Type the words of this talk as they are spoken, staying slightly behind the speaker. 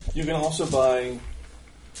You can also buy...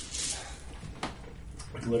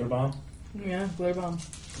 A glitter bomb? Yeah, glitter bomb.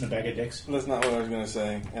 And a bag of dicks? That's not what I was going to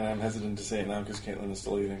say, and I'm hesitant to say it now because Caitlin is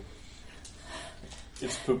still eating.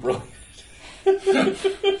 It's poop related.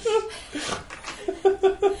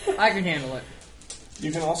 I can handle it.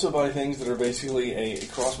 You can also buy things that are basically a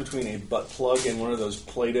cross between a butt plug and one of those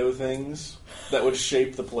Play-Doh things that would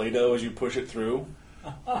shape the Play-Doh as you push it through.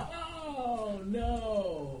 Oh,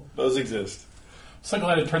 no. Those exist. So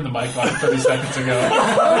glad I turned the mic on 30 seconds ago.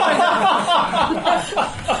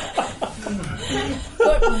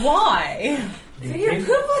 But why? So your poop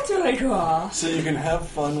looks really cool. So you can have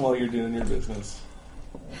fun while you're doing your business.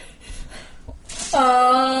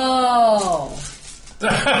 Oh.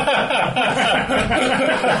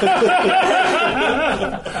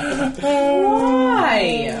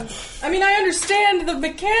 Why? I mean, I understand the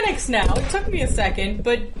mechanics now. It took me a second,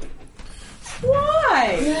 but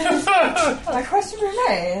why? My question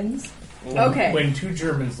remains. Okay. When two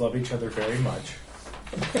Germans love each other very much.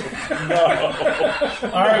 All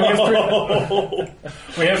right,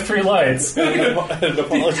 we have three lights. An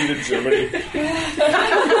apology to Germany.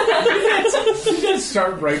 You didn't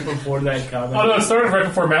start right before that comment. Oh no, it started right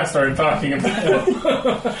before Matt started talking about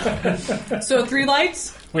it. So 3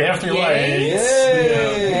 lights? We have 3 lights.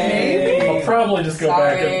 Yay! I'll probably just go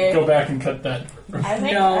back and cut that. I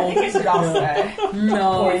think you should all stay.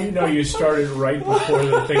 No. Or you started right before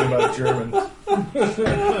the thing about Germans.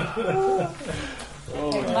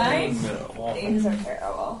 Mine? No. Things are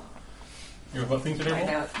terrible. Your what things are My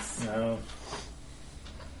terrible? notes. No.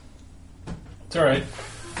 It's alright.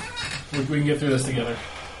 We can get through this together.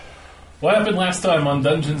 What happened last time on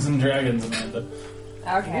Dungeons and Dragons, Amanda?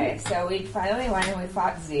 Okay, so we finally went and we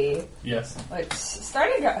fought Z, Yes. which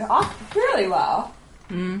started off really well.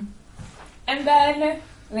 Mm. And then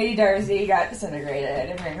Lady Darcy got disintegrated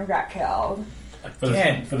and Ranger got killed. For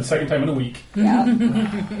the second time in a week. Yeah.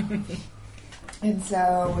 And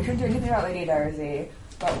so we couldn't do anything about Lady Darcy,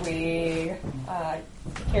 but we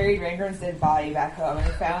carried Rangoon's dead body back home and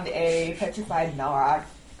we found a petrified Melrock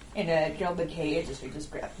in a gilded cage. We just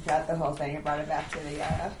grabbed the whole thing and brought it back to the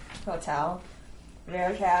hotel.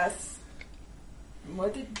 Veracast,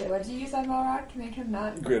 what did you use on Melrock to make him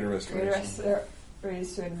not Greater restoration.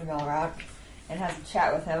 Restoring the Melrock, and has a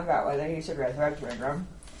chat with him about whether he should resurrect Ringram.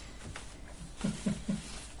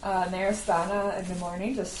 Naristana in the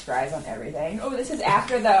morning just scries on everything. Oh, this is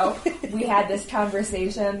after, though, we had this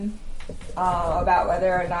conversation about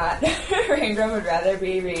whether or not Ringram would rather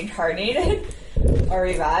be reincarnated or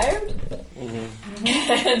revived. Mm-hmm.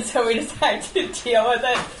 And so we decided to deal with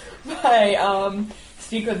it by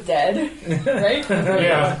speak with dead, right?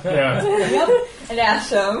 Yeah. Yep. And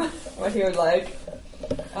ask him what he would like.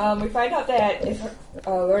 We find out that if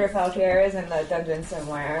Lord of Falcare is in the dungeon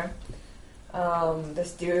somewhere,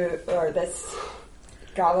 this dude, or this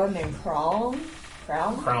goblin named Crown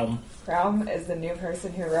is the new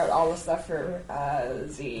person who wrote all the stuff for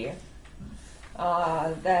Z.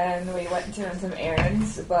 Then we went to run some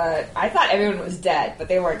errands, but I thought everyone was dead, but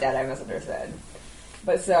they weren't dead. I misunderstood.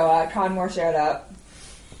 But so Conmore showed up.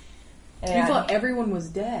 And You thought everyone was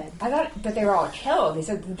dead. I thought that they were all killed. He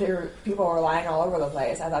said that people were lying all over the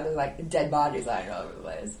place. I thought there was like dead bodies lying all over the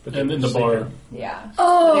place. But then in the bar. Yeah.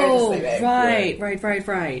 Oh, They were just sleeping.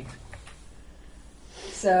 right.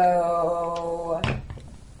 So,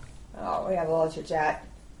 we have a little chit chat.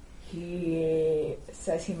 He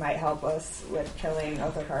says he might help us with killing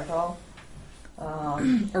Otho Carthel.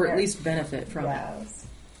 Or at least benefit from it. Yes.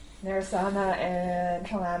 Narasana and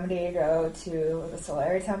Calamity go to the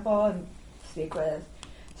Solari Temple and speak with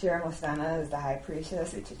Shira Mostana as the High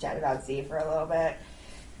Priestess. We chit-chat about Z for a little bit.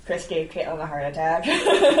 Chris gave Caitlin a heart attack.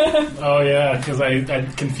 Oh yeah, because I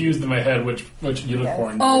confused in my head which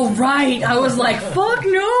unicorn. Oh right, I was like, fuck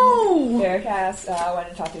no! Veracast went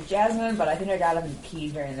and talked to Jasmine, but I think I got him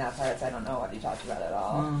peed during that part, so I don't know what he talked about at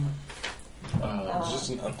all.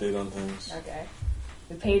 Just an update on things. Okay.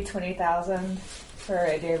 We paid $20,000 for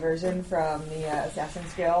a diversion from the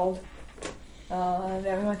Assassin's Guild.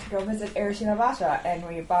 Then we went to go visit Erishina and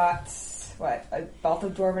we bought, a Belt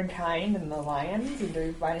of Dwarven Kind and the Lions. And did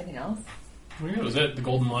we buy anything else? I think that was it. The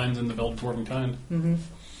Golden Lions and the Belt of Dwarven Kind. Mm-hmm.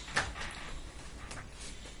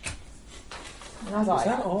 And that's all I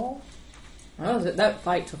got. all? That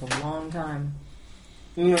fight took a long time.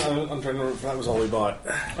 No, I'm trying to remember if that was all we bought.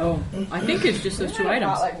 Oh, I think it's just those 2 I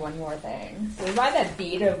items. bought one more thing. So we buy that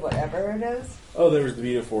bead of whatever it is. Oh, there was the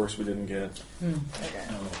Vita Force we didn't get. Okay.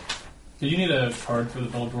 Did you need a card for the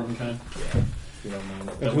Belt of Dwarven Kind? Yeah. If you don't mind.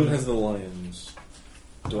 And who has the lions?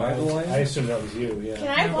 Do I have the lions? I assume that was you, yeah. Can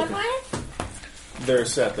I have one lion? They're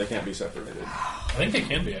set. They can't be separated. I think they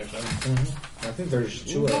can be actually. I think there's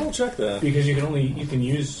two of Double them. check that. Because you can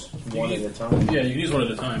use one at a time. Yeah, you can use one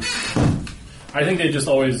at a time. I think they just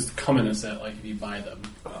always come in a set, like if you buy them.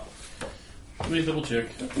 Oh. Let me double check.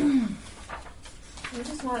 We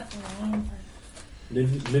just want line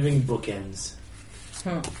Living bookends.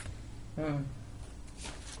 I don't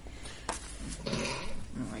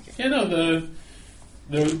like it. Yeah, no,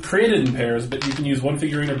 they're created in pairs, but you can use one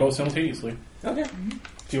figurine or both simultaneously. Okay.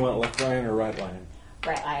 Do you want left lion or right lion?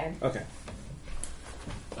 right lion. Okay.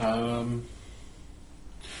 Do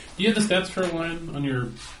you have the stats for a lion on your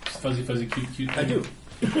fuzzy, cute thing? I do.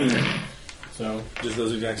 So, Just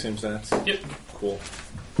those exact same stats? yep. Cool.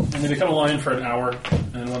 I mean, they come a lion for an hour,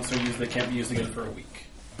 and then once they're used, they can't be used again for a week.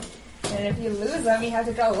 And if you lose them, you have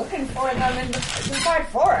to go looking for them in the petrified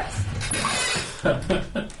forest.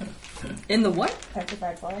 In the what?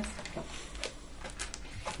 Petrified forest.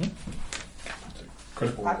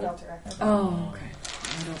 Critical Cocktail roll. record. Oh, okay.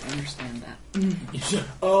 I don't understand that.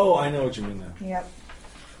 Oh, I know what you mean now. Yep.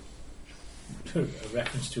 A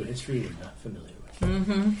reference to a history we're not familiar with.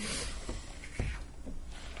 Mm-hmm.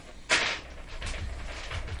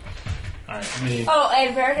 Alright, me. Oh,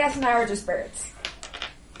 and Veritas and I were just birds.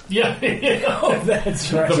 Yeah. Oh,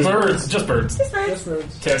 that's right. The birds, just birds. Just birds. Just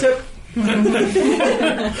birds. Tip.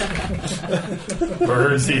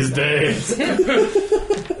 Birds these days.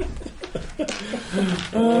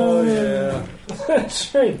 Oh, yeah.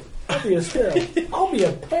 That's right. I'll be a sparrow. I'll be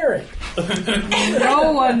a parrot.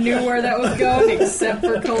 No one knew where that was going except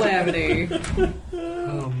for Calamity.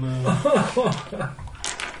 Oh no.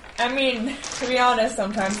 I mean, to be honest,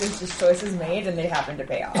 sometimes there's just choices made and they happen to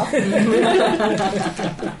pay off.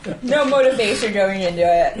 No motivation going into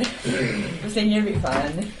it. Just thinking it'd be fun.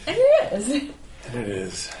 And it is. And it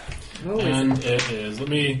is. And it is. Let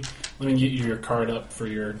me get you your card up for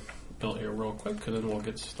your belt here real quick, and then we'll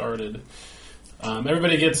get started.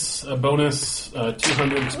 Everybody gets a bonus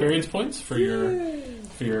 200 experience points for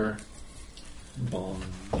your Bomb.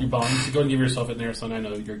 your bonds. Go and give yourself it there, son. I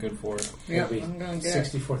know you're good for it. Yep, That'll be I'm gonna get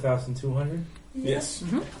 64,200. Yes.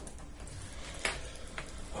 Mm-hmm.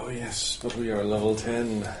 Oh, yes. But we are level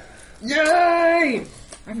 10. Yay!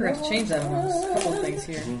 I forgot to change that on a couple of things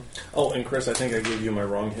here. Oh, and Chris, I think I gave you my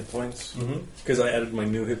wrong hit points. Because I added my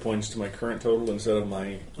new hit points to my current total instead of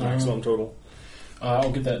my maximum total. I'll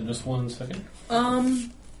get that in just 1 second.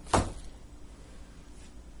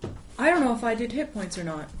 I don't know if I did hit points or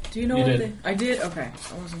not. Do you know You what did. I did? Okay.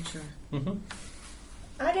 I wasn't sure.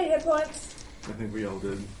 I did hit points. I think we all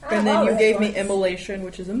did. And then you gave me immolation,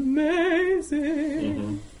 which is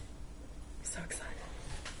amazing. So excited.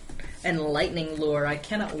 And lightning lure. I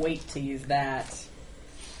cannot wait to use that.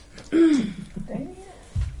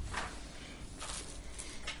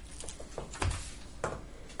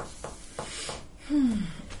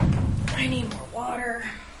 I need more water.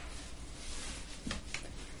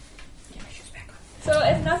 Get my shoes back on. So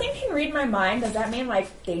if nothing can read my mind, does that mean like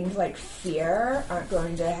things like fear aren't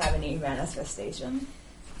going to have any manifestation?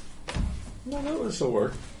 No, that would still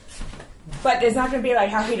work. But it's not going to be like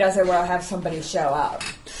how he does it where I'll have somebody show up.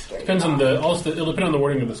 Depends on it'll depend on the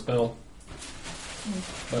wording of the spell.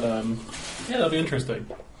 But yeah, that'll be interesting.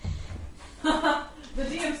 The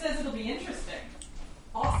DM says it'll be interesting.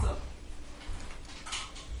 Awesome.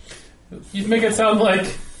 You make it sound like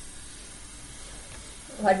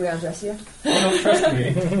Like we don't trust you? you don't trust me.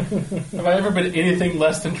 Have I ever been anything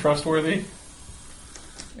less than trustworthy?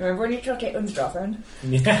 Remember when you killed Caitlin's girlfriend?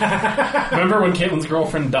 Remember when Caitlin's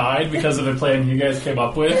girlfriend died because of the plan you guys came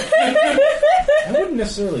up with? I wouldn't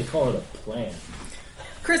necessarily call it a plan.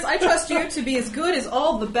 Chris, I trust you to be as good as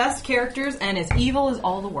all the best characters and as evil as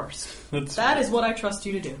all the worst. That is what I trust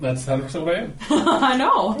you to do. That's 100% what I am. I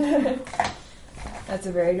know. That's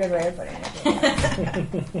a very good way of putting it.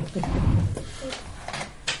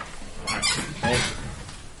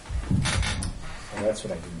 Oh, that's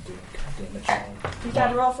what I didn't do. God damn it, Sean. He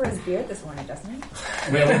got to roll for his beard this morning, doesn't he?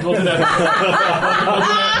 Yeah, we'll do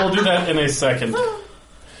that. We'll do that in a second.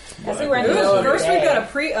 As we were in the middle of the First, we've day. got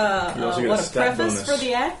a also get a stat preface bonus. for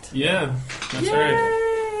the act. Yeah, that's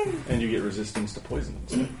right. And you get resistance to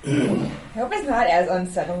poisons. I hope it's not as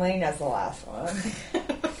unsettling as the last one.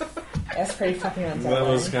 That's pretty fucking unsettling. That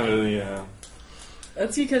was kind of the...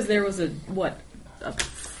 That's because there was a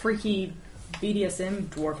freaky BDSM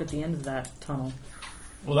dwarf at the end of that tunnel.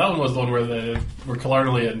 Well, that one was the one where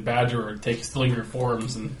Killarnley and Badger were stealing your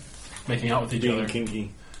forms and making out with each being other.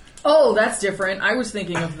 kinky. Oh, that's different. I was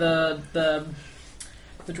thinking of the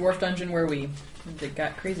The dwarf dungeon where the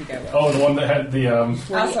crazy guy was. Oh, the one that had the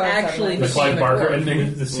Where you actually the Clive became a Barker dwarf.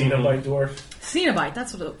 ending. The Cenobite dwarf. Cenobite,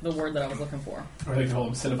 that's what the word that I was looking for. Or they call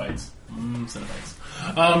them Cenobites. Cenobites.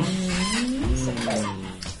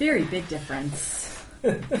 Very big difference.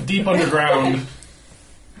 Deep underground,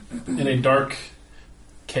 in a dark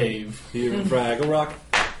cave. You frag a rock.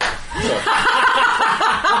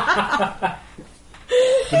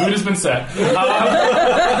 The mood has been set.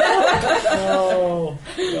 Oh,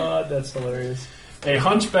 God, that's hilarious. A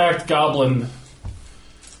hunchbacked goblin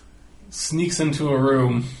sneaks into a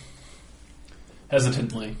room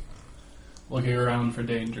hesitantly, looking around for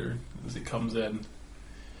danger as he comes in.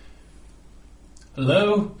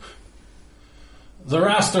 Hello?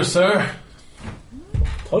 Zoroaster, sir.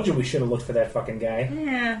 Told you we should have looked for that fucking guy.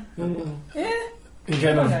 Yeah. He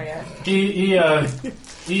kind of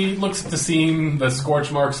he looks at the scene, the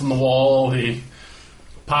scorch marks on the wall, the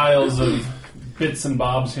piles of bits and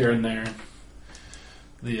bobs here and there,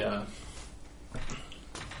 the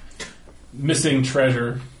missing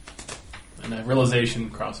treasure, and a realization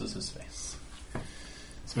crosses his face.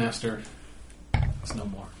 His master is no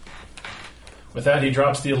more. With that, he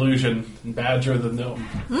drops the illusion, and Badger the gnome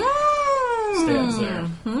stands there.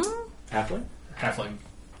 Halfway? Halfling.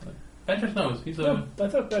 Badger's nose. He's a No, I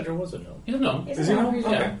thought Badger was a gnome. he's a gnome. Is Is it he not?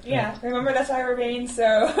 gnome? Yeah. Yeah, remember that's why we're being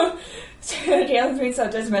so... Jalen's being so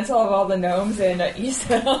judgmental of all the gnomes in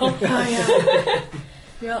Eastville. Oh,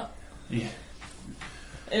 yeah. Yeah.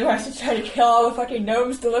 And wants to try to kill all the fucking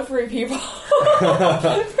gnomes delivery people for like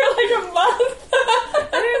a month.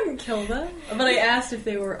 I didn't kill them, but I asked if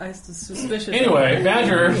they were suspicious. Anyway,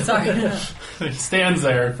 Badger Sorry. stands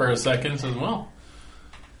there for a second and says, well,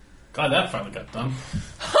 God, that finally got done.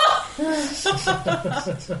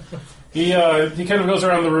 He kind of goes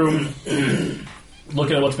around the room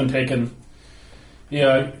looking at what's been taken. He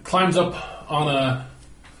climbs up on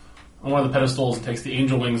one of the pedestals and takes the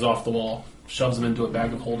angel wings off the wall, shoves them into a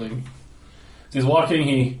bag of holding. As he's walking,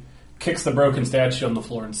 he kicks the broken statue on the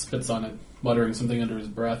floor and spits on it, muttering something under his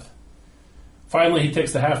breath. Finally, he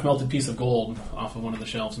takes the half-melted piece of gold off of one of the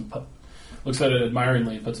shelves and looks at it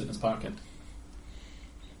admiringly and puts it in his pocket.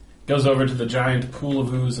 Goes over to the giant pool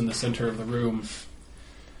of ooze in the center of the room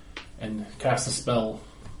and casts a spell.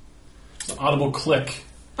 There's an audible click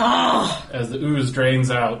as the ooze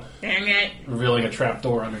drains out, Dang it. revealing a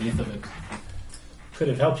trapdoor underneath of it. Could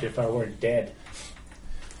have helped you if I weren't dead.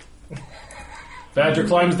 Badger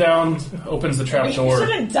climbs down, opens the You trapdoor.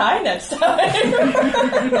 shouldn't die next time.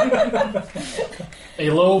 A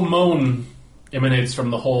low moan emanates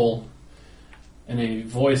from the hole in a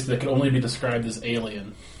voice that can only be described as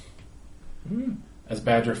alien. As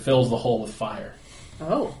Badger fills the hole with fire.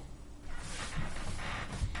 Oh.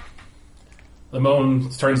 The moan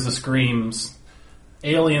turns to screams,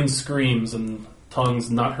 alien screams and tongues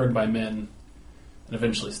not heard by men, and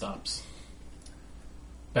eventually stops.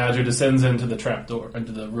 Badger descends into the trapdoor,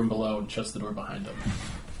 into the room below, and shuts the door behind him.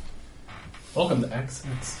 Welcome to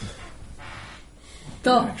Accents.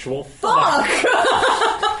 The Actual fuck!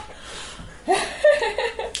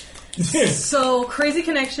 So, crazy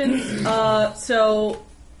connections. So,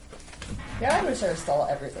 Yeah, I wish I stole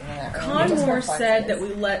everything in that room. Just Conmore for fun said that space.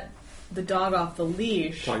 we let the dog off the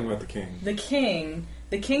leash. Talking about the king. The king.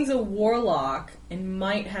 The king's a warlock and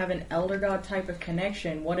might have an elder god type of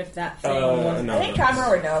connection. What if that thing was... no. I think Conmore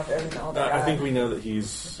would know if there was an older I god. think we know that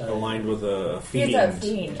he's aligned with a fiend. He's a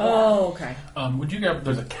fiend. Oh, okay. Would you grab...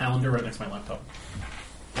 There's a calendar right next to my laptop.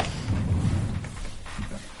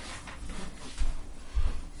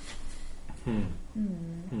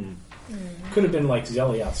 Could have been like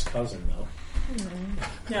Zelioth's cousin, though.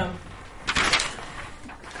 Yeah.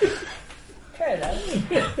 Try it out.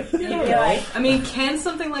 Yeah. I mean, can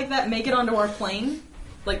something like that make it onto our plane?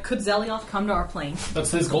 Like, could Zelioth come to our plane?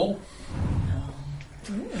 That's his goal.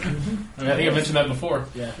 I mean, I think I mentioned that before.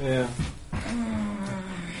 Yeah. Yeah.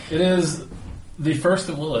 It is the first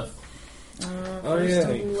of Lilith. Oh, yeah.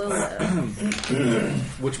 Lilith.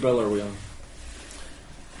 Which bell are we on?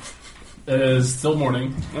 It is still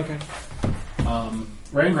morning. Okay.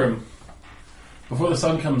 Rangrim, before the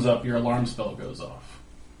sun comes up, your alarm spell goes off.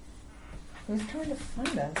 Who's trying to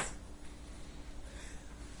find us?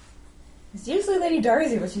 It's usually Lady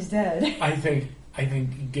Darcy, but she's dead. I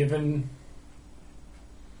think given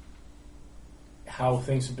how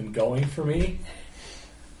things have been going for me,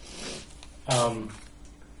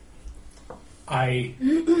 I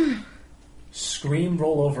scream,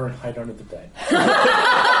 roll over, and hide under the bed.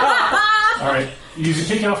 All right, you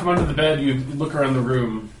take out from under the bed. You look around the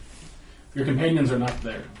room. Your companions are not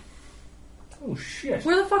there. Oh shit!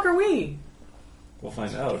 Where the fuck are we? We'll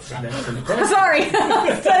find out. Sorry,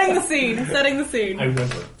 setting the scene. Setting the scene. I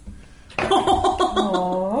remember.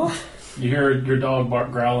 Aww. You hear your dog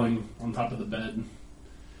bark growling on top of the bed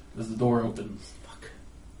as the door opens. Fuck.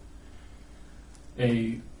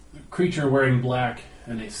 A creature wearing black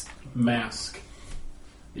and a mask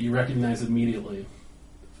that you recognize immediately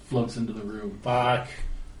floats into the room. Fuck.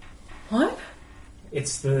 What?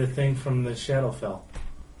 It's the thing from the Shadowfell.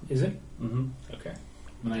 Is it? Mm-hmm. Okay.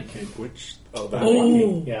 The Night King. Which? Oh, that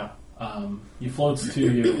Oh. Yeah. He floats to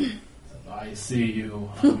you. I see you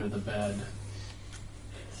under the bed.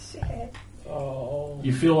 Shit. Oh.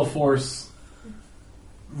 You feel a force,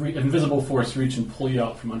 invisible force, reach and pull you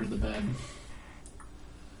out from under the bed.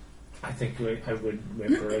 I think I would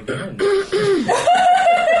whimper again.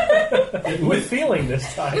 With feeling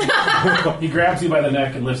this time. He grabs you by the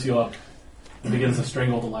neck and lifts you up and begins to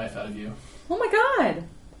strangle the life out of you. Oh my god.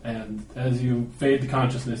 And as you fade to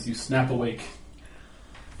consciousness, you snap awake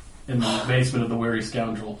in the basement of the Weary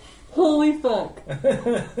Scoundrel. Holy fuck.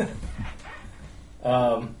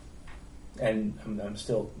 And I'm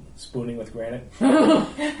still spooning with Granite.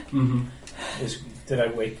 Mm-hmm. Did I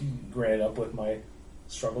wake Granite up with my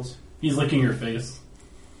struggles? He's licking your face.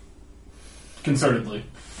 Concernedly.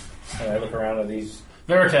 And I look around at these.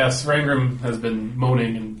 Veritas, Rangram has been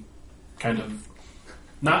moaning and kind of...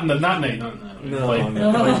 Not in the way,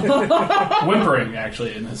 whimpering,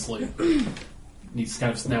 actually, in his sleep. He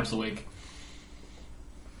kind of snaps awake.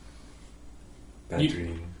 Bad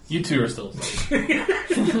dream. You two are still asleep.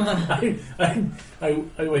 I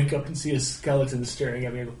wake up and see a skeleton staring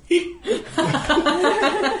at me and go, "Hee."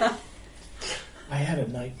 I had a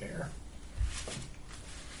nightmare.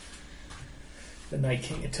 The Night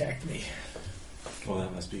King attacked me. Well,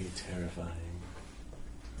 that must be terrifying.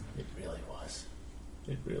 It really was.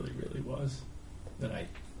 It really, really was. Then I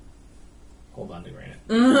hold on to Granite.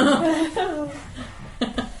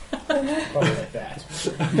 Probably like that.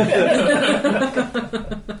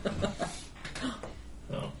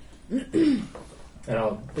 Oh.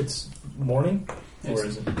 And it's morning? Or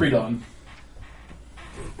is it? Pre-dawn.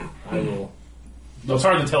 I will. Though it's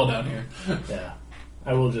hard to tell down here. Yeah.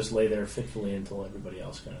 I will just lay there fitfully until everybody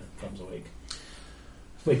else kind of comes awake.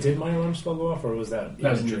 Wait, did my alarm spell go off, or was that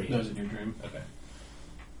That was a in your dream? that was in your dream. Okay.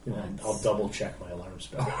 And I'll double check my alarm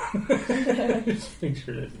spell. Just make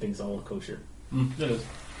sure that everything's all kosher. It is.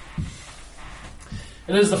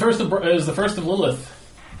 It is the first of Lilith.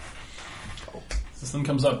 This thing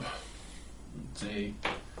comes up. It's a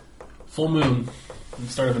full moon at the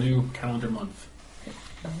start of a new calendar month.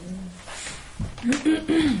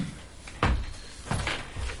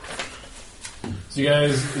 So you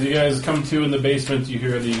guys come to in the basement. You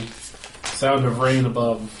hear the sound of rain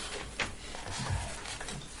above.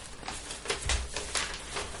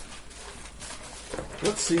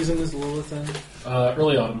 What season is Lilith in?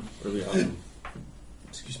 Early autumn. Early autumn.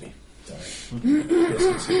 Excuse me. Sorry.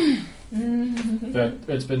 But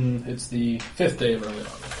it's the 5th day of early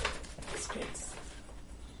autumn.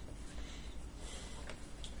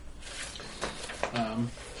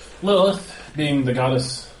 Lilith, being the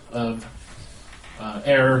goddess of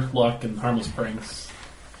air, luck, and harmless pranks,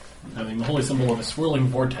 having the holy symbol of a swirling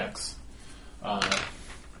vortex. The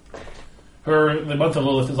month of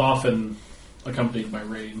Lilith is often accompanied by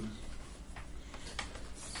rain.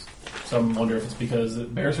 Some wonder if it's because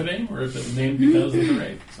it bears her name, or if it's named because of the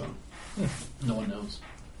rain. So, no one knows.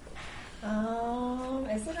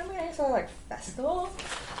 Is there any sort of festival?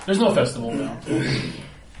 There's no festival now.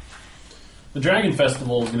 The Dragon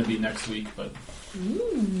Festival is going to be next week, but...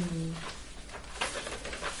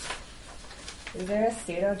 Is there a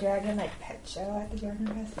pseudo-dragon, pet show at the Dragon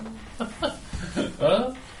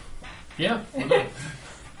Festival? Yeah.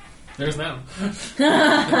 There's that.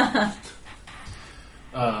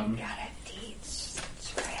 Gotta teach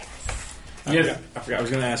tricks. I forgot. I was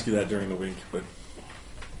going to ask you that during the week, but...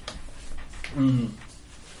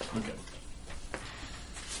 Okay.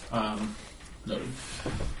 Noted.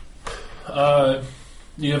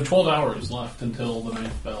 You have 12 hours left until the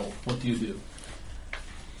 9th bell. What do you do?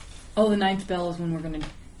 Oh, the 9th bell is when we're going to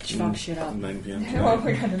fuck shit up. 9 p.m. Well,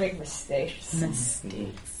 we're gonna make mistakes.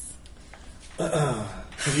 Mistakes.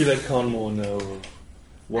 Have you let Conmore know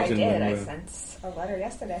what I and did. when I we're- sent a letter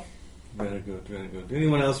yesterday. Very good, very good.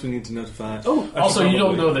 Anyone else we need to notify? Oh, Also, you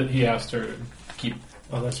don't know that he asked her to keep...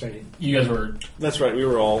 Oh, that's right. You guys were... That's right, we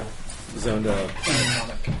were all zoned out. I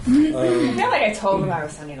feel like I told him I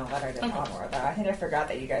was sending a letter to Conmore, though. I think I forgot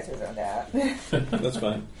that you guys were zoned out. That's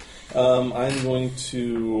fine. I'm going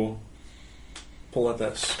to pull out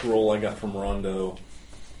that scroll I got from Rondo.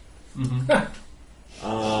 Mm-hmm.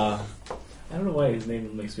 I don't know why his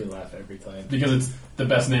name makes me laugh every time. Because it's the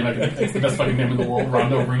best name I can. It's the best fucking name in the world.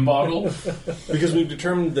 Rondo Broomboggle. Because we've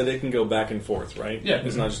determined that it can go back and forth, right? Yeah.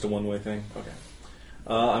 It's not just a one-way thing? Okay.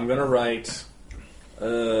 I'm going to write...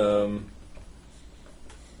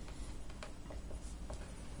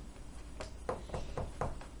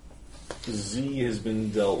 Z has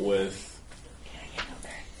been dealt with.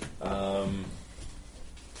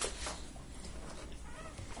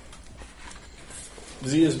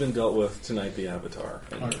 Z has been dealt with tonight, the Avatar.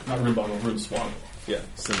 And Not Broomboggle, Broomswoggle. yeah,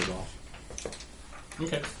 send it off.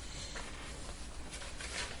 Okay.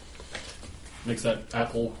 Makes that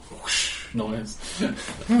apple whoosh noise.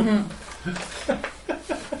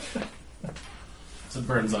 So it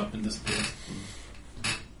burns up and disappears.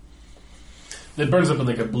 It burns up in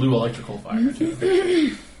like a blue electrical fire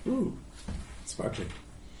too. Ooh. Sparkly.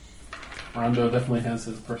 Rondo definitely has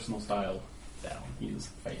his personal style down. He's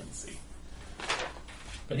fancy.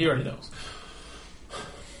 But he already knows.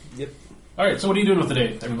 Yep. Alright, so what are you doing with the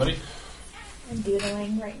day, everybody? I'm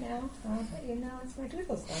doodling right now. I'll let you know it's my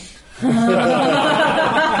doodles done.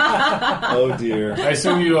 Oh, dear. I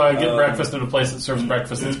assume you get breakfast at a place that serves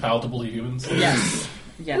breakfast that's palatable to humans. Yes.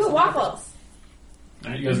 Yes. Ooh, waffles.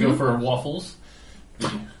 Alright, you guys go for waffles. The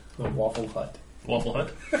Waffle Hut. Waffle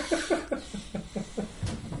Hut.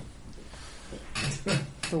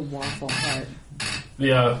 The Waffle Hut.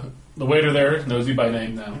 The waiter there knows you by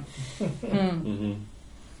name now. Mm-hmm.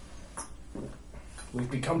 We've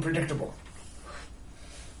become predictable.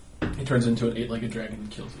 He turns into an 8-legged dragon and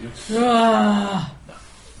kills you. Ah.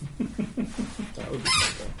 That would be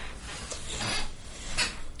something.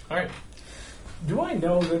 Alright. Do I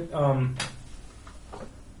know that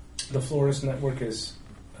the Florist Network is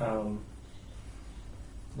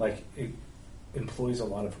it employs a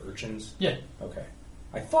lot of urchins? Yeah. Okay.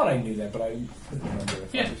 I thought I knew that, but I couldn't remember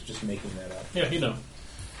if Yeah. I was just making that up. Yeah, you know.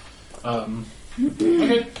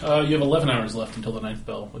 Okay, you have 11 hours left until the ninth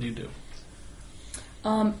bell. What do you do?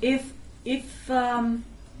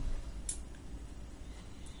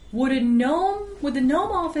 Would the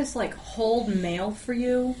gnome office hold mail for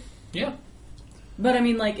you? Yeah. But I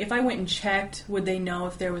mean, if I went and checked, would they know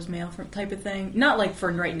if there was mail from type of thing? Not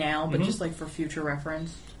for right now, but just for future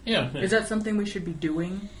reference. Yeah. Is that something we should be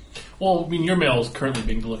doing? Well, I mean, your mail is currently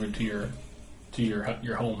being delivered to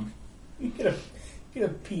your home. You get a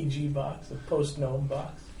PG box, a post gnome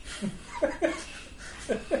box.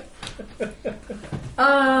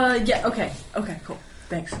 Yeah. Okay, cool.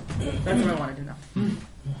 Thanks. That's what I wanted to know.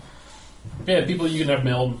 Yeah, people, you can have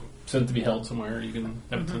mail sent to be held somewhere. You can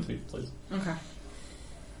have it sent to be placed. Okay.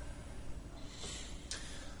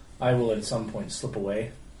 I will at some point slip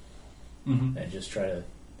away Mm-hmm. and just try to,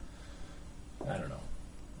 I don't know,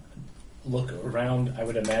 look around. I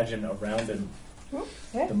would imagine around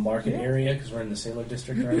the market area, because we're in the Sailor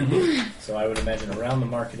District, right? So I would imagine around the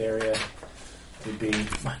market area would be,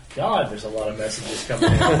 my God, there's a lot of messages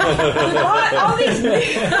coming in. What? All these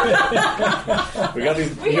We got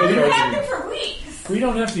these. we haven't had them for weeks. We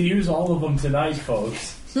don't have to use all of them tonight,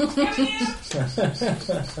 folks.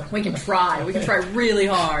 We can try. We can try really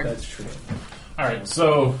hard. That's true. Alright,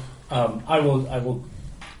 so... I will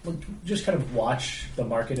just kind of watch the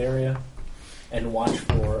market area and watch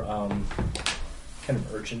for kind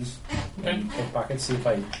of urchins and pickpockets. See if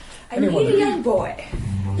I need a young boy.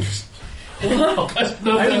 It's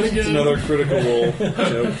another critical role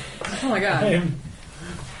joke. Oh my God.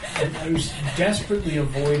 I was desperately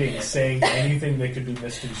avoiding saying anything that could be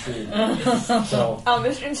misconstrued. So I'll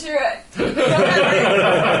misconstrue it.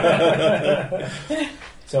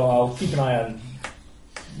 So I'll keep an eye on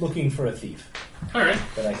looking for a thief Alright,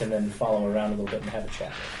 that I can then follow around a little bit and have a chat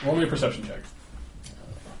with. roll me a perception check.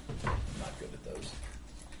 I'm not good at those.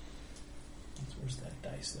 Where's that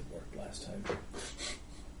dice that worked last time?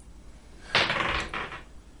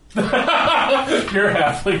 You're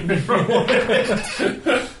halfling.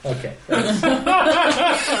 Okay.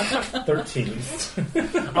 13.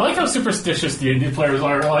 I like how superstitious D&D players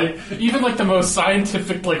are. Even the most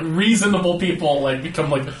scientific, reasonable people,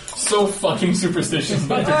 become, so fucking superstitious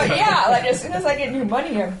about Oh it. yeah, as soon as I get new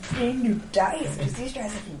money, I'm getting new dice because these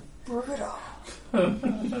guys have been brutal.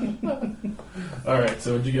 Alright,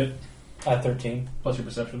 so what'd you get? 13. Plus your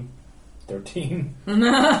perception. 13.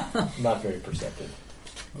 Not very perceptive.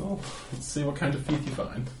 Well, let's see what kind of thief you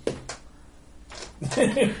find.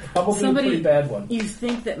 Probably Somebody- a pretty bad one. You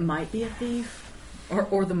think that might be a thief?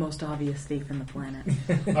 Or the most obvious thief in the planet.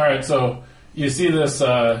 Alright, so you see this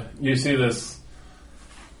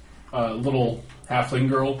little halfling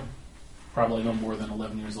girl, probably no more than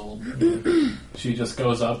 11 years old. She just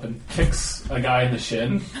goes up and kicks a guy in the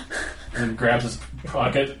shin and grabs his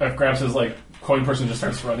pocket, grabs his Coin person just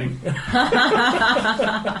starts running.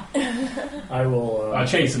 I will.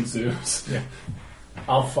 Chase ensues. Yeah.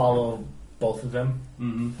 I'll follow both of them,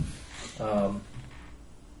 and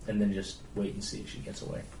then just wait and see if she gets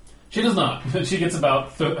away. She does not. She gets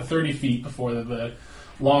about 30 feet before the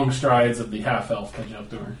long strides of the half-elf catch up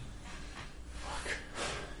to her.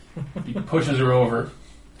 He pushes her over,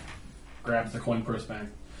 grabs the coin purse back,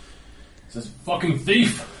 says, "Fucking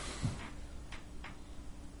thief!"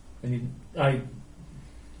 And I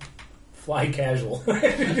fly casual,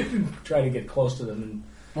 try to get close to them. And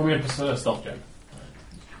Let me have a stealth check.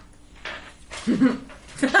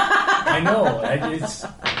 I know it's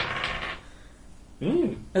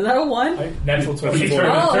Is that a 1? natural You 24.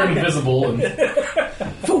 turn invisible, and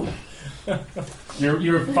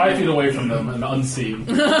you're 5 feet away from them and unseen.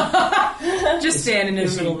 Just standing in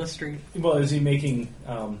the middle of the street. Well, is he making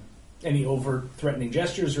any overt threatening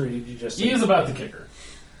gestures, or did you just? He is about to kick her.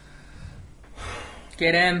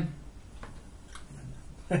 Get him.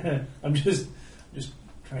 I'm just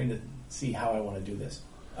trying to see how I want to do this.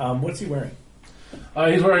 What's he wearing?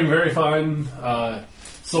 He's wearing very fine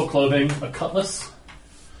silk clothing, a cutlass.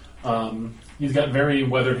 He's got very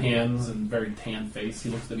weathered hands and very tan face. He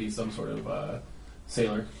looks to be some sort of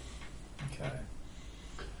sailor. Okay.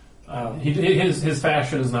 His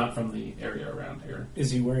fashion is not from the area around here. Is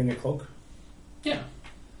he wearing a cloak? Yeah.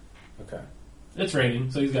 Okay. It's raining,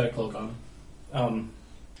 so he's got a cloak on.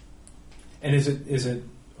 And is it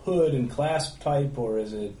hood and clasp type, or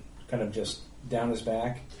is it kind of just down his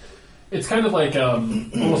back? It's kind of like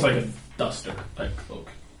almost like a duster type cloak.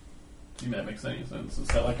 If that makes any sense.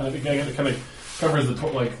 It's got like kind of covers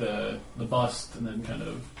the bust and then kind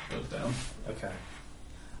of goes down. Okay.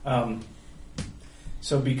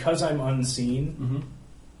 So because I'm unseen,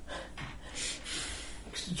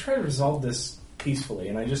 I should try to resolve this peacefully,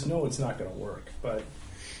 and I just know it's not going to work. But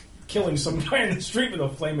killing some guy in the street with a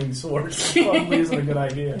flaming sword probably isn't a good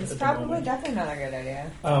idea. It's probably definitely not a good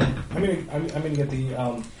idea. I'm gonna get the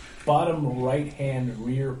bottom right hand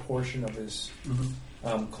rear portion of his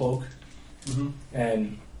cloak,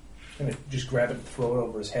 and gonna just grab it, throw it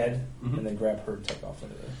over his head, and then grab her and take off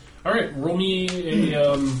into there. All right, roll me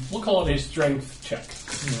a we'll call it a strength check.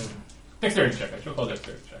 Dexterity check. I should call it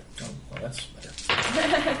dexterity check. Oh, well, that's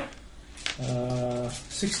better.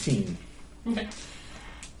 16. Okay.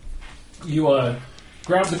 You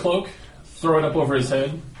grab the cloak, throw it up over his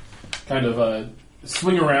head, kind of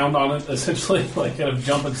swing around on it, essentially, like kind of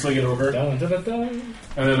jump and swing it over. Dun, dun, dun, dun.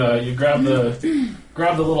 And then you grab the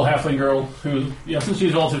little halfling girl, who, since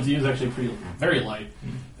she's relative to you, is actually very light,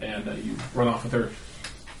 and you run off with her.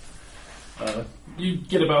 You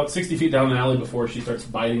get about 60 feet down the alley before she starts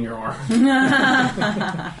biting your arm.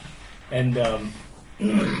 And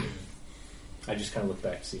I just kind of look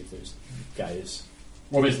back to see if there's guys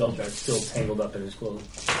Roll me a stealth check. still tangled up in his clothes.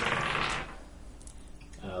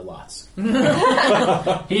 Lots. He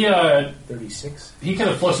 36. he kind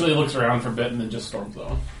of flushily looks around for a bit and then just storms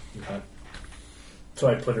off. Okay. So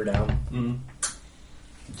I put her down. Mm-hmm.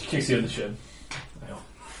 She kicks you in the shin. I go,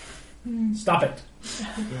 stop it.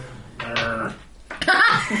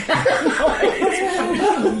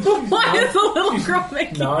 Why is the little girl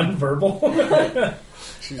making? Non-verbal.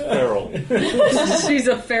 She's feral. She's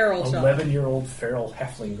a feral child. 11-year-old feral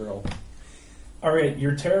halfling girl. All right,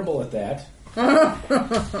 you're terrible at that.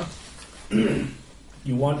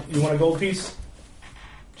 You want a gold piece?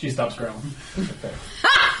 She stops growling. Okay.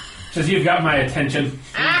 Says, "You've got my attention."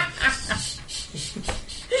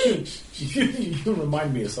 You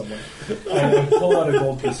remind me of someone. I pull out a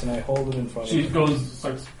gold piece and I hold it in front She of me.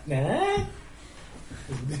 starts. Nah.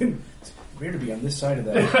 It's weird to be on this side of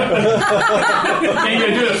that. And you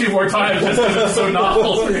gotta do it a few more times just because it's so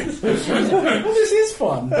novel. Well, this is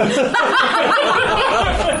fun.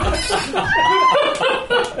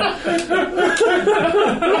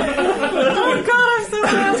 Oh God, I'm so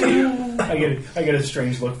happy. I get a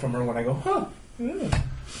strange look from her when I go, huh.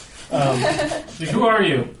 Who are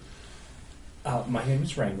you? My name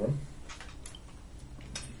is Rangram.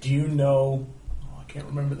 Do you know... Oh, I can't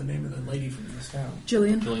remember the name of the lady from this town.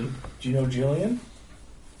 Jillian. Jillian. Do you know Jillian?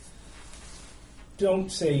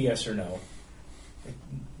 Don't say yes or no.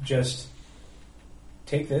 Just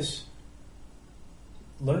take this,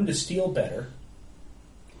 learn to steal better,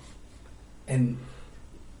 and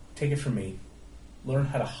take it from me, learn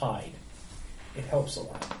how to hide. It helps a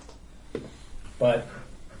lot. But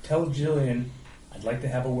tell Jillian I'd like to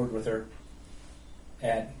have a word with her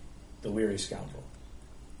at the Weary Scoundrel.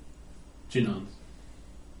 She nods.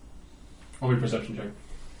 Roll me a perception check.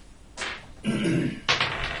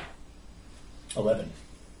 11.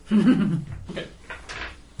 Okay.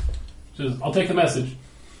 She says, "I'll take the message."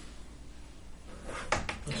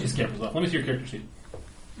 She scampers off. Let me see your character sheet.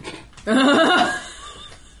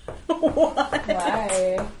 What?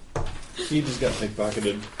 Why? He just got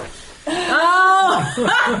pickpocketed. Oh!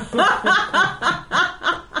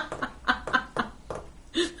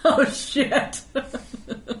 Oh shit!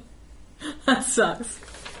 That sucks.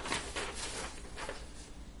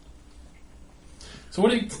 So what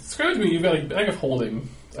do you describe to me? You've got a bag of holding.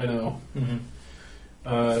 I know. Mm-hmm.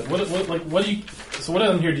 What do you? So what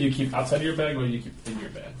on here do you keep outside of your bag? What do you keep in your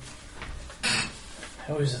bag?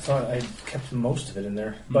 I always thought I kept most of it in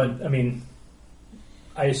there. But, I mean,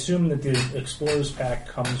 I assume that the Explorer's Pack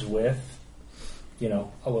comes with, a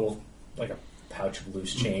little, like a pouch of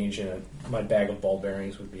loose change, and my bag of ball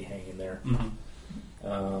bearings would be hanging there.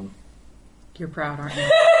 Mm-hmm. You're proud, aren't you?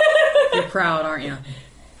 You're proud, aren't you?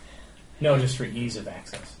 No, just for ease of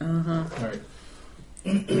access. Uh-huh. All right.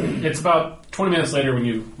 It's about 20 minutes later when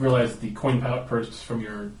you realize the coin purse from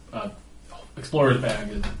your explorer's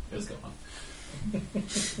bag is gone.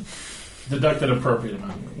 Deduct an appropriate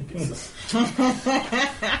amount of pieces.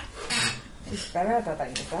 It's better at that than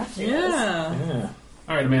you thought. Yeah.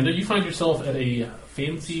 All right, Amanda, you find yourself at a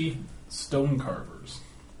fancy stone carver's.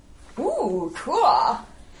 Ooh, cool.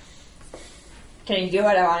 Can you do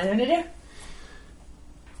what I wanted him to do?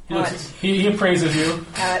 He looks- he appraises you.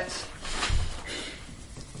 How much?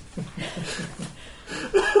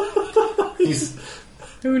 He's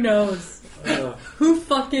Who knows? Who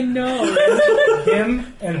fucking knows?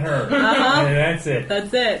 Him and her. Uh-huh. And that's it.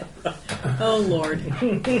 That's it. Oh, Lord.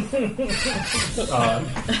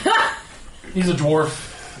 he's a dwarf.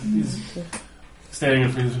 He's standing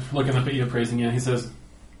up, he's looking up at you, appraising you. He says,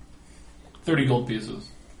 30 gold pieces.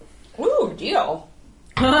 Ooh, deal.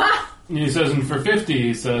 And he says, and for 50,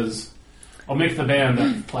 he says, I'll make the band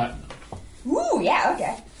that platinum. Ooh, yeah,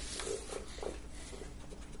 okay.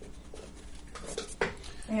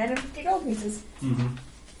 And 50 gold pieces. Mm-hmm.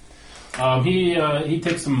 He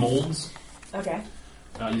takes some molds Okay.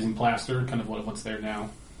 using plaster, kind of what's there now,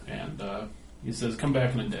 and he says, "Come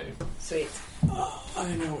back in a day." Sweet. Oh,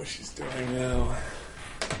 I know what she's doing now.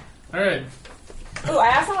 All right. Ooh,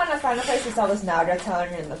 I also want to find a place to sell this Naga tongue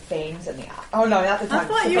and the fangs and the... Oh, no, not the tongue.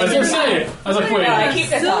 thought I you was were gonna say, I was like, No, I wait, keep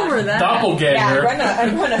this silver on. that. doppelganger. Yeah,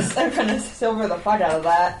 I'm gonna silver the fuck out of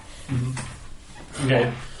that.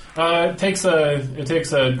 Okay. It takes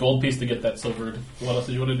a gold piece to get that silvered. What else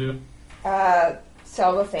did you want to do?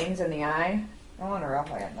 Sell the fangs in the eye. I want to roll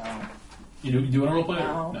play it though. You do want to roleplay?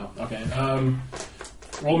 No. No. Okay.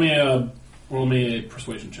 Roll me a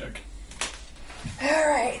persuasion check.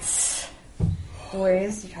 Alright.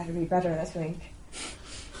 Boys, you try to be better this week.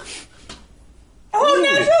 Oh,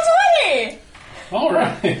 natural 20! All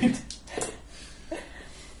right.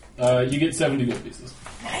 You get 70 gold pieces.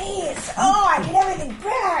 Nice! Oh, I get everything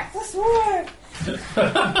back! Plus 1!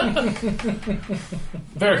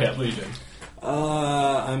 Bearcat, what are you doing?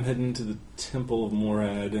 I'm heading to the Temple of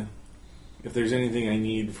Morad. If there's anything I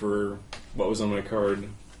need for what was on my card,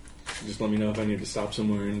 just let me know if I need to stop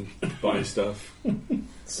somewhere and buy stuff.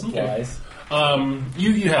 Supplies.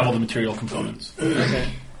 You have all the material components. Okay.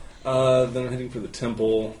 Then I'm heading for the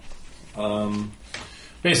temple.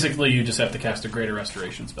 Basically, you just have to cast a greater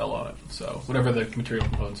restoration spell on it. So whatever the material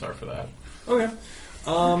components are for that. Okay.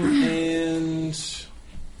 And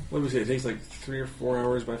what did we say? It takes like 3 or 4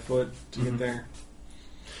 hours by foot to get there.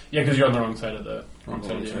 Yeah, because you're on the wrong side of the Wrong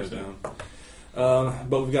side interstate. down.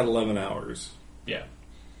 But we've got 11 hours, Yeah.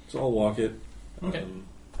 so I'll walk it. Okay.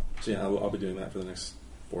 So yeah, I'll be doing that for the next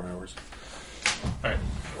 4 hours. All right.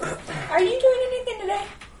 Are you doing anything today?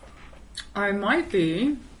 I might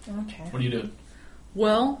be. Okay. What are you doing?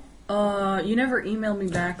 Well, you never emailed me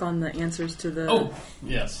back on the answers to the... Oh,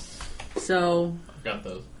 yes. So, I've got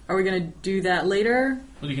those. are we going to do that later?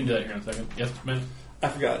 Well, you can do that here in a second. Yes, man. I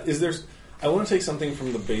forgot. I want to take something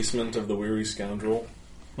from the basement of the Weary Scoundrel.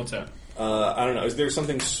 What's that? I don't know. Is there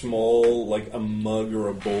something small, like a mug or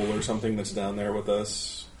a bowl or something that's down there with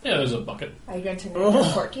us? Yeah, there's a bucket. Are you going to make a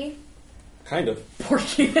Porky? Kind of.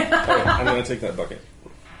 Porky. Okay, I'm going to take that bucket.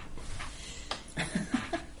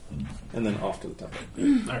 And then off to the temple.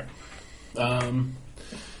 All right.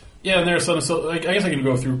 Yeah, and there's some. So I guess I can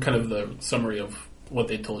go through kind of the summary of what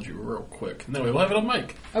they told you real quick, and then we'll have it on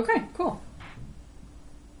mic. Okay, cool.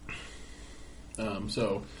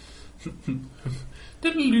 So.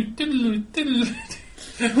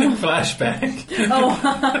 Flashback.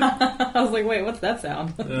 Oh, I was like, wait, what's that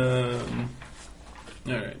sound? All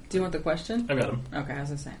right. Do you want the question? I've got them. Okay, I was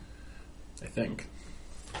going to say. I think.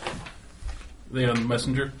 They on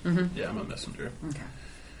Messenger? Mm-hmm. Yeah, I'm on Messenger. Okay.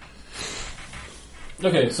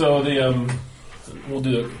 Okay, so we'll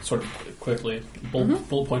do it sort of quickly, bullet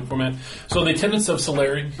point format. So the attendants of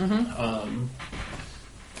Solari,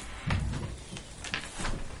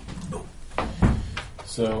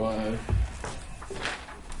 So,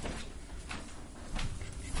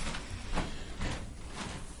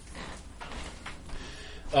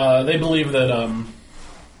 they believe that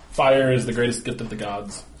fire is the greatest gift of the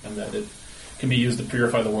gods, and that it can be used to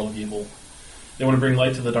purify the world of evil. They want to bring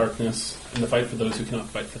light to the darkness, and to fight for those who cannot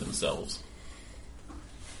fight for themselves.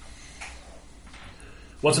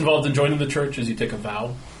 What's involved in joining the church is you take a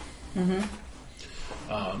vow. Mm-hmm.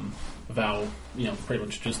 A vow, pretty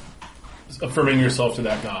much just affirming yourself to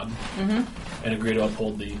that God, and agree to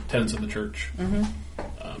uphold the tenets of the church. Mm-hmm.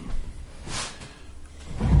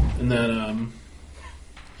 And then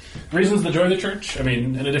reasons to join the church. I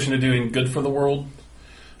mean, in addition to doing good for the world,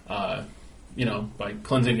 by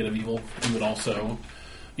cleansing it of evil, you would also,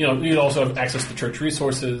 you'd also have access to church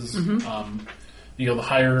resources. Mm-hmm. The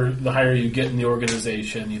higher you get in the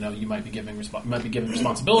organization, you might be given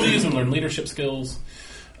responsibilities and learn leadership skills.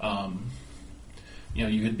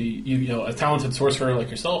 You could be a talented sorcerer like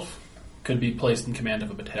yourself could be placed in command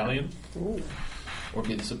of a battalion, Ooh. or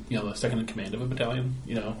be the second in command of a battalion.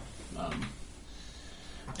 If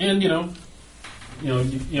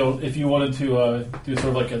you wanted to do sort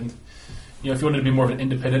of like if you wanted to be more of an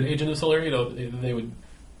independent agent in Solaria, they would.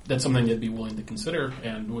 That's something they'd be willing to consider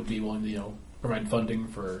and would be willing to provide funding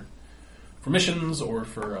for missions or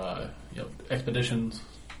for expeditions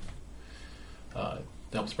to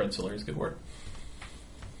help spread Solaria's good word.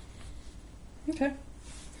 Okay.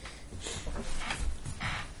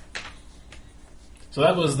 So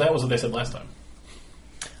that was what they said last time.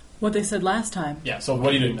 What they said last time. Yeah. So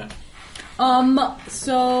what are you doing now?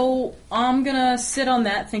 So I'm gonna sit on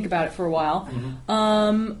that, think about it for a while.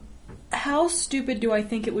 Mm-hmm. How stupid do I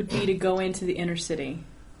think it would be to go into the inner city?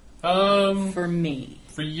 For me.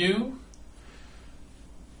 For you,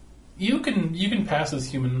 you can pass as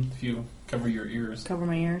human if you cover your ears. Cover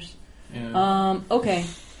my ears? Yeah. Okay.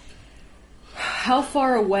 How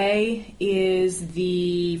far away is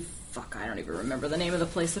the... Fuck, I don't even remember the name of the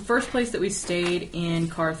place. The first place that we stayed in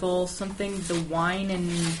Carthel, something, the wine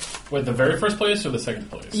and... Wait, the very first place or the second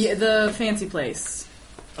place? Yeah, the fancy place.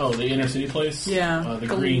 Oh, the inner city place? Yeah. The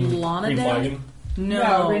green flagon?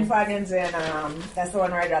 No. Green Flagon's in, that's the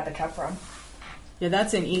one right out the truck from. Yeah,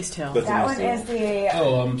 that's in East Hill. That's That one is the...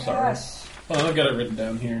 Oh, I'm sorry. Gosh. Oh, I've got it written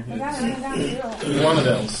down here. I got it written down too.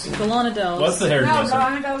 Lonadels. The Lonadels. What's the No, hairdresser?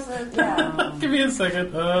 Lonadels is, yeah. Give me a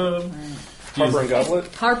second. Harper and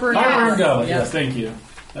Goblet Harper and Harper and Goblet. Yep. Yes, thank you.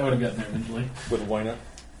 I would have gotten there eventually. with Wina.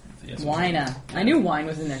 Yes. Wina. I knew wine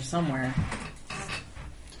was in there somewhere.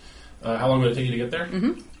 How long would it take you to get there?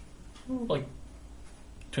 Mm-hmm. Like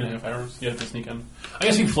 2.5 hours. You have to sneak in. I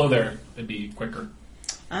guess you can flow there. It'd be quicker.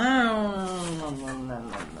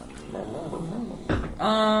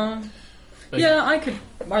 Yeah, I could.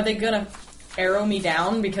 Are they gonna arrow me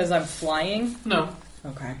down because I'm flying? No,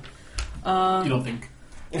 Okay. you don't think.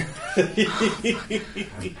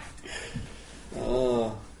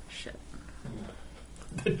 Shit.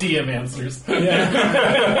 The DM answers.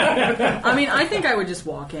 I mean, I think I would just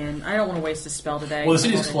walk in. I don't want to waste a spell today. Well, the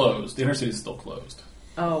city's closed. The inner city's still closed.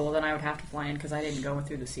 Oh, well then I would have to fly in because I didn't go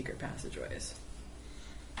through the secret passageways.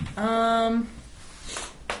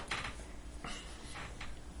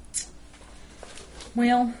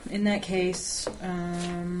 Well, in that case,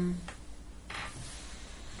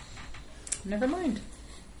 never mind.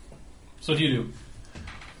 So what do you do?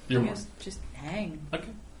 You're I more. guess just hang. Okay.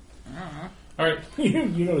 I don't know. All right.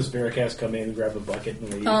 You notice Veracast come in, grab a bucket,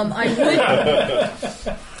 and leave. I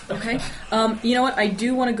would. Okay. You know what? I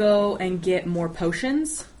do want to go and get more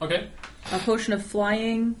potions. Okay. A potion of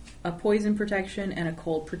flying, a poison protection, and a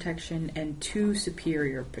cold protection, and 2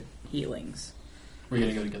 superior healings. Where are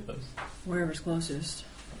you going to go to get those? Wherever's closest.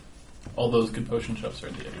 All those good potion shops are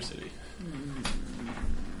in the inner city.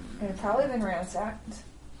 They've probably been ransacked.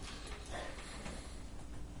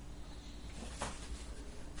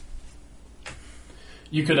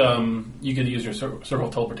 You could use your circle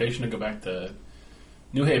of teleportation to go back to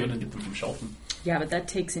New Haven and get them from Shelton. Yeah, but that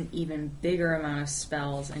takes an even bigger amount of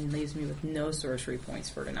spells and leaves me with no sorcery points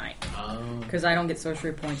for tonight. Because I don't get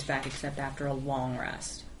sorcery points back except after a long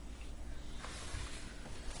rest.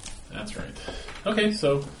 That's right. Okay,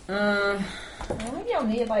 so Well, maybe you'll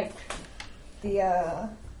need like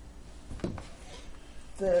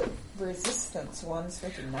the resistance ones for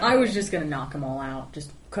tonight. I was just gonna knock them all out just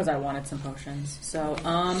because I wanted some potions. So,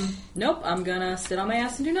 nope, I'm gonna sit on my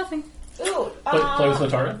ass and do nothing. Ooh, play with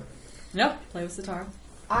Latara. Nope, play with Satara.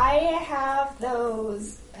 I have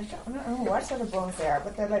those. I don't know what sort of bones they are,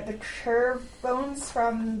 but they're like the curved bones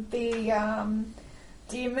from the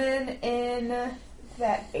demon in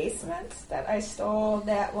that basement that I stole.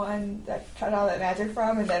 That one that cut all that magic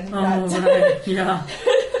from, and then Oh, right. Yeah.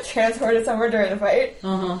 transported somewhere during the fight.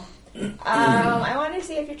 Uh-huh. I wanted to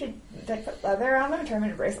see if you could like put leather on them and turn them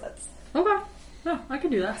into bracelets. Okay. Yeah, I can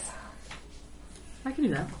do that.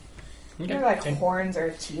 They're like horns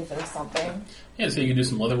or teeth or something. Yeah, so you can do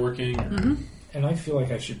some leatherworking. Or... And I feel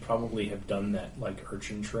like I should probably have done that like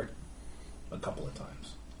urchin trick a couple of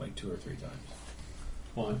times, like 2 or 3 times.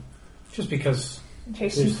 Why? Just because. In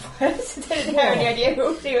case she didn't have any idea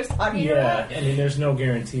who she was talking about. Yeah, I mean, there's no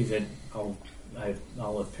guarantee that I'll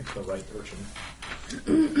have picked the right urchin.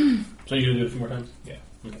 So you're gonna do it a few more times? Yeah.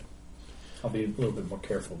 Okay. I'll be a little bit more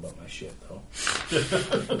careful about my shit, though.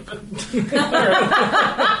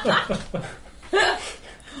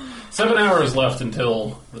 7 hours left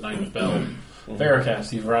until the ninth bell.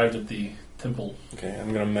 Veracast, you've arrived at the temple. Okay,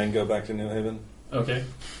 I'm gonna mango back to New Haven. Okay.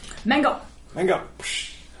 Mango! Mango!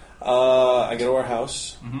 I go to our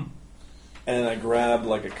house, Mm-hmm. and I grab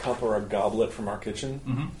like a cup or a goblet from our kitchen.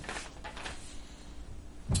 Mm-hmm.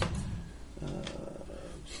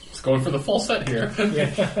 It's going for the full set here.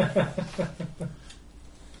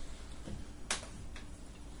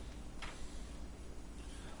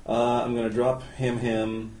 I'm going to drop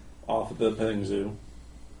him off at the petting zoo.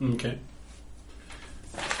 Okay.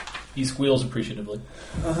 He squeals appreciatively.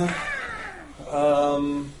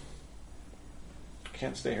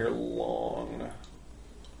 Can't stay here long.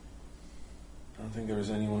 I don't think there was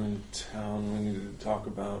anyone in town we needed to talk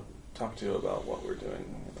to about what we're doing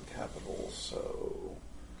in the capital, so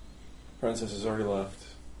Princess has already left.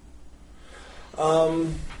 No,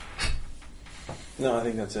 I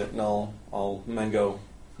think that's it. And I'll mango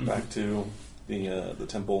back to the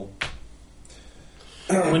temple.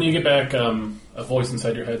 When you get back, a voice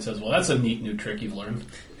inside your head says, "Well, that's a neat new trick you've learned."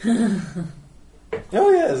 Oh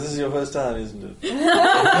yes, this is your first time, isn't it?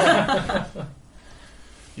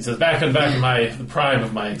 He says, back in the prime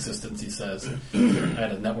of my existence, he says, I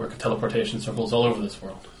had a network of teleportation circles all over this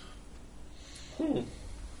world. Did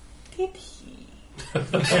he?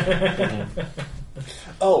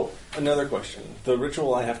 Oh, another question. The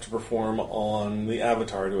ritual I have to perform on the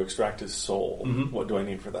avatar to extract his soul. Mhm. What do I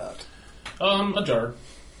need for that? A jar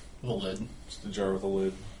with a lid. Just a jar with a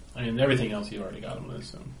lid. I mean, everything else you already got, I'm going to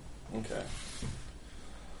assume. Okay.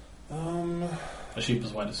 A sheep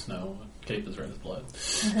is white as snow. A cape is red as blood.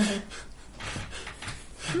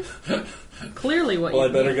 Clearly what Well, you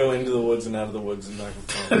I better need. go into the woods and out of the woods and back and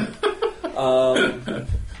forth.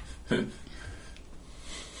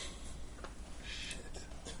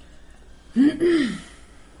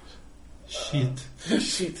 Shit.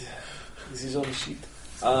 Shit. This is all the shit.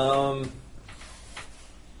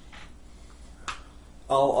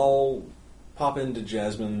 I'll pop into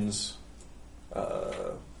Jasmine's,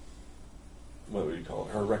 what would you call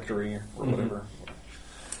it? Her rectory or whatever.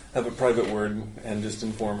 Have a private word and just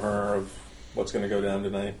inform her of what's going to go down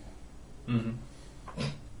tonight. Mm-hmm.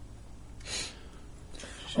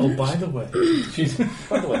 Oh, by the way.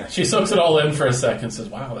 By the way, She soaks it all in for a second and says,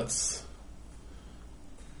 wow, that's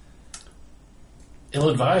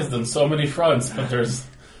ill-advised on so many fronts, but there's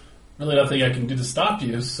really nothing I can do to stop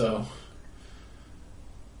you, so...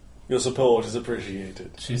 your support is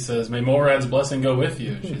appreciated. She says, may Morad's blessing go with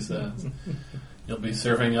you, she says. You'll be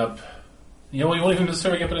serving up... You won't even be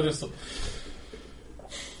serving up another...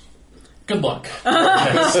 Good luck.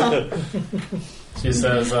 She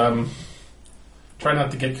says, try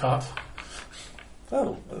not to get caught.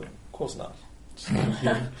 Oh, close enough.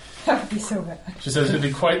 That would be so bad. She says it'd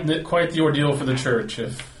be quite the ordeal for the church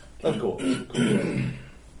if... That's cool.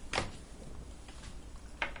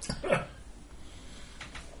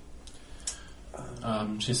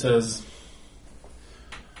 She says,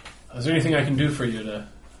 is there anything I can do for you to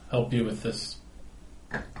help you with this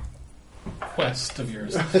quest of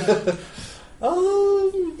yours?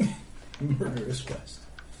 Murderous quest.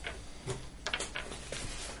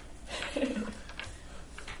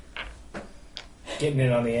 Getting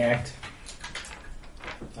in on the act.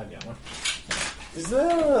 I've got one. Is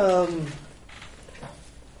there, oh,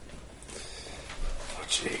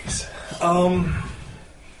 jeez.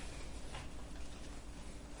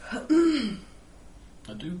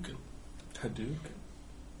 Hadouken. Hadouken.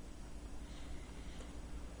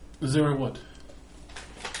 Is there a what?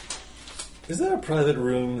 Is there a private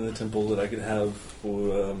room in the temple that I could have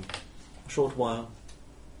for a short while?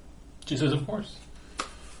 She says, of course.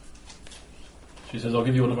 She says, I'll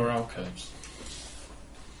give you one of our alcoves.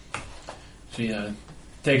 She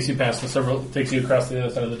takes you across the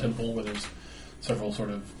other side of the temple where there's several sort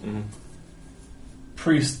of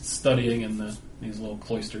priests studying in these little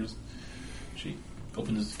cloisters. She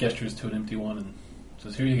gestures to an empty one and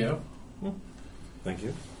says, here you go. Thank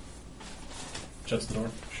you. Shuts the door.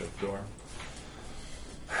 Shut the door.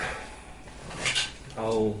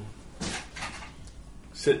 I'll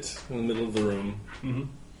sit in the middle of the room and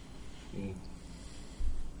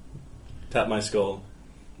tap my skull.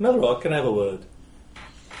 Melrock, can I have a word?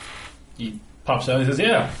 He pops out and he says,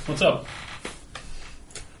 yeah, what's up?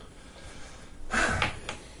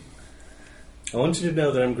 I want you to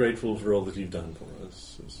know that I'm grateful for all that you've done for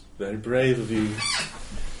us. It's very brave of you.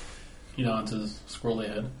 He nods his squirrely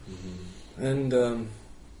head. And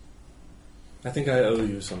I think I owe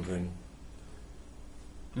you something.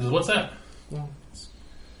 He says, what's that? Well,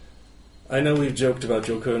 I know we've joked about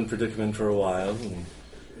your current predicament for a while. And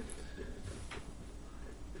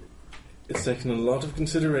it's taken a lot of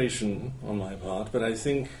consideration on my part, but I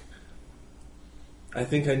think I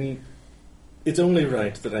need... It's only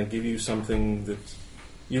right that I give you something that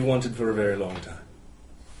you wanted for a very long time.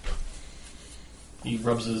 He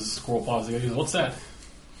rubs his squirrel paws together. He says, what's that?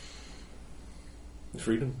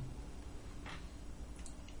 Freedom.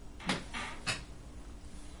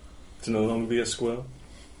 To no longer be a squirrel.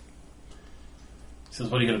 He says,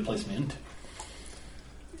 what are you going to place me into?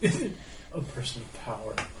 A person of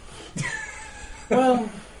power. Well...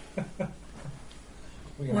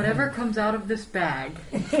 Whatever comes out of this bag.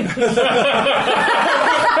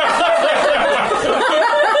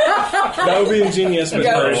 That would be ingenious.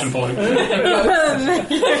 Inspiration point. I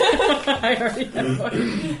already know.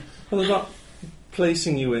 Well, I'm not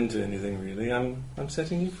placing you into anything, really. I'm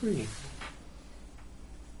setting you free.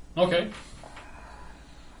 Okay.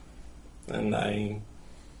 And I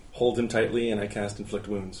hold him tightly, and I cast Inflict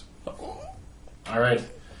Wounds. Alright.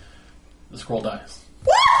 The squirrel dies.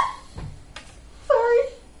 Sorry.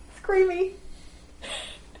 Screamy.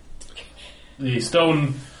 The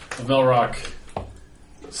stone of Melrock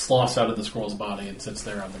sloughs out of the squirrel's body and sits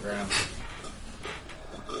there on the ground.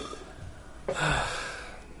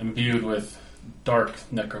 Imbued with dark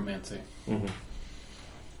necromancy. Mm-hmm.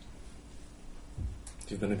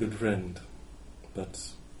 You've been a good friend, but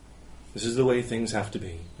this is the way things have to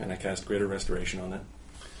be, and I cast Greater Restoration on it.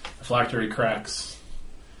 The phylactery cracks,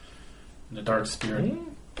 and the dark spirit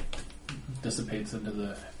dissipates into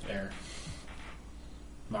the air.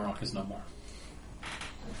 Melrock is no more.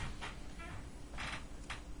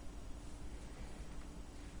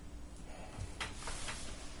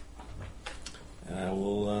 And I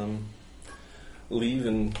will leave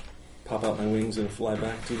and pop out my wings and fly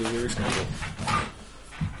back to the nearest temple.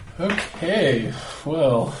 Okay,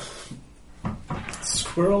 well...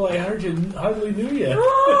 Squirrel, I hardly knew you.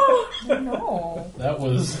 No. That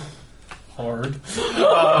was hard.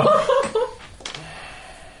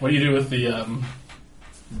 What do you do with the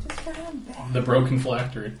broken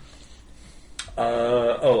phylactery?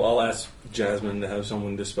 I'll ask Jasmine to have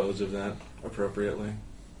someone dispose of that appropriately.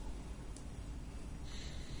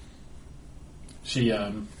 She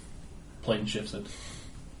plane shifts it.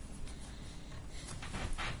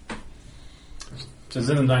 So it's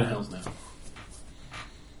in the Nine Hells now.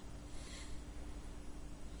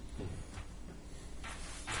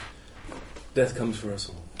 Death comes for us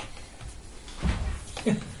all.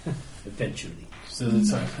 Eventually. So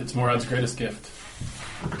it's Morad's greatest gift.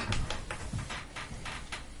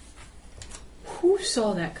 Who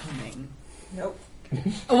saw that coming? Nope.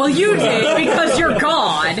 Well, you did, because you're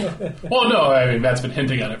God. Well, no, I mean, Matt's been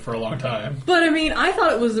hinting at it for a long time. But, I mean, I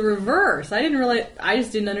thought it was the reverse. I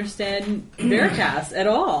just didn't understand Veracast at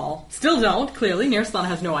all. Still don't, clearly. Nirsan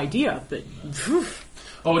has no idea, but...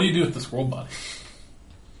 Oh, what do you do with the squirrel body?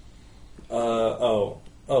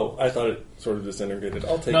 I thought it sort of disintegrated.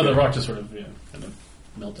 I'll take it. No, the rock just sort of, kind of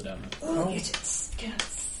melted out. Oh, you just get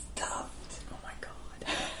stuffed. Oh, my God.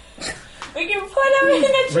 We can put him in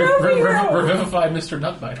a trophy room. Revivify Mr.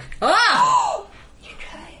 Nutbiter. Ah! You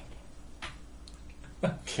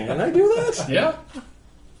could. Can I do that? Yeah.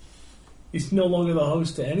 He's no longer the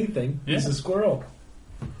host to anything. He's Yeah. a squirrel.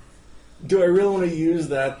 Do I really want to use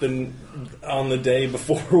that then on the day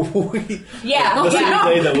before we... Yeah. The same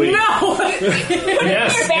day that we... No!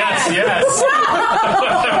 Yes.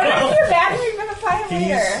 What if you're bad and you're going to find him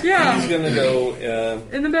later? Yeah. He's going to go...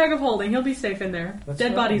 In the bag of holding. He'll be safe in there. That's Dead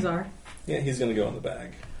right. bodies are. yeah, he's going to go in the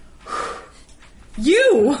bag.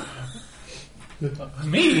 You!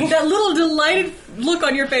 Me? That little delighted look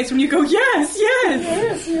on your face when you go, yes!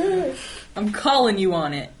 I'm calling you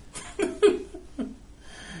on it.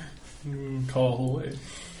 Call away.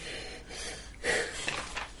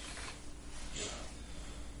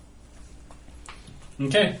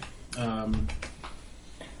 Okay.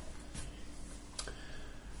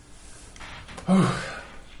 Heart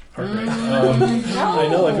rate. I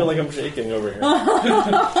know, I feel like I'm shaking over here.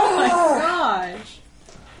 Gosh.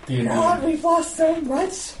 God, we've lost so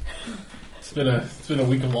much. It's been a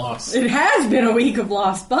week of loss. It has been a week of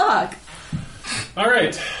lost buck. All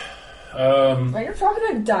right. You're probably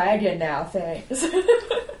gonna die again now, thanks.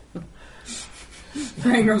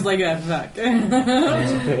 Rangram's like, yeah, fuck.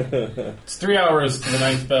 It's 3 hours to the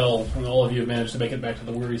 9th bell, and all of you have managed to make it back to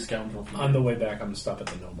the Worry Scoundrel. On the way back, I'm going to stop at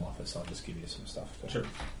the gnome office. I'll just give you some stuff. Sure.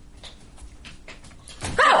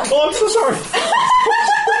 Oh, I'm so sorry.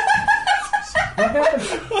 What happened?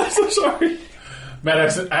 I'm so sorry.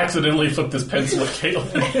 Matt accidentally flipped his pencil at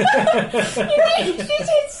Caitlin. She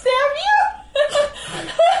did stab you?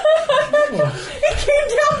 It came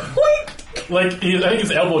down point. I think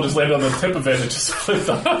his elbow just landed on the tip of it and it just flipped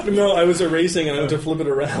off. No, I was erasing and I went to flip it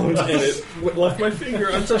around and it left my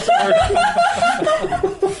finger. I'm so sorry.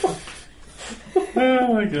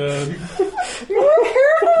 Oh my god. You're more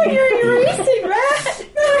careful when you're erasing, Matt.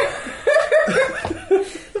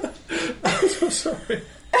 I'm so sorry.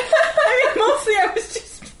 I mean, mostly I was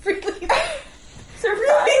just really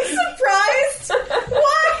surprised.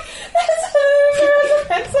 Why? That's how there was a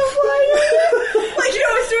pencil flying. Like,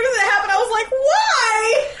 as soon as it happened, I was like, why?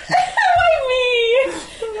 Why me?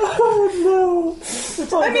 Oh no.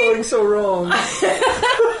 It's all going so wrong.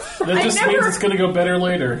 That just means it's going to go better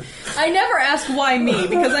later. I never ask why me,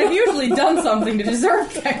 because I've usually done something to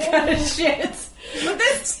deserve that kind of shit. But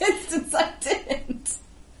this instance, I didn't.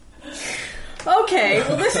 Okay,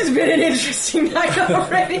 well, this has been an interesting night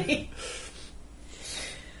already.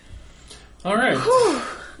 All right.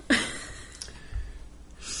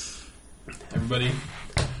 Everybody.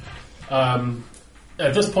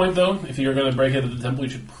 At this point, though, if you're going to break into the temple,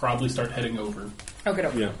 you should probably start heading over. Okay,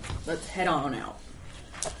 Yeah. let's head on out.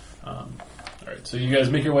 All right, so you guys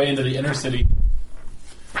make your way into the inner city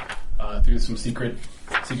through some secret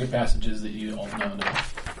passages that you all now know.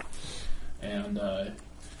 And so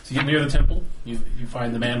you get near the temple. You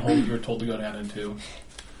find the manhole that you were told to go down into.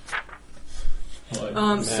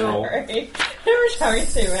 What? Sorry. Every time you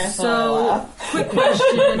say manhole, quick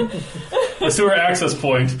question. The sewer access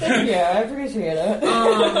point. Yeah, I appreciate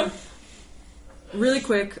it. Really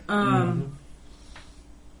quick.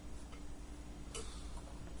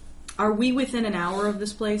 Are we within an hour of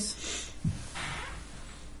this place?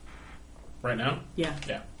 Right now? Yeah.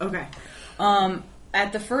 Yeah. Okay.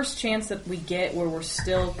 At the first chance that we get where we're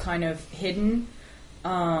still kind of hidden,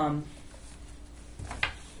 and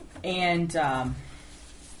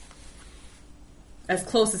as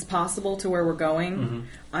close as possible to where we're going,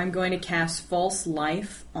 I'm going to cast False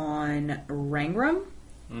Life on Rangram.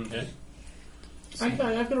 Okay. I've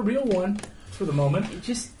got a real one for the moment.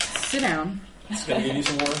 Just sit down. It's going to give you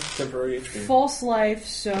some more temporary HP. False Life,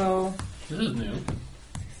 so... This is new.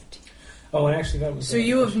 Oh, and actually that was... So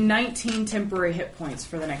you have 19 temporary hit points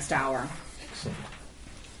for the next hour.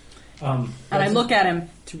 And I look at him,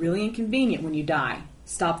 it's really inconvenient when you die.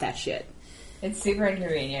 Stop that shit. It's super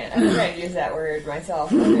inconvenient. I'm trying to use that word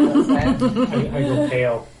myself. I go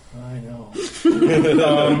pale. I know.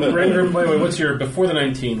 Rangram, wait, what's your... Before the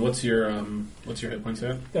 19, what's your hit points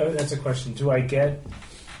at? That's a question. Do I get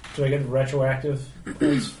retroactive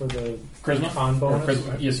points for the Charisma? con bonus?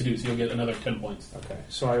 Charisma? Yes, you do. So you'll get another 10 points. Okay.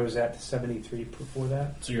 So I was at 73 before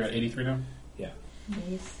that? So you're at 83 now? Yeah.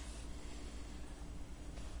 Nice.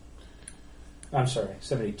 I'm sorry,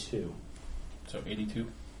 72. So 82?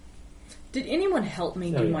 Did anyone help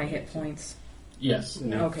me do yeah. my hit points? Yes.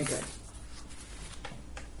 No. Okay, good.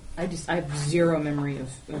 I have zero memory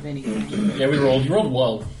of anything. Yeah, you rolled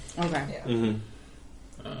well. Okay. Yeah. Mm-hmm.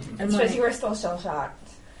 And Because you were still shell-shocked.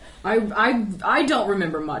 I don't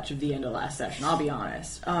remember much of the end of last session, I'll be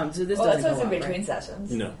honest. So this This doesn't was go in up, between right?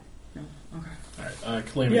 sessions. No. No. Okay. Alright,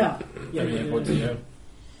 Calamity. Yeah. How many hit points do you have?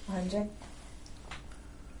 100.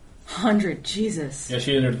 100, Jesus. Yeah,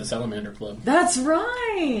 she entered the Salamander Club. That's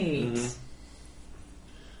right!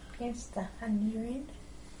 Against the 100.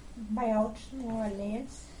 By out New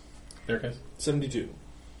Orleans. There, guys. 72.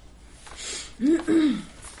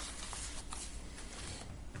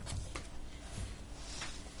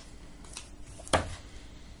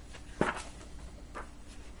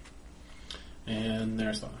 And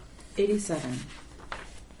there's Lana. 87.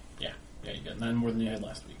 Yeah, you got 9 more than you had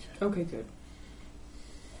last week. Okay, good.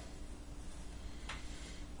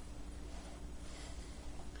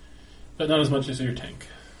 But not as much as your tank.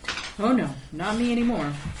 Oh no, not me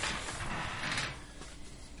anymore.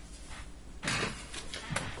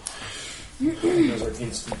 Those are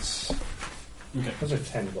instants. Okay. Those are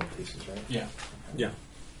 10 gold pieces, right? Yeah. Yeah.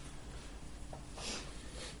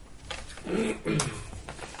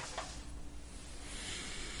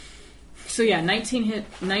 So yeah, 19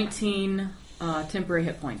 temporary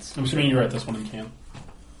hit points. I'm assuming you're at this one in camp.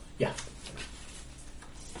 Yeah.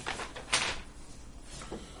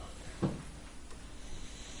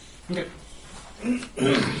 Okay.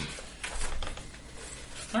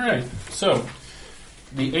 All right. So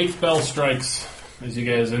the 8th bell strikes as you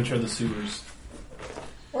guys enter the sewers.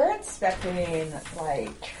 We're expecting,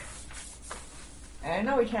 like... I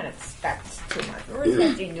know we can't expect too much, but we're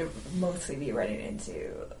expecting to mostly be running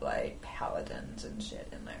into, like, paladins and shit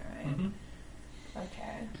in there, right? Mm-hmm.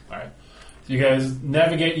 Okay. All right. So you guys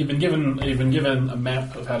navigate. You've been given a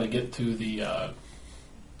map of how to get to the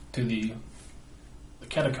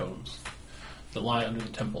catacombs that lie under the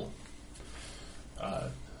temple.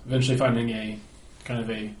 Eventually, finding a kind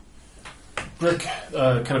of a brick,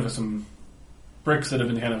 some bricks that have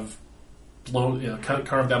been kind of blown,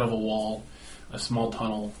 carved out of a wall. A small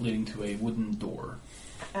tunnel leading to a wooden door.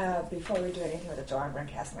 Before we do anything with the door, I'm going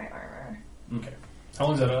to cast my armor. Okay. How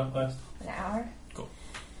long does that last? An hour? Cool.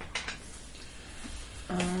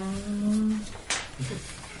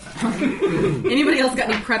 Anybody else got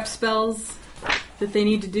any prep spells that they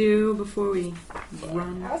need to do before we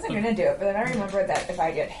run? I wasn't going to do it, but then I remembered that if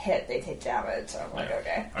I get hit, they take damage, so I'm like,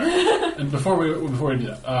 okay. All right. And before we do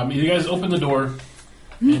that, you guys open the door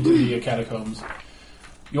into the catacombs.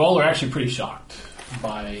 You all are actually pretty shocked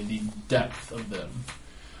by the depth of them.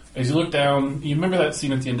 As you look down, you remember that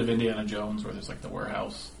scene at the end of Indiana Jones where there's like the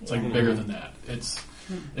warehouse? It's like bigger than that.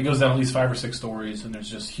 It goes down at least 5 or 6 stories, and there's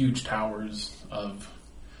just huge towers of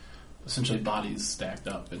essentially bodies stacked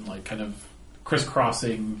up and like kind of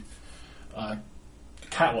crisscrossing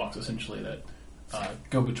catwalks essentially that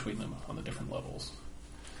go between them on the different levels.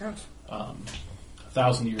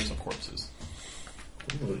 1,000 years of corpses.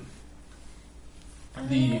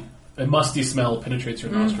 A musty smell penetrates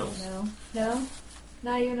your nostrils. No,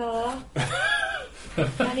 not even a little.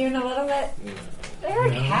 Not even a little bit. They're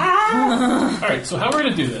cats. All right, so how we're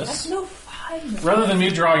going to do this? That's no fun. Rather than me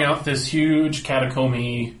drawing out this huge catacomb,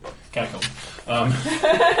 I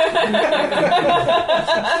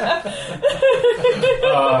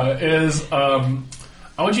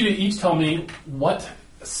want you to each tell me what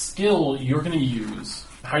skill you're going to use,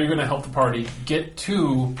 how you're going to help the party get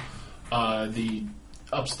to the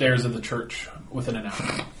upstairs of the church within an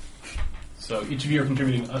hour. So each of you are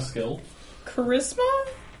contributing a skill. Charisma?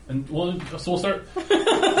 And we'll start.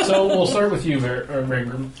 So we'll start with you,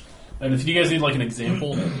 Rangram. And if you guys need like an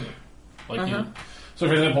example, like so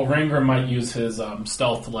for example, Rangram might use his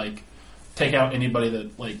stealth to like take out anybody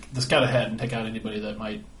that like to scout ahead and take out anybody that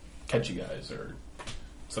might catch you guys or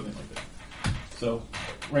something like that. So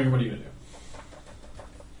Rangram, what are you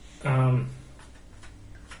gonna do?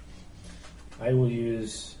 I will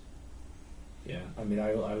use. I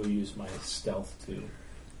will use my stealth to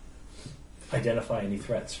identify any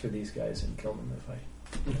threats for these guys and kill them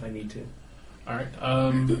if I need to. All right.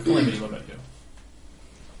 Calamity, what about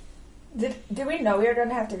you? Did we know we were going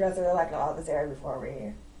to have to go through like all this area before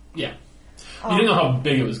we? Yeah. You didn't know how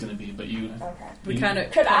big it was going to be, but you. Okay. We kind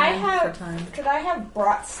of Could I have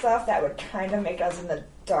brought stuff that would kind of make us in the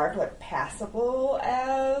dark look passable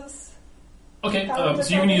as? Okay, so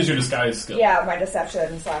you can use your disguise skill. Yeah, my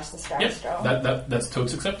deception / disguise skill. That's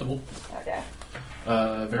totes acceptable. Okay.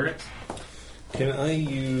 Variant? Can I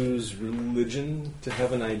use religion to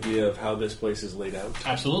have an idea of how this place is laid out?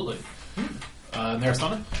 Absolutely.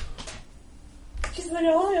 Narasana? She's the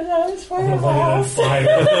only one that was fire. No, I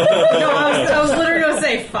was literally going to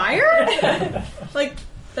say fire? Like,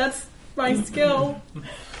 that's my skill. Well,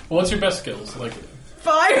 what's your best skills? Like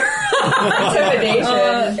Fire!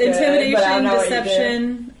 Intimidation,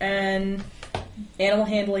 deception, and animal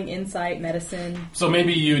handling, insight, medicine. So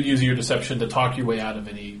maybe you'd use your deception to talk your way out of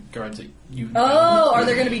any guards that you... Oh, are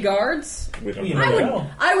there going to be guards? We don't know.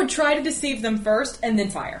 I would try to deceive them first, and then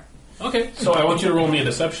fire. Okay, so I want you to roll me a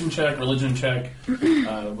deception check, religion check.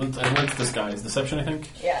 What's disguise? Deception, I think?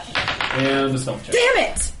 Yeah. And a stealth check. Damn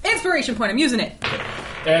it! Inspiration point, I'm using it.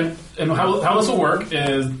 Okay. And how this will work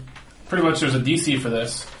is pretty much there's a DC for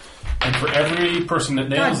this, and for every person that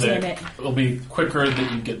nails it'll be quicker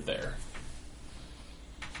that you get there.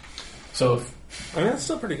 So... I mean, that's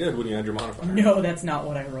still pretty good when you add your modifier. No, that's not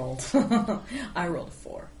what I rolled. I rolled a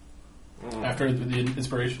 4. After the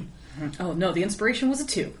inspiration? Oh, no, the inspiration was a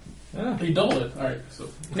 2. You doubled it. All right. So.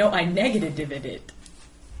 No, I negated it.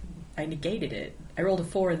 I negated it. I rolled a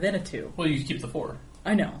 4 and then a 2. Well, you keep the 4.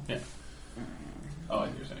 I know. Yeah. Oh, I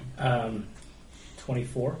see what you're saying.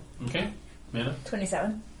 24. Okay. Mana?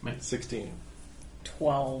 27. 16.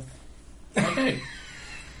 12. Okay.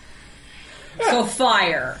 So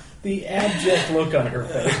fire. The abject look on her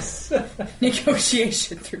face.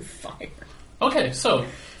 Negotiation through fire. Okay, so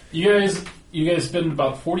you guys spend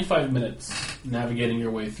about 45 minutes navigating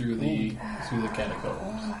your way through the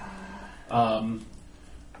catacombs.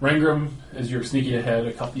 Rangram, as you're sneaking ahead,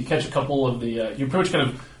 you catch a couple of the. You pretty much kind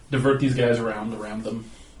of divert these guys around them.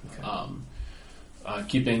 Okay.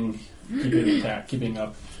 keeping attack, keeping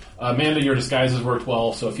up. Amanda, your disguises worked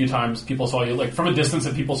well, so a few times people saw you, like, from a distance,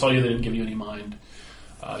 if people saw you, they didn't give you any mind.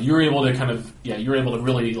 You were able to you were able to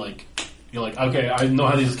really, like, you're like, okay, I know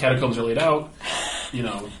how these catacombs are laid out. You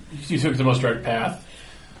know, you took the most direct path.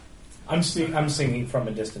 I'm singing from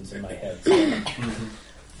a distance in my head.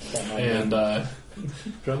 So. And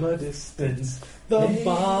from a distance, the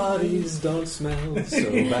bodies don't smell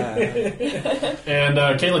so bad. And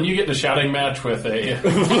Caitlin, you get in a shouting match with a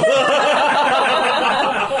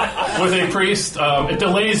with a priest. It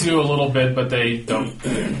delays you a little bit, but they don't.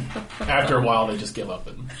 After a while, they just give up.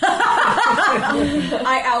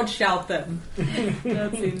 I outshout them.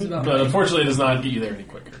 That seems about But right. unfortunately, it does not get you there any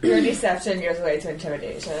quicker. Your deception gives way to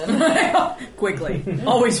intimidation. Quickly.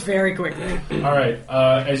 Always very quickly. All right.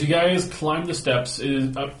 As you guys climb the steps,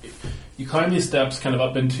 you climb these steps kind of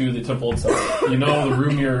up into the temple itself. You know the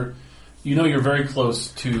room you're very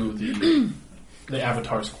close to the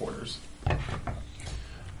Avatar's quarters.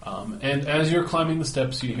 And as you're climbing the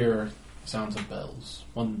steps, you hear sounds of bells.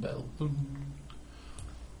 One bell. Boom.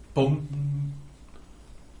 Boom.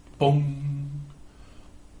 Boom.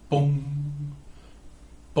 Boom.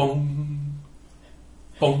 Boom.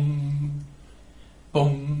 Boom.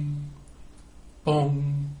 Boom.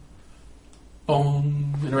 Boom.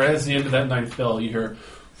 Boom. And right at the end of that ninth bell, you hear...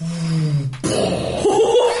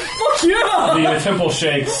 Yeah! The temple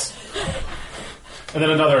shakes. And then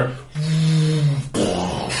another...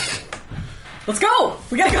 Let's go!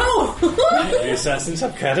 We gotta go! The assassins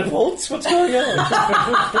have catapults? What's going on?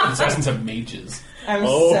 The assassins have mages. I'm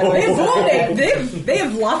They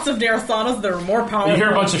have lots of Darathanas that are more powerful. You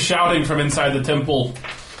hear a bunch of shouting from inside the temple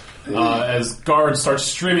as guards start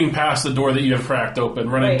streaming past the door that you have cracked open,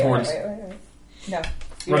 running towards No.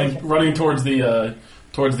 running towards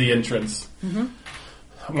the entrance.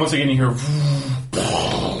 Mm-hmm. Once again, you hear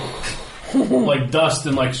like dust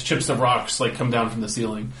and like chips of rocks like come down from the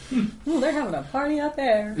ceiling. Ooh, they're having a party out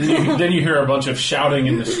there. Then you hear a bunch of shouting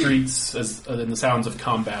in the streets and the sounds of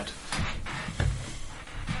combat.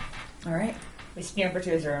 All right. We scamper to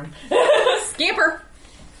his room. Scamper!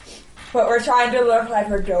 But we're trying to look like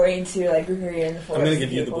we're going to, like, we're here in the forest. I'm going to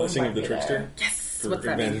give you the People blessing might of the be trickster there. Yes! for What's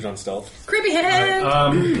that advantage mean? on stealth. Creepy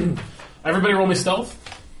head! Everybody roll me stealth,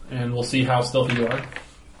 and we'll see how stealthy you are.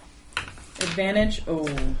 Advantage. Oh.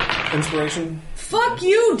 Inspiration. Fuck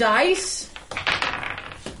you, dice!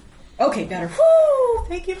 Okay, better. Woo!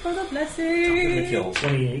 Thank you for the blessing. And the kills.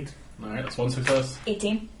 28. Alright, that's one success.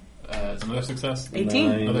 18. It's another success. 18.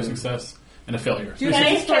 Nine. Another success. And a failure. Dude, Can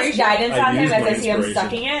I just cast guidance I on him used as my I see him inspiration.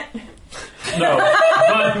 sucking it? No,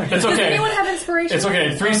 but it's Does okay. anyone have inspiration? It's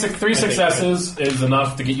okay. Three successes is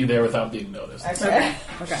enough to get you there without being noticed. Okay.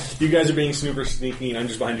 Okay. You guys are being super sneaky, and I'm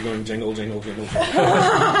just behind you going jingle, jingle, jingle.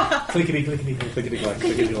 Clickety, clickety, clickety. Clickety clack,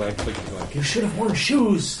 clickety clack, clickety clack. You should have worn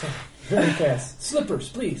shoes. Very fast. Slippers,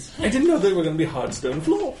 please. I didn't know they were going to be hard stone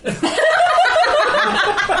floor. Everything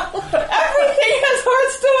has hard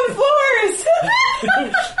stone floors!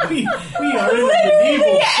 We are in a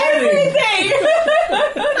medieval setting. Everything!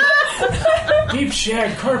 Deep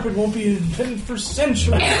shag carpet won't be invented for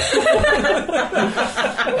centuries.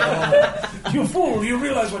 You fool, you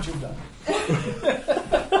realize what you've done.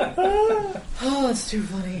 Oh, it's too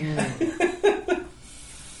funny.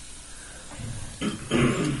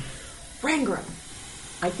 Rangram,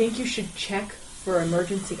 I think you should check for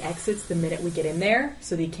emergency exits the minute we get in there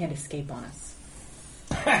so that he can't escape on us.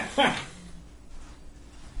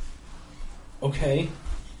 Okay.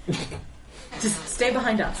 Just stay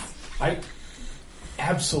behind us.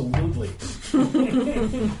 Absolutely. As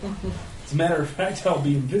a matter of fact, I'll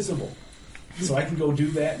be invisible. So I can go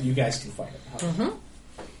do that and you guys can fight it out. Mm-hmm.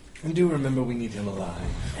 And do remember we need him alive.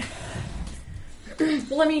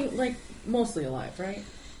 Well, I mean, like, mostly alive, right?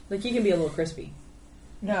 Like, he can be a little crispy.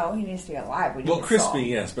 No, he needs to be alive. We need Well, the crispy, soul.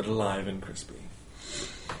 yes, but alive and crispy.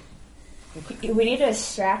 We need to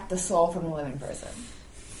extract the soul from the living person.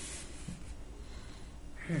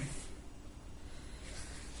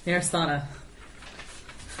 Narasana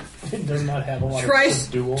It does not have a lot tries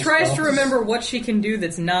of dual to spells. remember what she can do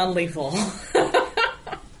that's non-lethal.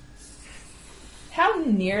 How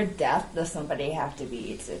near death does somebody have to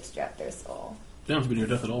be to extract their soul? You don't have to be near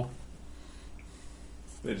death at all.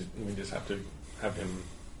 We just have to have him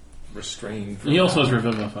restrained. He also has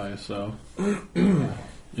Revivify, so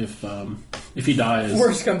if he dies,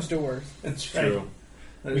 Worst comes to worst. That's right. True.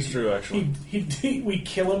 That is true, actually. We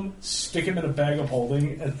kill him, stick him in a bag of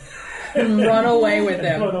holding, and Run away with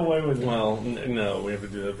run him. away with him. Well, no, we have to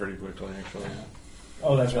do that pretty quickly, actually.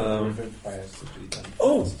 Oh, that's right. Um,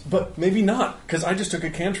 Oh, but maybe not, because I just took a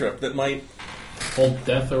cantrip that might hold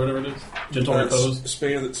death or whatever it is, gentle repose.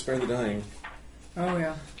 spare the dying. Oh,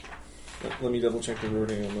 yeah. Let me double check the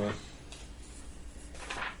wording on that.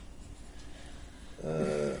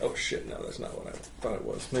 Oh shit, no, that's not what I thought it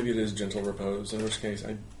was. Maybe it is gentle repose, in which case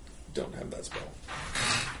I don't have that spell.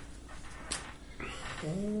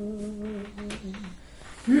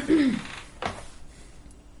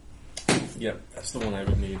 Yep, that's the one I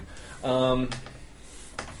would need. But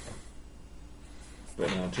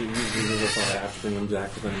no, 2 users if I have to bring them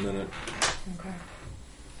back within a minute. Okay.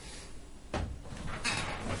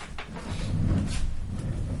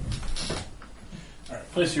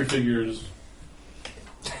 Alright, place your figures.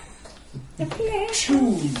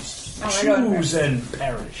 Choose. Oh, I don't Choose and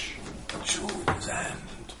perish. Choose and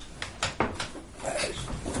perish.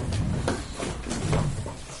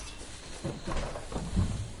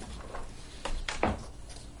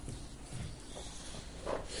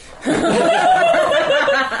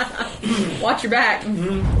 Watch your back.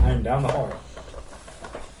 I'm down the hall.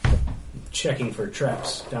 Checking for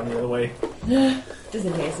traps down the other way. Just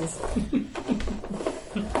in cases.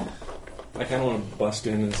 I kind of want to bust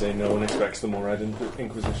in and say no one expects the Morad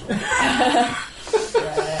Inquisition.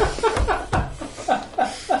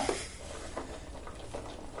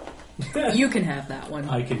 You can have that one.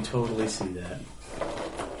 I can totally see that.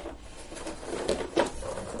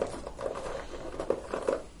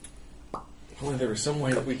 If only there was some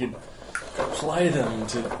way that we could apply them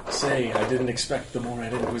to say I didn't expect the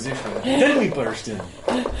Morad Inquisition. Then we burst in.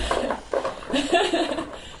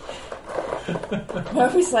 What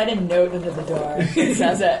if we slide a note into the door? It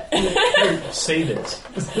says it. Save it.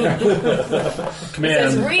 It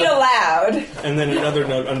Command. says read aloud. And then another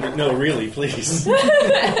note under... No, really, please. This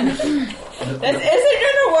isn't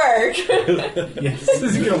going to work. Yes, this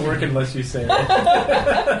isn't going to work unless you say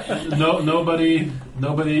it.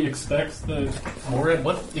 Nobody expects the Morad.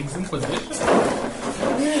 What Inquisition?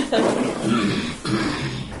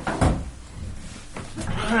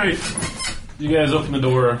 All right. You guys open the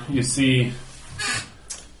door. You see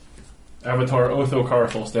Avatar Otho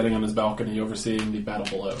Carthel standing on his balcony, overseeing the battle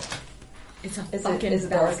below. It's a Is fucking the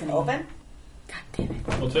doors balcony. open? God damn it.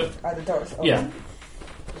 What's it? Are the doors open? Yeah.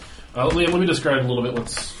 Let me describe a little bit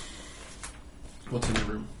what's in the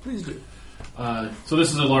room. Please do. So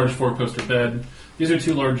this is a large 4-poster bed. These are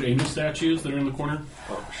 2 large angel statues that are in the corner.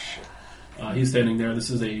 Oh, shit. He's standing there.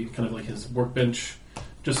 This is a kind of like his workbench.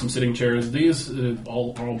 Just some sitting chairs. These are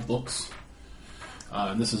all books.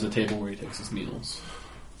 And this is a table where he takes his meals.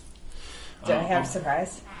 Do I have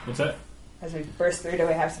surprise? What's that? As we burst through, do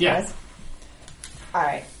we have Yeah. surprise?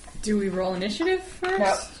 Alright. Do we roll initiative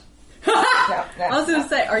first? No. No. I was going to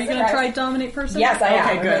say, are you going to Surprise. try dominate person? Yes, I am.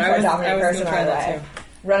 Okay, I'm good. gonna try dominate I was person going to try right that away. too.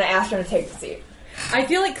 Run an Astro to take the seat. I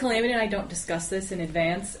feel like Calamity and I don't discuss this in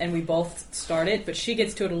advance, and we both start it, but she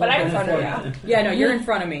gets to it a But little I'm bit in front of before you. me. Yeah, no, you're in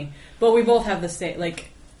front of me. But we both have the same, like,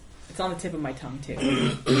 it's on the tip of my tongue, too.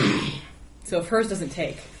 So if hers doesn't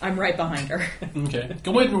take, I'm right behind her. Okay.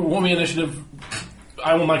 Go wait for roll me initiative.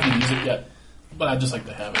 I won't like to use it yet, but I'd just like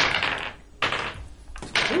to have it.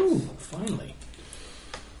 Ooh, finally.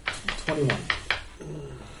 21. Not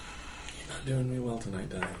doing me well tonight,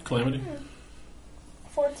 Diane. Calamity?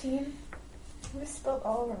 14. I spilled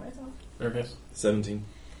all over myself. Fair guess. 17.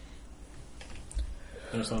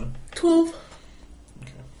 Arizona? 12.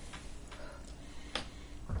 Okay.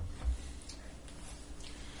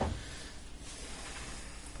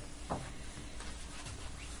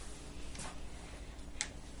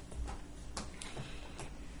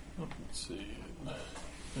 Let's see.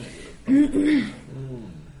 This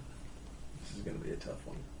is going to be a tough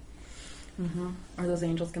one. Mm-hmm. Are those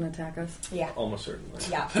angels going to attack us? Yeah. Almost certainly.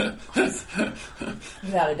 Yeah.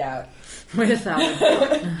 Without a doubt. Without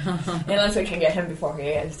Unless we can get him before he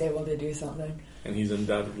is able to do something. And he's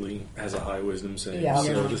undoubtedly has a high wisdom save, Yeah.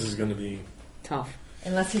 so Yeah. this is going to be... tough.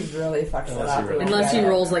 Unless he really fucks it Unless up. he really- Unless he Yeah.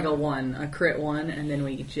 rolls like a 1, a crit 1, and then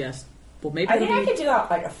we just... Well, maybe I think it'll I be... could do that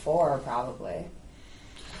like a 4, probably.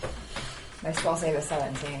 My spell save is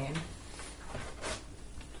 17.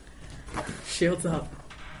 Shields up.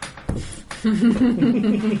 He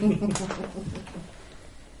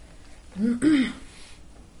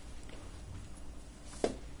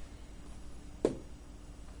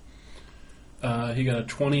got a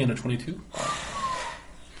 20 and a 22.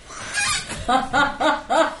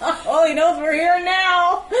 Oh, he knows we're here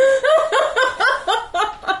now!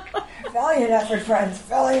 Valiant effort, friends.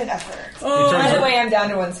 Valiant effort. Oh, By the way, I'm down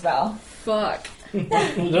to 1 spell. fuck.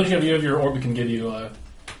 Don't you have your orb that can give you...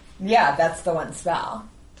 Yeah, that's the 1 spell.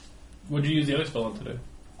 what'd you use the other spell on today?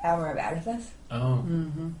 Armor of Agathis. Oh.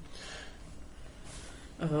 Mm-hmm.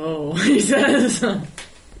 Oh, he says.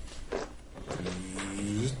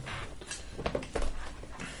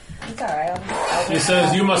 It's alright. He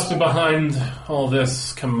says, you must be behind all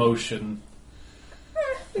this commotion.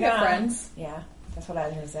 We got friends. Yeah, that's what I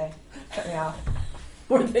was going to say. Cut me off.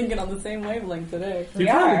 We're thinking on the same wavelength today. You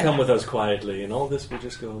try to come with us quietly, and all this will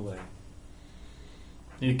just go away.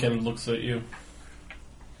 He kind of looks at you.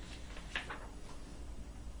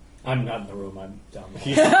 I'm not in the room. I'm down there.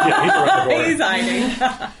 He's around the corner. He's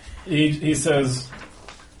hiding. He says,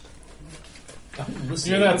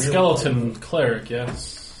 you're that skeleton cleric,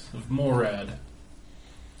 yes? Of Morad.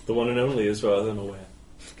 The one and only, as far as I'm aware.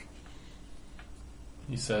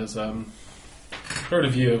 He says, heard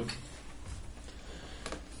of you.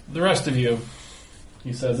 The rest of you.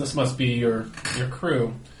 He says, this must be your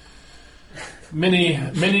crew. Many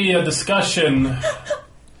a discussion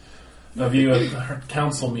of you at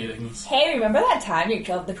council meetings. Hey, remember that time you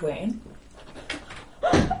killed the queen?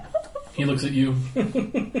 He looks at you.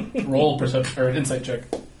 Roll perception or an insight check.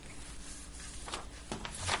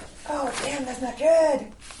 Oh, damn, that's not good.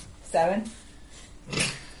 7.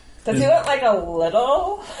 Does he look like a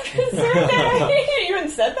little concerned that I even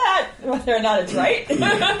said that? Whether or not it's right?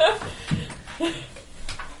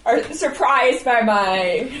 Or surprised by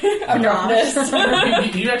my abruptness?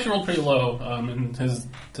 He actually rolled pretty low, and his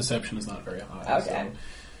deception is not very high. Okay. So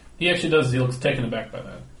he actually does. He looks taken aback by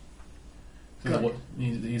that.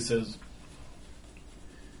 He says,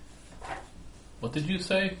 "What did you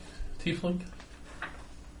say, Tiefling?"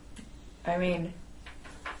 I mean,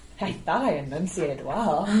 I thought I enunciated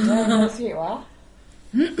well. Did I enunciate well?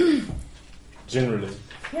 Generally.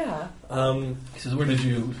 Yeah. He says, "Where did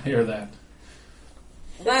you hear that?"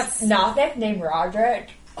 That's Nothic named Roderick.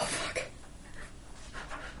 Oh, fuck.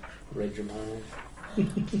 Read your mind.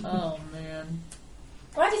 Oh, man.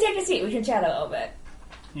 Why don't you take a seat? We can chat a little bit.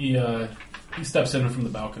 He steps in from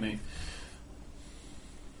the balcony.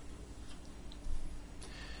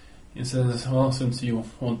 He says, well, since you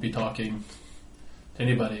won't be talking to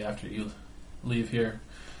anybody after you leave here,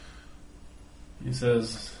 he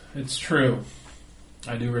says, it's true.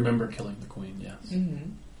 I do remember killing the queen, yes. Mm-hmm.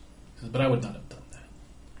 He says, but I would not have done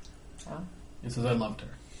that. Oh. He says, I loved her.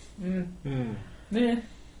 Mm. Meh.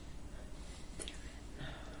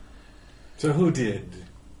 So who did?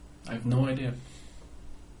 I have no idea.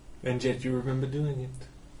 And yet you remember doing it.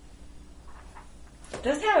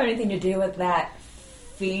 Doesn't have anything to do with that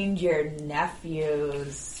fiend your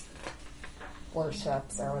nephew's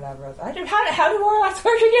worships or whatever. How do warlocks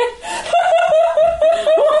work again?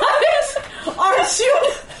 What? Aren't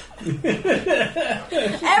you?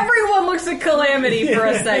 Everyone looks at Calamity for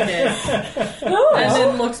a second. And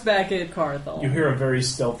then looks back at Carthel. You hear a very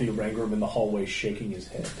stealthy Rangram in the hallway shaking his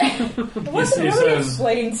head. What's He really says-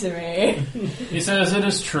 explain to me? He says, it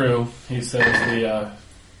is true. He says the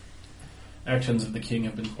actions of the king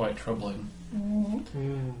have been quite troubling.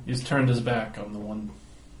 Mm. He's turned his back on the one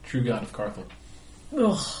true god of Carthel.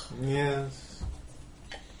 Ugh. Yes.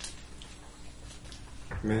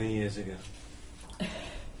 Many years ago.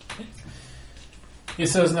 He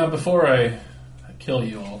says, now before I kill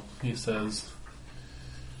you all, he says,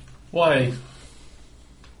 why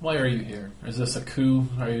are you here? Is this a coup?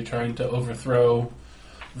 Are you trying to overthrow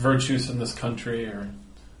virtues in this country? Or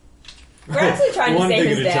We're actually trying to One save thing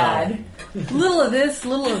his at a dad. Little of this,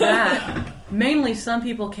 little of that. Mainly, some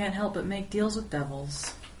people can't help but make deals with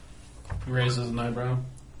devils. he raises an eyebrow.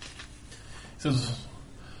 He says,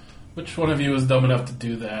 which one of you is dumb enough to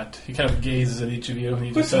do that? He kind of gazes at each of you and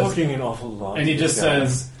he We're just says, talking an awful lot. and he just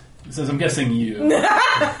says, I'm guessing you.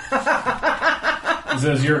 He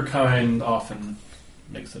says, your kind often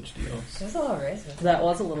make such deals. That's a little racist. That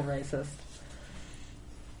was a little racist.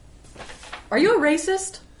 Are you a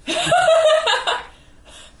racist?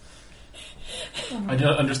 I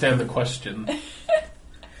don't understand the question.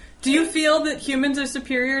 Do you feel that humans are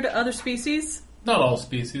superior to other species? Not all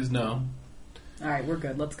species, no. Alright, we're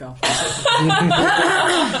good. Let's go.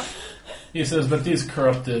 He says, but these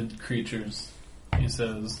corrupted creatures, he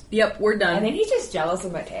says, Yep, we're I done. think he's just jealous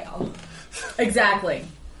of my tail. Exactly. he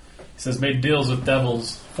says, made deals with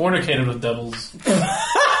devils, fornicated with devils. That's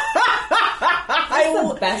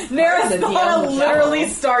the best part of the deal Narasana with literally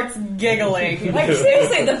devils. starts giggling. Like,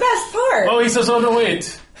 seriously, the best part. Oh, he says, oh no,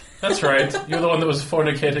 wait. That's right. You're the one that was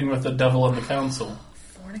fornicating with the devil on the council.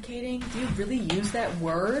 Fornicating? Do you really use that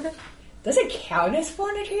word? Does it count as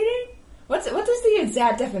fornicating? What is the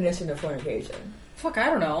exact definition of fornication? Fuck, I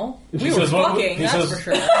don't know. He We were says, what- fucking, he that's says- for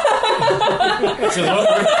sure. He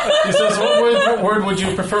says, what word would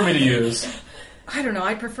you prefer me to use? I don't know,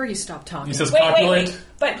 I'd prefer you stop talking. He says, Wait. copulate.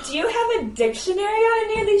 But do you have a dictionary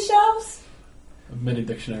on any of these shelves? Many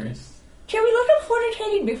dictionaries. Can we look up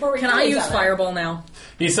fornicating before we Can kill I each use other? Fireball now?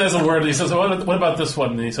 He says a word. He says, what about this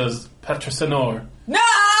one? And he says, Petrasenor. No,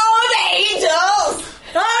 they don't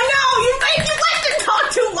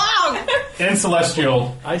And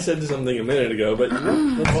Celestial. I said something a minute ago, but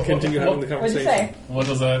let's continue having the What'd you conversation. say? What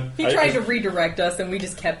was that? He tried to redirect us, and we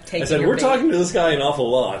just kept taking. I said, your we're bait. talking to this guy an awful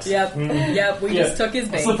lot. Yep, yep. We just took his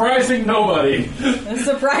bait. Surprising nobody.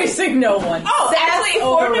 Surprising no one. Oh, actually,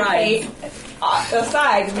 overrides. fornicate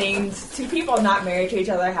aside means two people not married to each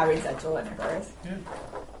other having sexual intercourse. Damn it.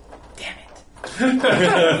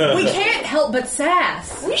 We can't help but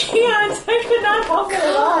sass. We can't. I could not help it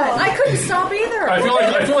a lot. I couldn't stop either. I feel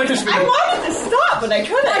like this should be. I wanted to stop, but I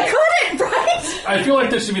couldn't. Right? I feel like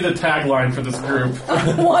this should be the tagline for this group.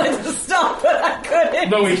 I wanted to stop, but I couldn't.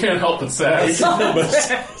 No, we can't help but sass.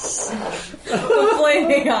 The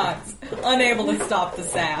Flaming Ox. Unable to stop the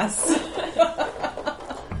sass.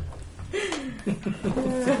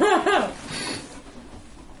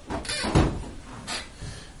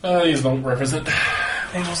 These don't represent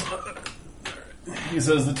angels. He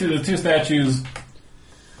says the two statues,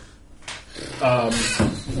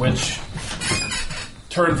 which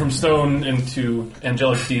turn from stone into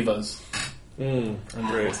angelic divas.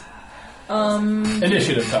 Great.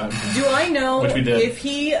 Initiative time. Do I know Which we did. if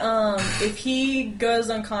he goes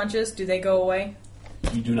unconscious, do they go away?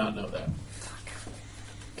 You do not know that.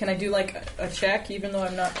 Can I do like a check even though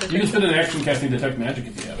I'm not You can spend an action casting detect magic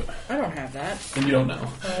if you have it. I don't have that. Then you don't know.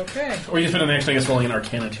 Okay. Or you can spend an action, I guess, rolling an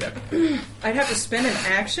Arcana check. I'd have to spend an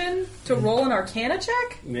action to roll an Arcana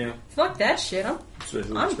check? Yeah. Fuck that shit. I'm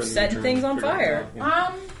Spending setting your things turn on to figure fire. it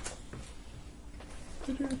out,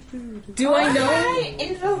 Do I know?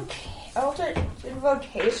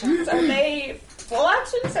 Invocations, are they full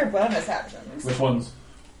actions or bonus actions? Which ones?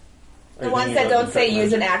 Are The you ones thinking that about don't say detect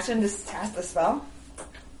use an magic? action to cast the spell?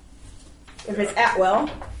 If it's at will?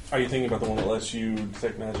 Are you thinking about the one that lets you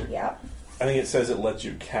detect magic? Yeah. I think it says it lets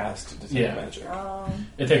you cast detect Yeah. magic.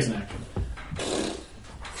 It takes an action.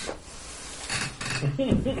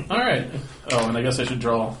 Alright. Oh, and I guess I should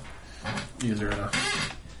draw. These are in a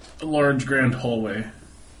large grand hallway.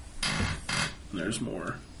 And there's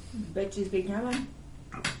more. Bitches be coming.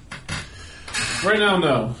 Right now,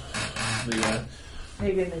 no. The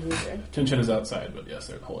Maybe in the future. tension is outside, but yes,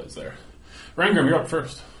 the hallway's there. Rangram, you're up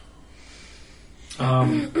first.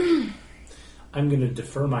 I'm going to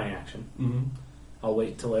defer my action. Mm-hmm. I'll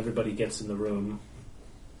wait till everybody gets in the room.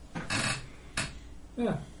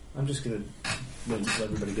 Yeah, I'm just going to wait until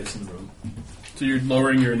everybody gets in the room. So you're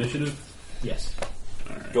lowering your initiative? Yes,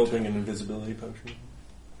 Alright. Gulping an invisibility potion.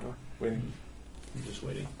 Oh, waiting. I'm just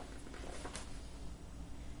waiting.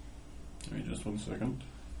 Give me just 1 second.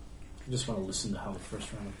 I just want to listen to how the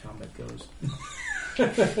first round of combat goes.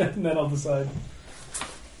 And then I'll decide.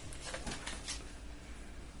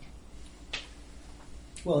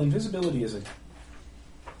 Well, invisibility is a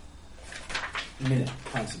minute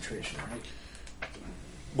concentration, right?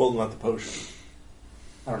 Well, not the potion.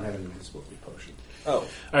 I don't have an invisibility potion. Oh.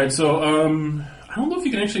 Alright, so I don't know if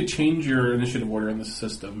you can actually change your initiative order in this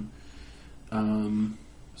system.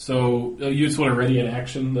 So you just want to ready an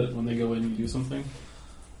action that when they go in you do something?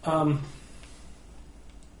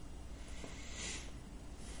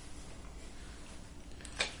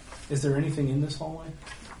 Is there anything in this hallway?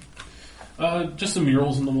 Just some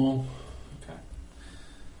murals on the wall. Okay.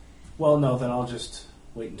 Well, no, then I'll just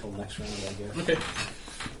wait until next round, I guess. Okay.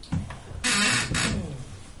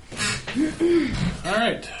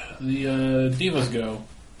 Alright, the divas go.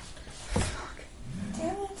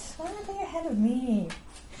 Damn it, why are they ahead of me?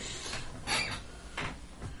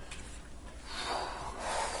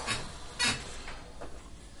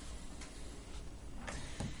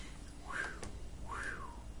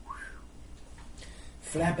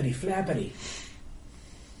 Flappity, flappity.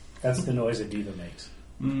 That's the noise a diva makes.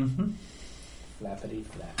 Mm-hmm. Flappity,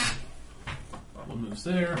 flappity. One moves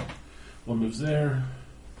there. One moves there.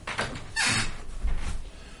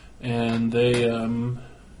 And they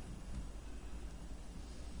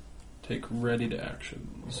take ready to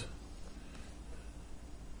actions.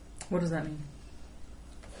 What does that mean?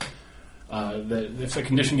 That if the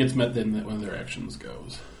condition gets met, then that one of their actions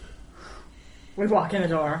goes. We walk in the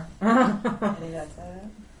door. I think that's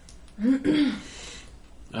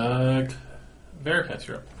it. Veritas,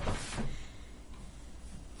 you're up. What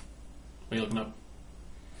are you looking up?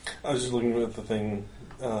 I was just looking at the thing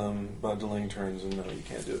about delaying turns, and no, you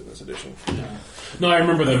can't do it in this edition. No, I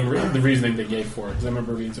remember the reasoning they gave for it, because I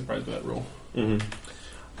remember being surprised by that rule. Mm-hmm.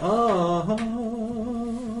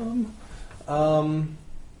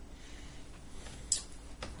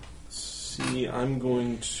 See, I'm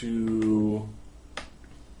going to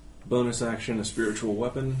bonus action a spiritual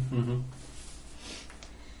weapon. Mm-hmm.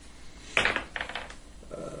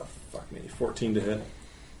 Fuck me, 14 to hit.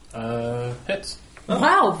 Hits. Oh.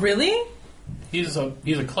 Wow, really? He's a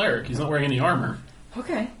cleric. He's not wearing any armor.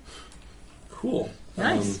 Okay. Cool.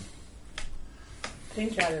 Nice.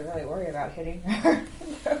 Things rather really worry about hitting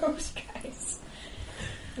those guys.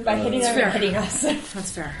 By hitting That's them, they're fair. hitting us.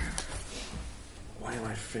 That's fair. Why am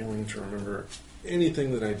I failing to remember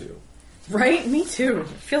anything that I do? Right? Me too. It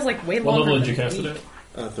feels like way What longer level did you than cast it me.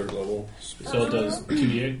 at? Third level. So it does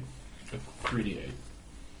 2d8? 3d8.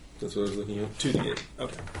 That's what I was looking at. 2d8.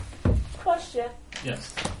 Okay. Question.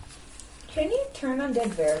 Yes. Can you turn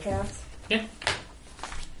undead bearcats? Yeah.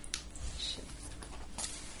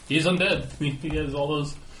 He's undead. He has all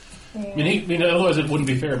those... Yeah. I mean, otherwise it wouldn't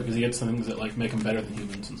be fair because he gets some things that like make him better than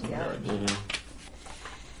humans in some regards.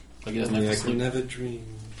 Like he doesn't have to I sleep. can never dream.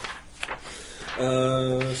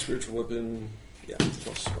 Spiritual weapon. Yeah,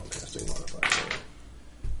 plus spellcasting modifier.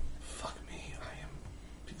 Fuck me, I am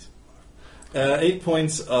a piece of mother. 8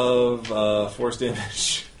 points of force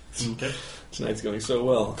damage. Okay. Tonight's going so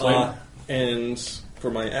well. And for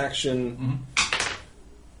my action,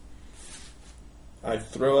 I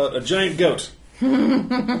throw out a giant goat. Bag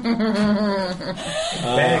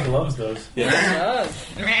loves those. Yes.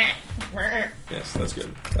 Yes, that's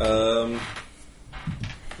good.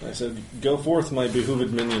 I said, go forth, my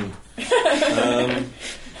behooved minion.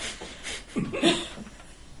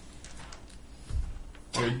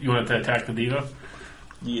 You want to attack the diva?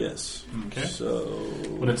 Yes. Okay. So...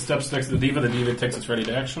 When it steps next to the diva takes its ready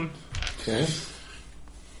to action. Okay.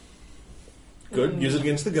 Good. Use it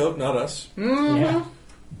against the goat, not us. Yeah.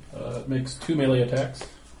 It makes 2 melee attacks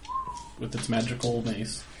with its magical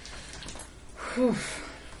mace.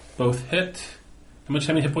 Both hit. How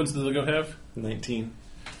many hit points does the goat have? 19.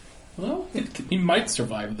 Well, he might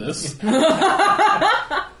survive this.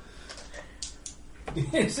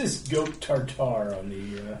 This is goat tartare on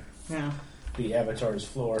the avatar's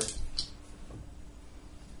floor.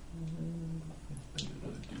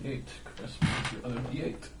 Another D8. Chris, where's your other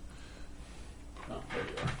D8? Oh, there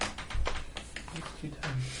you are. It's 2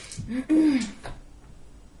 times.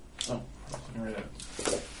 Oh, I was looking right at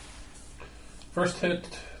it. First hit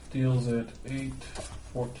deals at 8,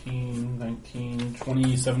 14, 19,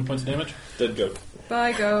 27 points of damage. Dead goat.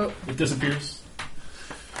 Bye, goat. It disappears.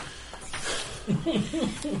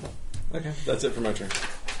 Okay, that's it for my turn.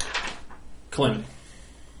 Calamity.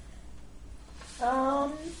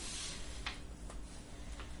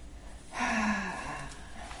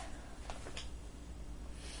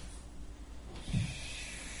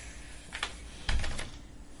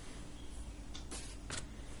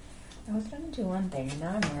 I was going to do one thing, and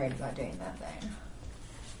now I'm worried about doing that thing.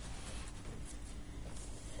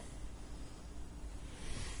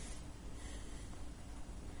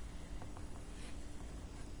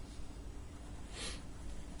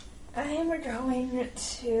 I am going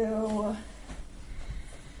to...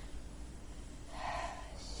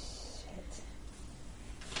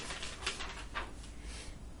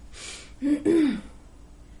 Shit.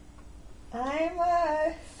 I'm,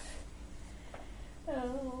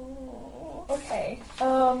 Oh, okay.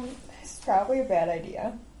 It's probably a bad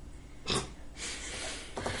idea.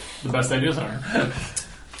 The best ideas are.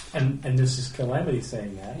 And this is Calamity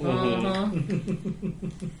saying that.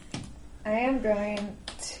 I am going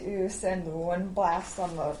to send one blast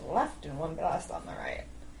on the left and one blast on the right.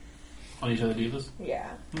 On each of the divas?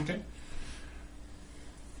 Yeah. Okay.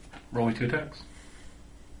 Roll me 2 attacks.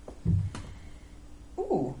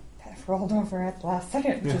 Ooh, that rolled over at the last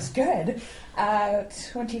second, which is good.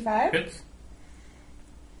 25. Hits.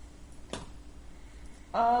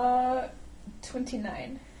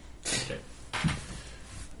 29. Okay.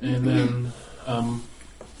 And then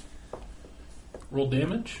roll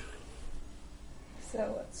damage.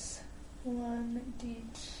 So it's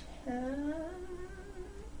 1d10.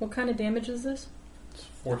 What kind of damage is this? It's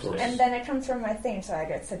 4 Force. And then it comes from my thing, so I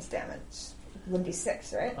get 6 damage.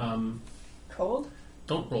 1d6, right? Cold?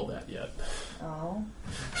 Don't roll that yet. Oh.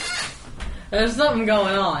 There's something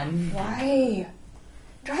going on. Why?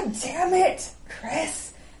 God damn it!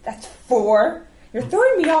 Chris, that's 4. You're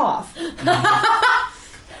throwing me off.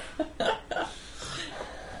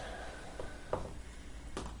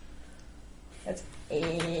 That's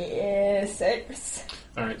 6.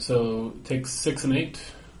 Alright, so take 6 and 8.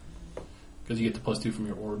 Because you get the +2 from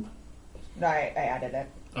your orb. No, I added it.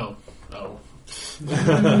 Oh.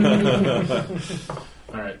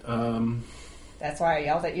 Alright, That's why I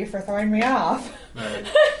yelled at you for throwing me off. alright.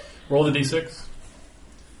 Roll the d6.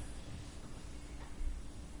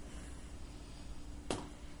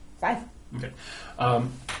 5. Okay.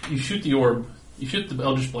 You shoot the orb. You shoot the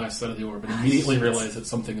Eldritch Blast out of the orb and immediately realize that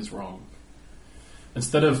something is wrong.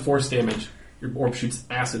 Instead of force damage, your orb shoots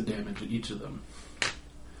acid damage at each of them.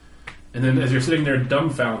 And then as you're sitting there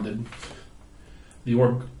dumbfounded, the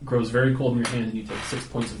orb grows very cold in your hand and you take 6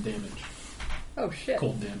 points of damage. Oh, shit.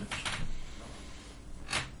 cold damage.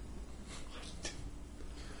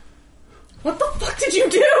 What the fuck did you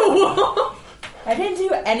do? I didn't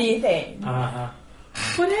do anything.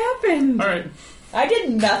 What happened? All right. I did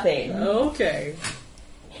nothing. Okay.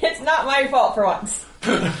 It's not my fault for once.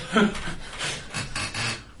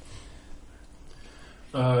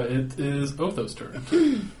 It is Otho's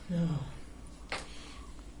turn. No.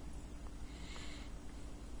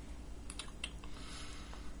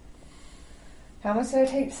 How much did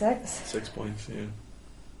I take? 6? 6 points, yeah.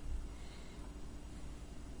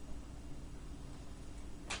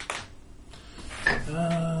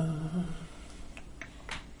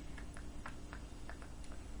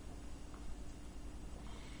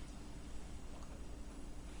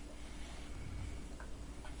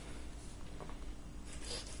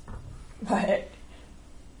 What?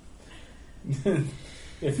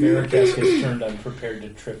 If Veracast gets turned, I'm prepared to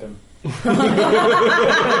trip him.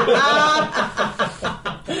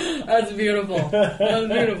 That's beautiful. That's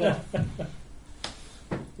beautiful.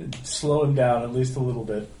 Slow him down at least a little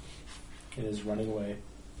bit in his running away.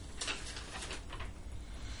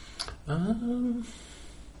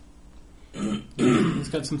 He's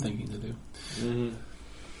got some thinking to do. Mm-hmm.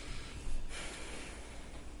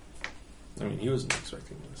 I mean, he wasn't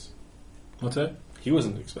expecting this. What's that? He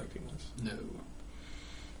wasn't expecting this. No.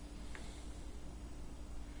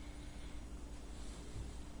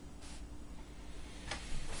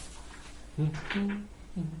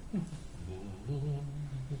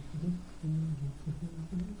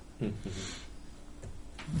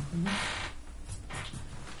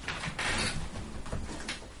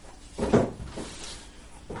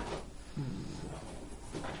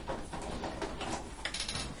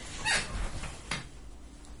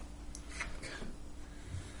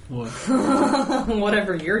 What?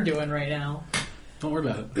 Whatever you're doing right now. Don't worry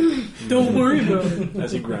about it. Don't worry about it.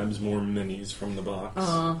 As he grabs more minis from the box.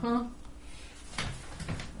 Uh-huh.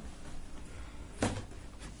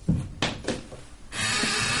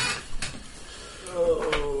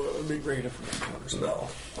 Oh, it would be great if we had counterspell.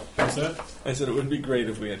 What's that? I said it would be great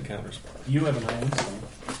if we had counterspell. You have an iron stone.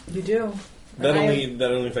 You do. That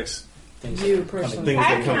only affects Things You that come personally. things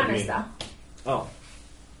I that have come to me. counterspell. Oh,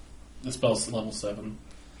 The spell's level 7.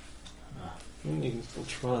 you can still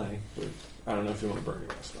try, but I don't know if you want to burn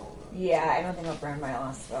your spell or not. Yeah, I don't think I'll burn my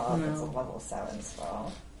last spell if No. it's a level 7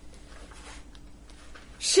 spell.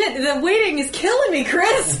 Shit, the waiting is killing me,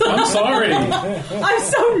 Chris. I'm sorry. I'm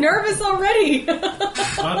so nervous already. Not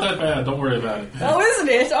that bad. Don't worry about it. Oh, isn't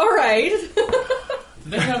it? All right.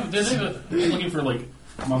 I'm looking for like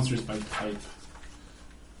monsters by type.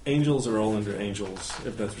 Angels are all under angels,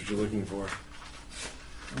 if that's what you're looking for.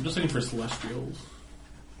 I'm just looking for celestials.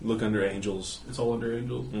 Look under angels. It's all under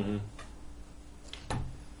angels. Mm-hmm.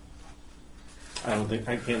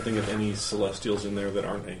 I can't think of any celestials in there that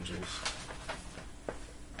aren't angels.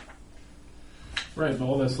 Right, but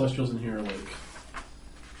all the celestials in here are like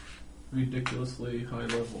ridiculously high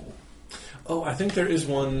level. Oh, I think there is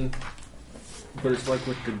one, but it's like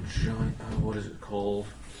with the giant. What is it called?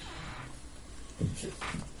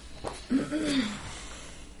 Give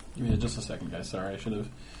me just a second, guys. Sorry, I should have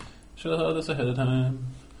thought this ahead of time.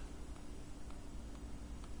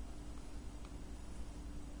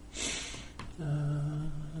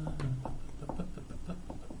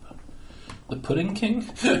 The Pudding King?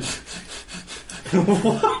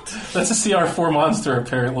 What? That's a CR4 monster,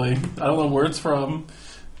 apparently. I don't know where it's from.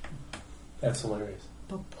 That's hilarious.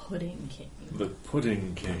 The Pudding King. The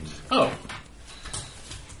Pudding King. Oh.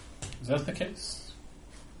 Is that the case?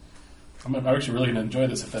 I'm actually really going to enjoy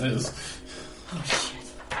this if that is. Oh, shit.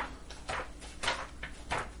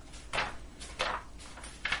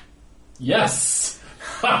 Yes!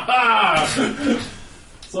 Ha ha!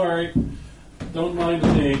 Sorry. Don't mind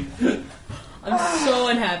me. I'm so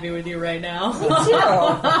unhappy with you right now.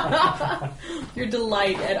 Your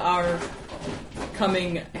delight at our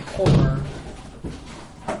coming horror.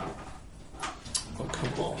 Oh,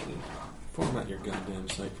 come on. Format your goddamn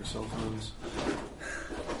site for cell phones.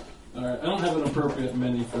 Alright, I don't have an appropriate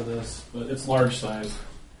menu for this, but it's large size.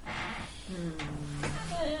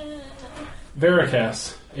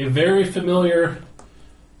 Veracast, a very familiar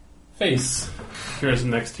face appears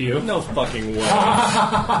next to you. No fucking way.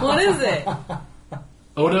 What is it?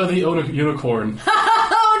 Oda the Unicorn.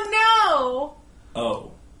 Oh,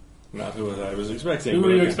 Oh. Not who I was expecting. Who but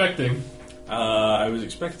were you okay. expecting? I was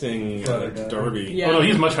expecting Darby. Yeah. Oh no,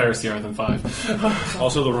 he's much higher CR than 5.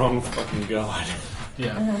 Also the wrong fucking god.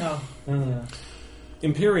 Yeah. no.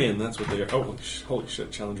 Empyrean, that's what they are. Oh, holy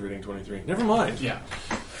shit, challenge rating 23. Never mind. Yeah.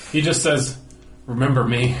 He just says, remember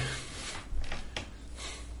me.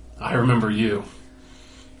 I remember you.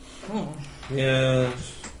 Oh. Yeah.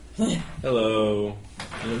 Hello.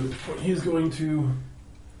 And he's going to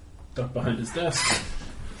duck behind his desk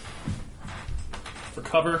for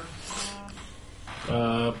cover.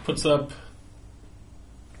 Puts up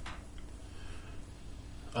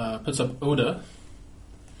Oda.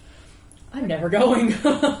 I'm never going.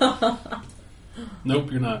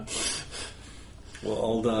 Nope, you're not. We'll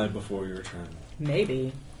all die before your turn.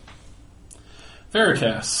 Maybe.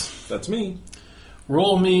 Veritas. That's me.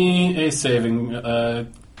 Roll me a saving.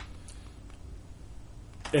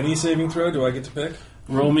 Any saving throw? Do I get to pick?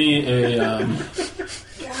 Roll me a.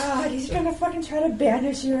 God, he's gonna fucking try to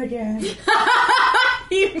banish you again.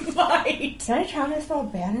 He might. Can I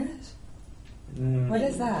counterspell banish? What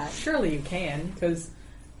is that? Surely you can, because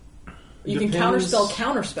you can Depends-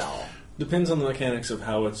 counterspell. Depends on the mechanics of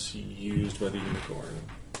how it's used by the unicorn.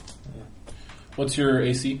 What's your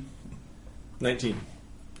AC? 19.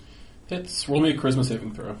 Hits. Roll me a charisma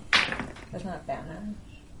saving throw. That's not banish.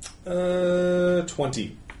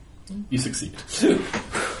 20. You succeed.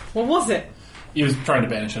 What was it? He was trying to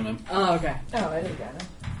banish him. Oh, okay. Oh, it is banish.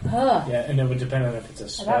 Yeah, and it would depend on if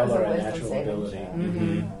it's a thought it was spell or a a wisdom natural saving ability. throw.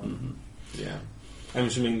 Mm-hmm. Yeah. I'm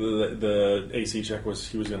assuming the AC check was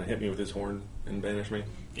he was going to hit me with his horn and banish me.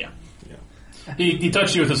 Yeah. Yeah. He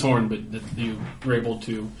touched you with his horn, but you were able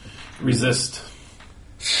to resist.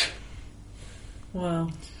 Wow. All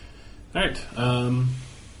right.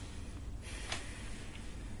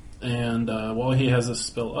 And while he has this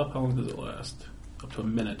spell up, how long does it last? Up to a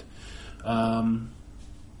minute.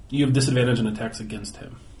 You have disadvantage on attacks against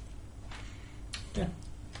him. Yeah.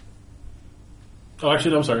 Oh,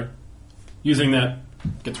 actually, no, I'm sorry. Using that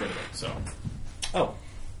gets rid of it, so. Oh.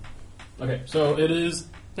 Okay, so it is...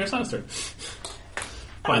 There's not a turn.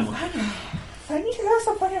 Finally. I need to go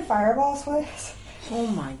some fucking fireballs, please. Oh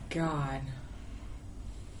my god.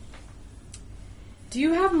 Do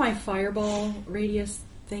you have my fireball radius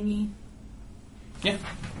thingy? Yeah.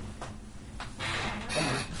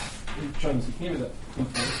 I'm trying to see. Give me that.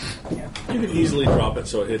 You could easily drop it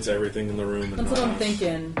so it hits everything in the room. And That's what I'm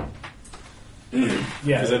thinking. Yeah,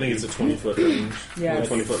 Because I think it's a 20-foot range. Yeah, Or a it's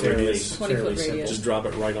 20-foot fairly- radius. 20 foot fairly radius. Just drop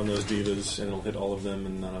it right on those divas and it'll hit all of them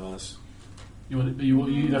and none of us. You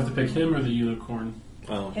have to pick him or the unicorn.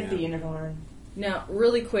 Oh, Hit yeah. the unicorn. Now,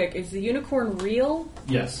 really quick, is the unicorn real?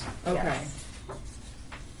 Yes. Okay. Yes.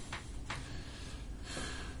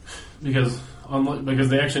 Because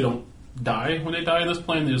they actually don't die when they die in this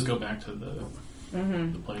plane, they just go back to the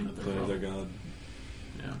plane that they're The from. other god.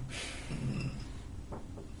 Yeah.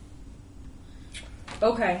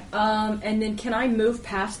 Okay, and then can I move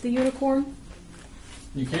past the unicorn?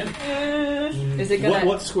 You can? Is it gonna...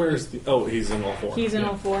 What square is the... Oh, he's in all four. He's in Yeah.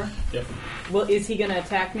 all four? Yep. Well, is he gonna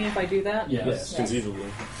attack me if I do that? Yes. Conceivably.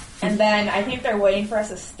 And then I think they're waiting for us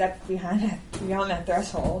to step beyond that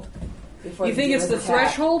threshold. Before You they think do it's the his attack.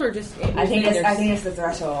 threshold, or just... I think it's the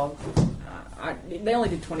threshold. They only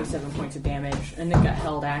did 27 points of damage, and they've got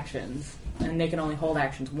held actions, and they can only hold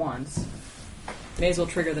actions once. May as well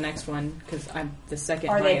trigger the next one, because I'm the second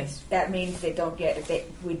Or highest. that means they don't get,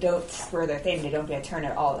 we don't spur their thing, they don't get a turn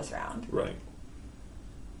at all this round. Right.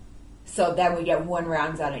 So then we get one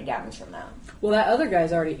round zoning damage from them. Well, that other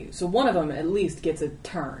guy's already... So one of them at least gets a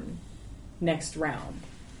turn next round.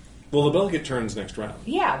 Well, the Belgian turns next round.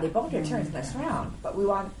 Yeah, they both get turns next round. But we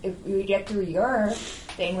want, if we get through your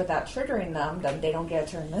thing without triggering them, then they don't get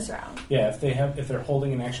a turn this round. Yeah, if they're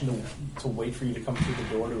holding an action to wait for you to come through the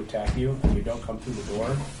door to attack you, and you don't come through the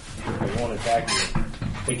door, they won't attack you.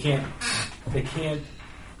 They can't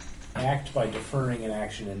act by deferring an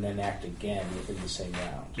action and then act again within the same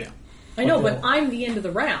round. Yeah. I know, Okay. but I'm the end of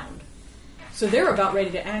the round. So they're about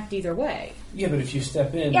ready to act either way. Yeah, but if you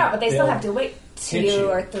step in, Yeah, but they still they'll have to wait hit you. 2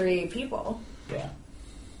 or 3 people. Yeah,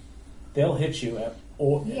 they'll hit you,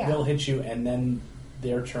 or Yeah. they'll hit you, and then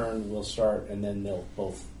their turn will start, and then they'll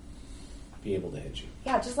both be able to hit you.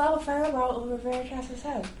 Yeah, just level fireball over Veritas'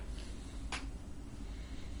 head.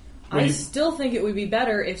 I Wait. still think it would be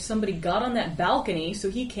better if somebody got on that balcony so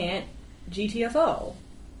he can't GTFO.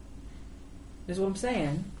 Is what I'm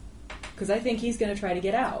saying. Because I think he's going to try to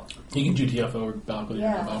get out. He can GTF over balcony.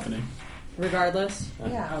 Yeah. balcony. Regardless?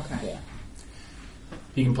 Yeah. Okay. Yeah.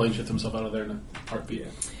 He can plane shift himself out of there in a heartbeat.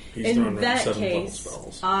 He's thrown In around that 7 level case,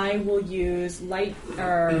 spells. I will use light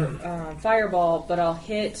or fireball, but I'll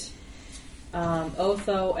hit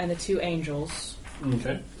Otho and the 2 angels.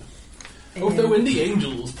 Okay. And, Otho and the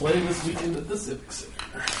Angels playing this weekend at the Civic Center.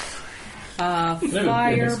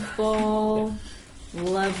 Fireball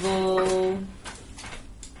level.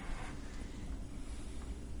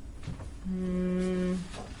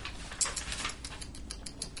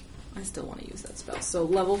 I still want to use that spell. So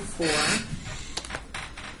level 4.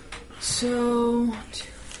 So 2,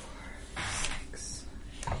 4, 6,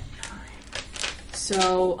 9.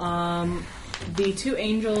 So the two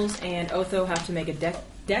angels and Otho have to make a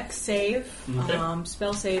deck save. Okay.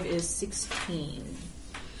 Spell save is 16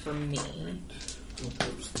 for me.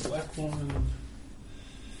 Otho's the black one.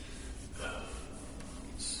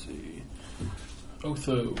 Let's see.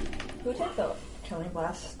 Otho. Who did the killing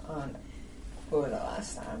blast on Uda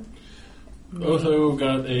last time? Otho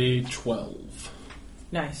got a 12.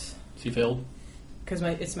 Nice. He failed? Because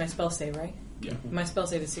it's my spell save, right? Yeah. My spell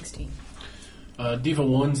save is 16. Diva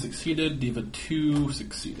 1 succeeded. Diva 2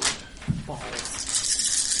 succeeded. Balls.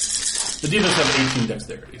 The divas have 18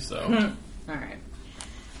 dexterity, so... Alright.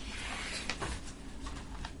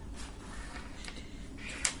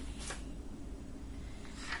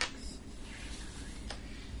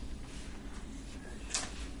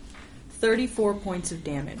 $34 points of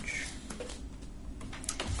damage.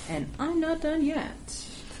 And I'm not done yet.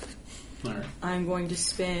 Alright. I'm going to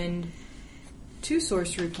spend 2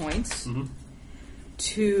 sorcery points Mm-hmm.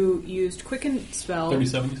 to use Quicken Spell.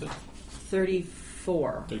 37, you said?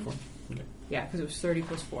 34. 34? Okay. Yeah, because it was 30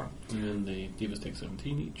 plus 4. And then the divas take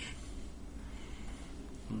 17 each.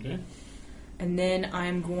 Okay. And then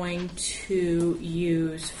I'm going to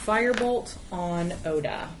use Firebolt on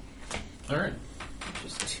Oda, Alright. which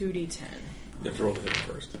is 2d10. You have to roll the hit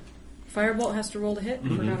first. Firebolt has to roll to hit?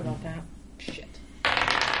 Mhm. Forgot about that. Shit.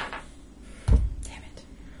 Damn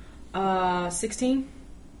it. 16?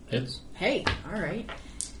 Hits. Hey, alright.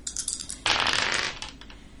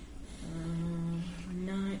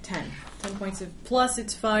 9, 10. 10 points of... Plus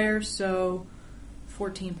it's fire, so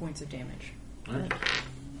 14 points of damage. Alright.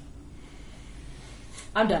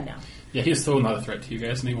 I'm done now. Yeah, he's still not a threat to you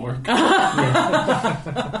guys anymore. Alright,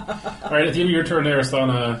 at the end of your turn,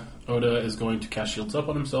 Aristana, Oda is going to cast Shields Up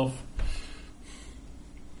on himself.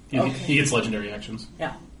 He gets legendary actions.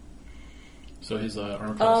 Yeah. So his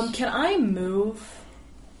armor class... Can I move?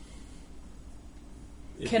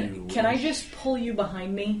 If Can you I wish. just pull you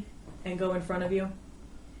behind me and go in front of you?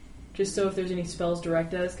 Just so if there's any spells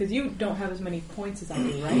direct at us? Because you don't have as many points as I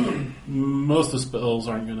do, right? Most of the spells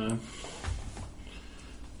aren't gonna...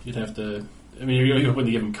 You'd have to... I mean, are you hoping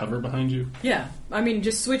to give him cover behind you? Yeah. I mean,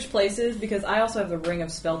 just switch places, because I also have the Ring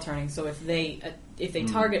of Spell Turning, so if they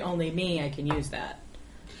target only me, I can use that.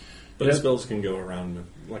 But Yeah. spells can go around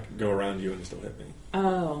you and still hit me.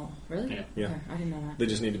 Oh, really? Yeah. Yeah. Okay, I didn't know that. They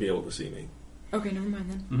just need to be able to see me. Okay, never mind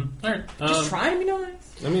then. Mm-hmm. Alright. Just trying to be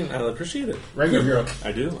nice. I mean, I appreciate it. Regular, you're up.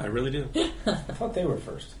 I do. I really do. I thought they were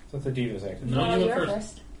first. I thought the divas acted. No, you you're went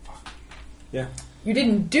first. Yeah. You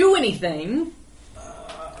didn't do anything.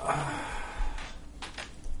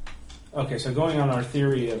 Okay, so going on our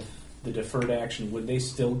theory of the deferred action, would they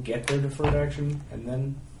still get their deferred action and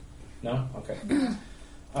then... No? Okay.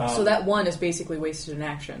 So that one is basically wasted an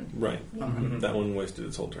action. Right. Mhm. That one wasted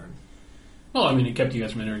its whole turn. Well, I mean, he kept you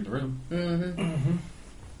guys from entering the room. Mm-hmm.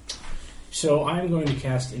 So I'm going to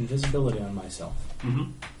cast invisibility on myself.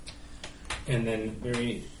 Mm-hmm. And then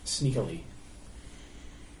very sneakily,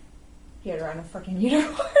 He had around a fucking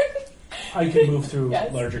unicorn. I can move through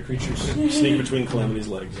Yes. larger creatures. Sneak between Calamity's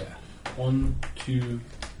legs. Yeah, 1, 2,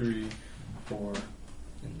 3, 4,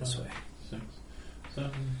 in this way. 6,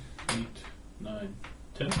 7, 8, 9,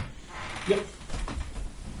 10. Yep.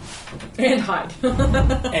 And hide.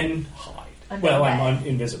 And hide. Under Well, the I'm bed.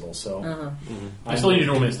 invisible, so... Uh-huh. Mm-hmm. I still need you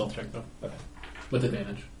to roll me a stealth check, though. Okay. With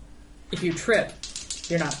advantage. If you trip,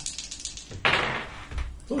 you're not.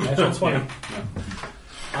 Ooh, natural 20. Yeah.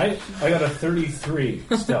 I got a 33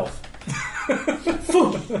 stealth.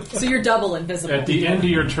 So you're double invisible. At the end of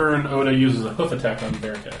your turn, Oda uses a hoof attack on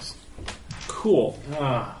Veracast. Cool.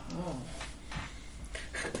 Ah.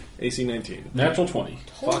 AC 19. Natural 20.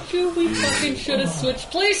 Told you we fucking should have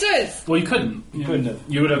switched places. Well, you couldn't. You couldn't have.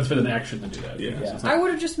 You would have spent an action to do that. Yeah. Because it's I not-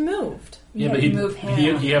 would have just moved. yeah, You but had to move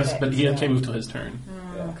him he has, a but bit, he so. can't move till his turn.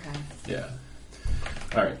 Oh, Yeah. okay.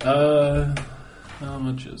 Yeah. All right. How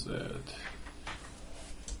much is that?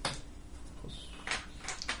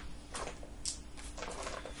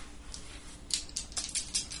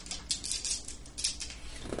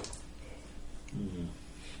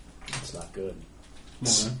 It's not good.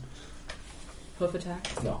 More than. Hoof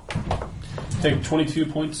attack. No. Take 22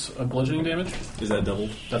 points of bludgeoning damage. Is that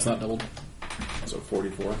doubled? That's not doubled. So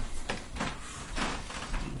 44.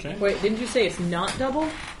 Okay. Wait, didn't you say it's not double?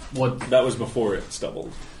 What? That was before it's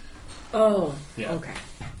doubled. Oh. Yeah. Okay.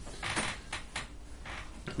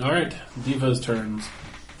 All right. Diva's turns.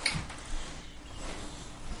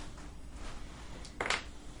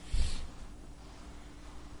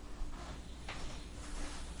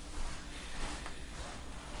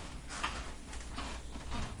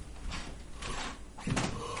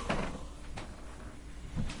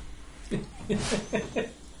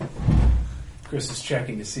 Chris is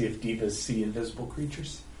checking to see if divas see invisible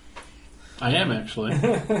creatures. I am, actually.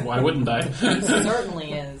 Why wouldn't I? It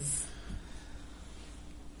certainly is.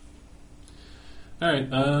 Alright,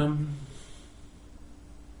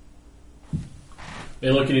 they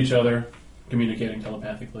look at each other, communicating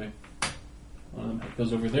telepathically. One of them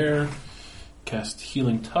goes over there, cast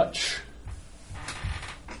Healing Touch.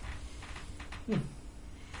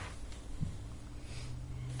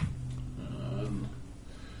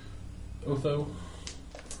 Otho.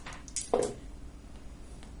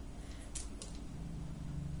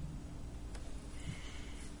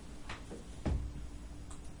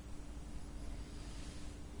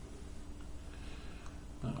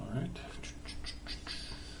 Alright.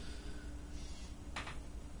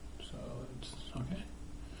 So it's okay.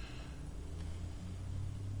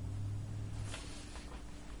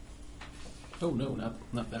 Oh no, not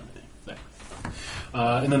that many. There.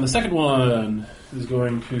 And then the second one is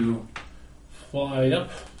going to fly up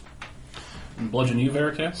and bludgeon you,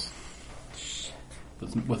 Veracast.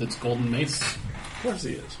 With its golden mace. Of course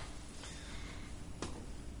he is.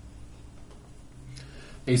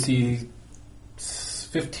 AC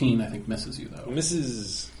 15, I think, misses you, though.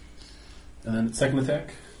 Misses. And then its second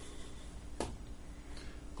attack.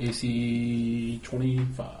 AC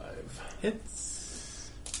 25.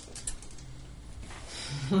 Hits.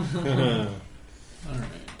 Alright.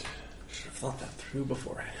 Should have thought that through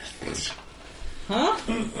beforehand. Huh?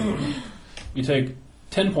 You take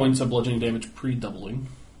 10 points of bludgeoning damage pre-doubling.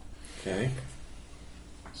 Okay.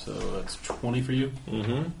 So that's 20 for you.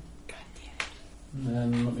 Mm-hmm. And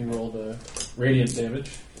then let me roll the radiant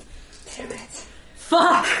damage. Damn it.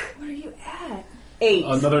 Fuck! What are you at? 8.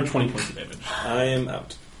 Another 20 points of damage. I am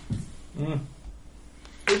out.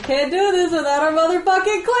 We can't do this without our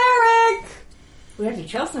motherfucking cleric! We have to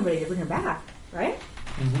kill somebody to bring her back, right?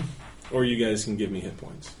 Mm-hmm. Or you guys can give me hit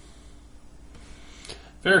points.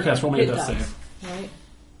 Veracast, roll me a Hit death dice. save.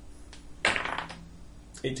 Right?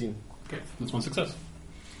 18. Okay, that's one success.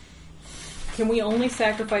 Can we only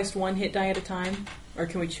sacrifice one hit die at a time? Or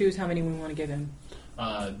can we choose how many we want to give him?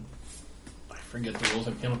 I forget the rules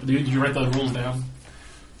I came up with. Did you write the rules down?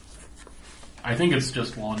 I think it's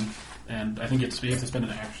just one, and I think you have to spend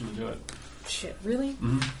an action to do it. Shit, really?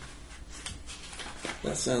 Mm-hmm.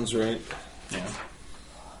 That sounds right. Yeah.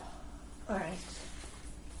 Alright.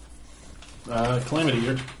 Calamity,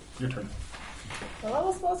 your turn. What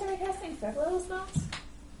level spells are we casting? 5 level spells?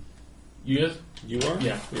 You guys? You are?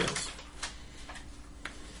 Yeah. Yes.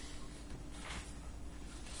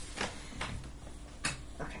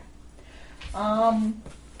 Okay.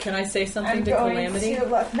 Can I say something I'm to going Calamity? to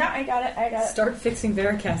look. No, I got it. Start fixing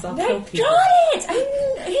Veracast. I'll I kill got people. it!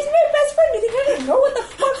 He's my best friend. You think I didn't know what the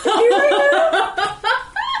fuck to do right now?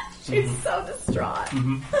 She's so distraught.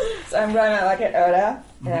 Mm-hmm. So I'm going to look at Oda,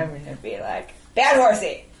 and I'm going to be like, bad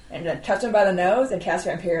horsey! I'm going to touch him by the nose and cast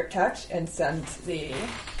Vampiric Touch and send the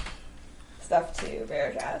stuff to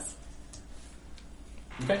Veracast.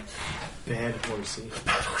 Okay. Bad horsey.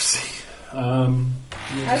 Bad horsey.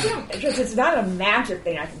 Because it's not a magic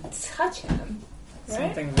thing, I can touch him. Right?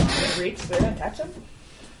 Something wrong. Reach through and touch him.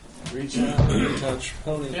 Reach out and touch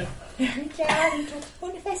pony. Yeah. Reach out and touch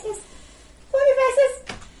pony faces. Pony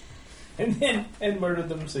faces! And murder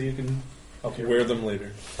them so you can... Okay. Wear them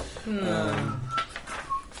later.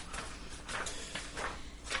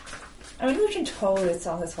 I mean, we can totally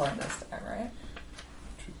sell his horn this time, right?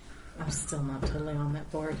 I'm still not totally on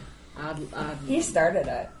that board. He started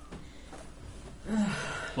it.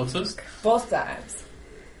 What's this? Both times.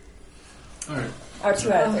 Alright. Or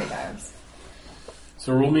 2 out of 3 times.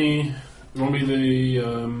 So roll me the,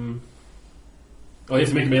 oh, you have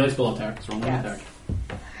to make a melee spell attack, so roll me an Yes. attack.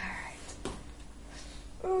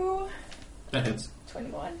 Alright. Ooh. That hits.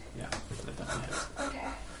 21. Yeah, that definitely hits. Okay.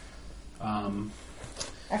 Yeah,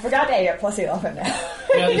 I forgot that you're plus 11 now.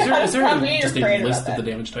 is there I'm a, being just afraid a about list of that. the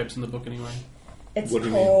damage types in the book anyway? It's What do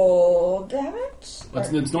you mean? cold damage?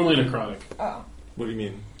 It's normally necrotic. Oh. What do you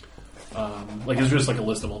mean? Like, it's just like a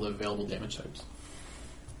list of all the available damage types.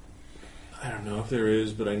 I don't know if there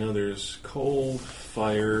is, but I know there's cold,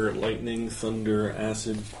 fire, lightning, thunder,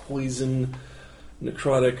 acid, poison,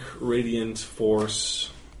 necrotic, radiant, force.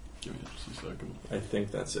 Give me just a second. I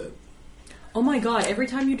think that's it. Oh my god, every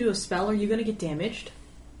time you do a spell, are you going to get damaged?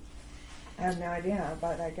 I have no idea,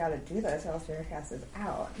 but I gotta do this or else Veracast is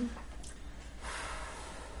out.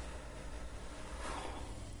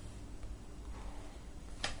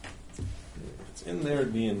 It's in there,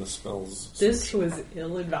 it'd be in the spells. This was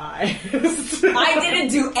ill-advised. I didn't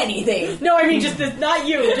do anything! No, I mean just this, not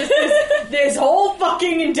you. Just this whole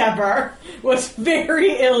fucking endeavor was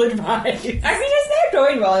very ill-advised. I mean, it's not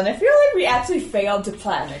going well, and I feel like we actually failed to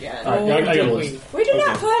plan again. All right, I got a list. We did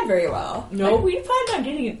not plan very well. Nope. Like, we planned on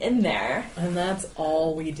getting it in there, And that's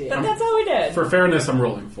all we did. but that's all we did. For fairness, I'm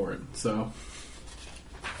rolling for it. So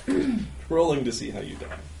Rolling to see how you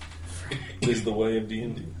die. Is the way of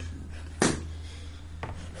D&D.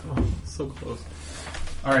 oh, so close.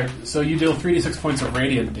 All right, so you deal 3d6 points of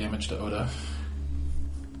radiant damage to Oda.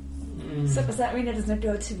 So does that mean it doesn't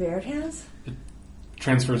go to Veritas?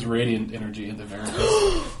 Transfers radiant energy into Veritas.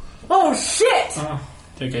 Oh, shit!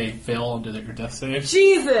 Take a fail on your death save.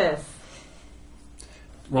 Jesus!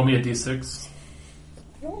 Roll me a d6.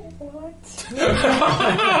 What?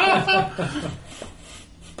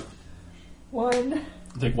 1.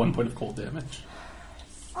 Take 1 point of cold damage.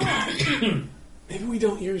 Maybe we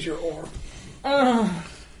don't use your orb.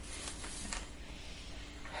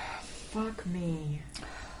 Fuck me.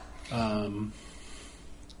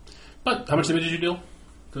 But how much damage did you deal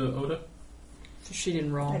to Oda? She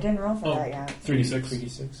didn't roll. I didn't roll for that yet. 3d6.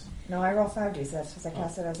 3d6. No, I rolled 5d6 because I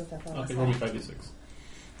cast it as a fifth level. Okay, roll me 5d6.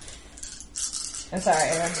 I'm sorry,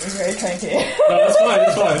 I'm very cranky. No, that's fine.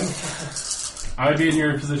 That's fine. I would be in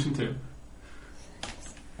your position too.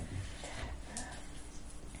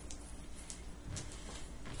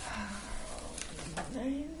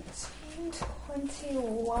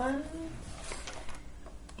 $19.21.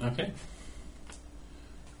 Okay.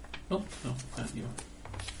 Oh, no, not you.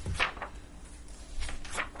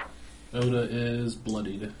 Oda is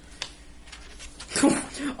bloodied.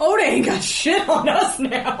 Oda ain't got shit on us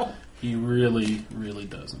now. He really, really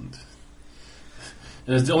doesn't.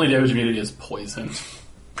 And his only damage immunity is poison.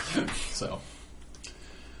 So.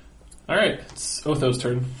 Alright, it's Otho's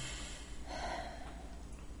turn.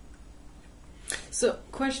 So,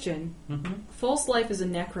 question. Mm-hmm. False Life is a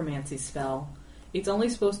necromancy spell. It's only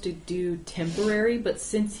supposed to do temporary, but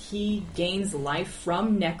since he gains life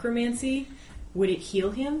from necromancy, would it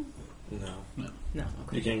heal him? No. No,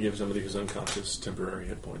 okay. You can't give somebody who's unconscious temporary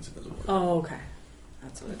hit points. It doesn't work. Oh, okay.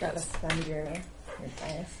 That's what You it gotta does. spend your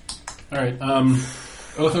dice. Alright,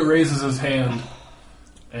 Otho raises his hand,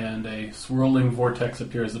 and a swirling vortex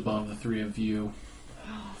appears above the three of you.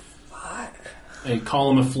 Fuck. A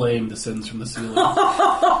column of flame descends from the ceiling.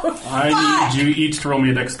 I need you each to roll me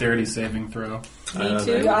a dexterity saving throw. Me You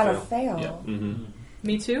too? gotta fail. Yeah. Mm-hmm.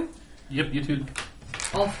 Me too? Yep, you two.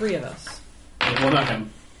 All three of us. Well, not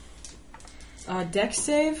him. Dex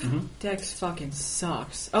save? Mhm. Dex fucking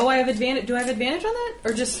sucks. Oh, I have advantage. Do I have advantage on that?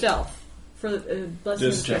 Or just stealth? For blessing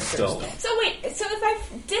Just stealth. So wait, so if I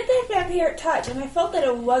did that vampiric touch and I felt that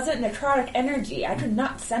it wasn't necrotic energy, I could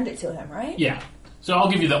not send it to him, right? Yeah. So I'll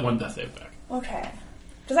give you that one death save back. Okay.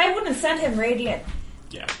 Because I wouldn't send him radiant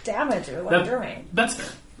Yeah. damage or what I'm doing. That's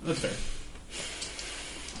fair. That's fair.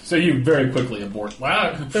 So you very quickly abort.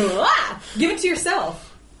 Wow. Ah! Give it to yourself.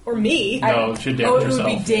 Or me. No, it should damage Oh, it yourself.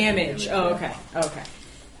 would be damage. Oh, okay. Okay.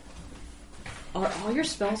 Are all your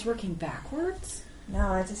spells working backwards? No,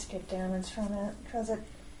 I just get damage from it because it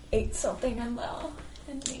ate something in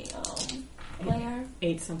the layer.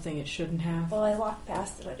 Ate something it shouldn't have. Well, I walked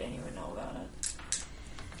past it. I didn't even know about it.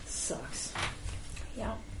 Sucks.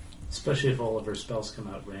 Yeah. Especially if all of her spells come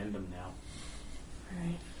out random now.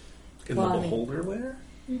 Right. In Well, the I mean- beholder layer?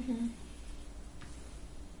 Mm-hmm.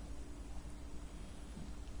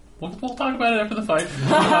 We'll talk about it after the fight.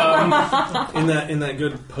 In that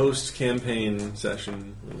good post-campaign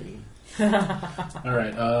session. All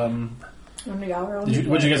right. When do y'all roll? What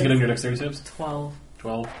did you guys get in your dexterity saves? 12.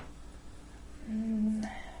 12.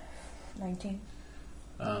 19.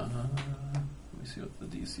 Let me see what the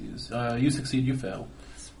DC is. You succeed, you fail.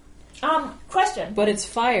 Question. But it's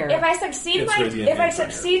fire. If I succeed It's radiant if I and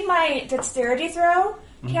fire. succeed my dexterity throw,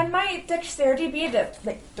 can my dexterity be to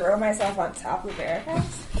throw myself on top of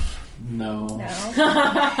Veritas? No. No.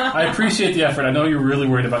 I appreciate the effort. I know you're really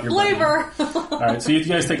worried about your buddy. Flavor! All right, so you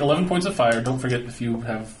guys take 11 points of fire. Don't forget if you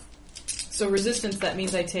have... So resistance, that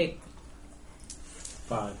means I take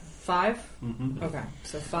 5. 5? Mm-hmm. Okay.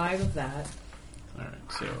 So 5 of that. All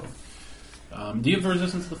right, so... do you have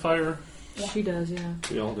resistance to the fire? Yeah. She does, yeah.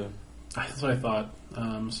 We all do. That's what I thought.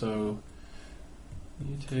 So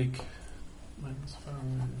you take -5,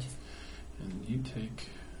 and you take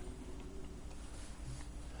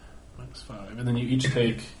 -5, and then you each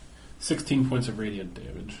take 16 points of radiant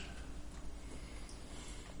damage.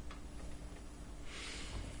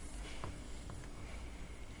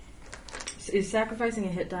 Is sacrificing a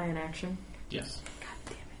hit die an action? Yes.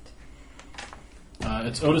 God damn it.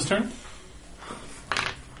 It's Oda's turn.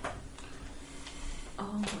 Oh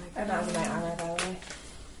my And that was my armor, by the way.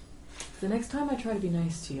 The next time I try to be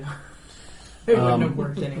nice to you, it wouldn't have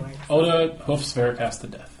worked anyway. Oda hoofs Veritas to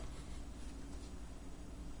death.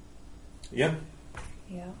 Yeah.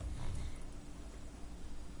 Yeah.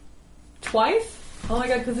 Twice? Oh my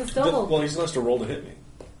god, because it's double. Well, he still has to roll to hit me.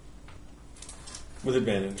 With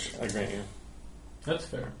advantage, I grant you. That's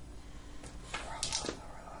fair.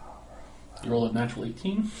 You roll a natural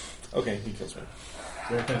 18. Okay, he kills me.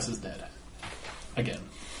 Veritas is dead. Again.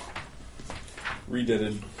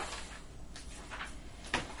 Redeaded.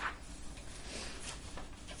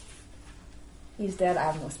 He's dead. I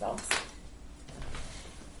have no spells.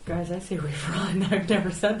 Guys, I say we run. I've never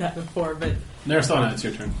said that before, but... Narasana, it's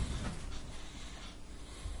your turn.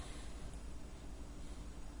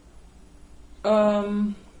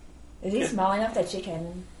 Is he small enough that she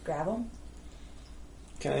can grab him?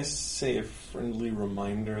 Can I say a friendly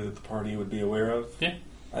reminder that the party would be aware of? Yeah.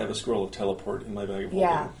 I have a scroll of teleport in my bag of holding.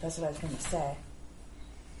 Yeah, that's what I was going to say.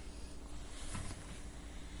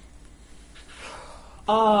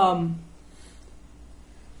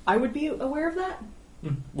 I would be aware of that?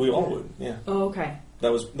 We all would, yeah. Oh, okay.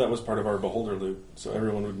 That was part of our beholder loot, so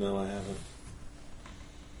everyone would know I have it.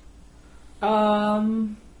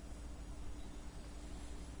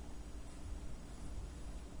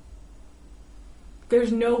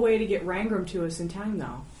 There's no way to get Rangram to us in time,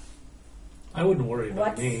 though. I wouldn't worry about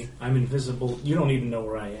What? me. I'm invisible. You don't even know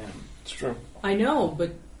where I am. It's true. I know,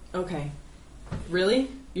 but... Okay. Really?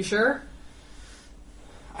 You sure?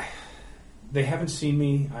 They haven't seen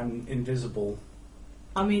me. I'm invisible.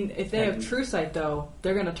 I mean, if they have True Sight, though,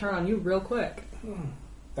 they're going to turn on you real quick.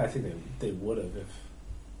 I think they would have if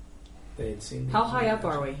they had seen me. How high up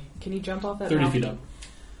are we? Can you jump off that 30 balcony? feet up.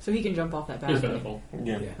 So he can jump off that Here's balcony. Vanderbilt.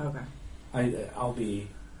 Yeah. Yeah. Okay. I'll be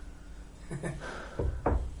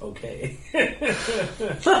okay.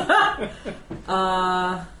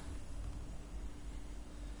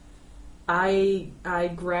 I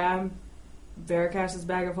grab Veracast's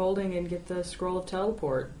bag of holding and get the scroll of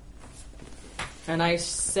teleport. And I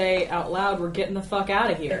say out loud, we're getting the fuck out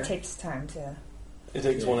of here. It takes time to... It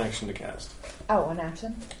takes one action to cast, Oh, one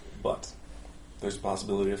action? but there's a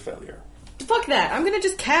possibility of failure. Fuck that. I'm gonna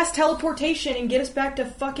just cast teleportation and get us back to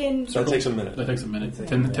fucking... That takes a minute. That takes a minute. Takes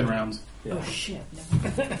 10 rounds. Yeah. Oh shit. No.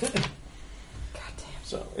 God damn.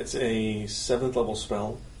 So it's a 7th level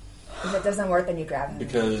spell If it doesn't work, then you grab him.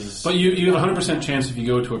 because But you have a 100% chance if you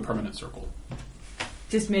go to a permanent circle.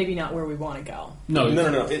 Just maybe not where we want to go. No.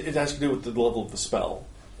 no. It has to do with the level of the spell.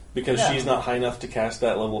 Because Yeah. she's not high enough to cast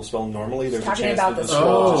that level of spell normally. There's a Talking chance about that the the spell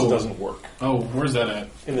scroll. just doesn't work Oh, where's that at?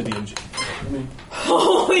 in the DMG.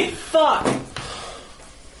 Holy fuck!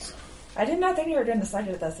 I did not think you were doing the side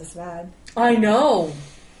with us this bad. I know.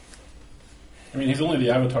 I mean, he's only the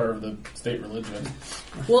avatar of the state religion.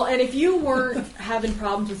 Well, and if you weren't having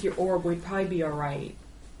problems with your orb, we'd probably be alright.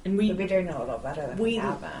 And We'd be doing a little better than we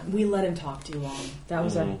have been. we let him talk too long. That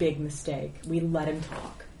was our big mistake. We let him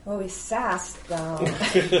talk. Well, we sassed, though.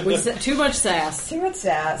 We said too much sass. Too much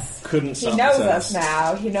sass. Couldn't He stop knows the us sass.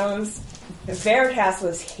 now. He knows if Veracast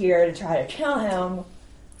was here to try to kill him,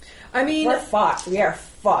 I mean, we're fucked. We are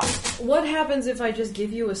fucked. what happens if I just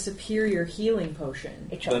give you a superior healing potion?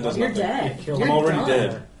 It That does You're nothing. dead. Kill You're I'm already done.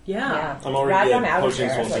 dead. Yeah. I'm already Grab them dead. out of Potions there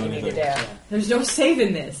is won't what do you need to anything. do. There's no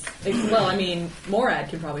saving this. Well, I mean, Morad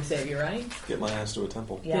can probably save you, right? Get my ass to a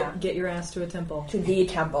temple. Yeah. Get your ass to a temple. To the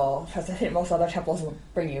temple, because I think most other temples will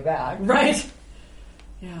bring you back. Right?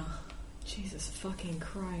 Yeah. Jesus fucking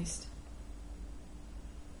Christ.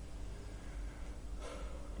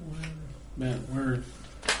 Man, we're...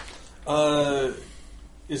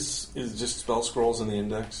 Is just spell scrolls in the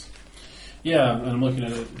index? Yeah, and I'm looking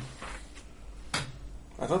at it.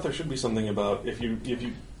 I thought there should be something about if you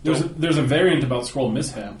There's a variant about scroll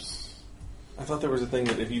mishaps. I thought there was a thing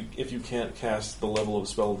that if you can't cast the level of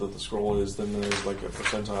spell that the scroll is, then there's like a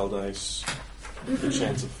percentile dice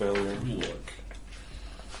chance of failure. Let me look.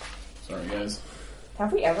 Sorry, guys.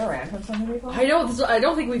 Have we ever ran from somebody before? I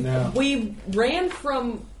don't think No. we ran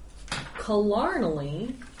from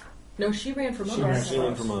Killarney. No, she ran from us. She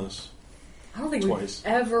ran from us. I don't think Twice.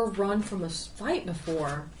 we've ever run from a fight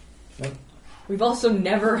before. Nope. We've also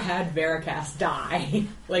never had Veracast die.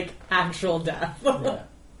 Like, actual death. Yeah.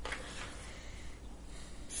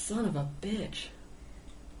 Son of a bitch.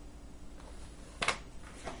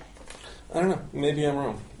 I don't know. Maybe I'm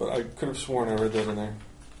wrong, but I could have sworn I read that in there.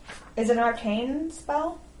 Is it an arcane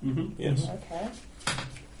spell? Mm-hmm. Yes. Okay.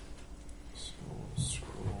 Scroll.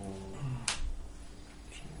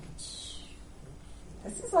 Chance.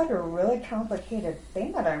 This is like a really complicated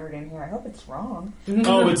thing that I'm reading here. I hope it's wrong.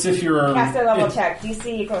 Oh, it's if you're... Caster level if- check. DC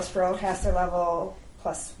equals scroll caster level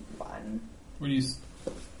 +1. Where do you...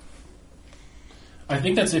 I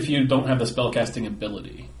think that's if you don't have the spellcasting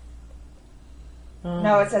ability.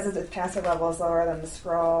 No, it says that the caster level is lower than the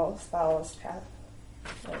scroll spell's cast.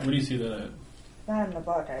 Where do you see that at? Not in the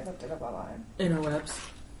book. I looked it up online. Interwebs.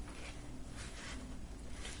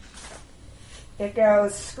 It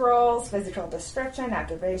goes scrolls, physical description,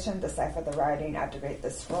 activation, decipher the writing, activate the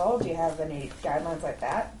scroll. Do you have any guidelines like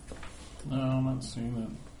that? No, I'm not seeing that.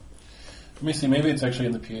 Let me see. Maybe it's actually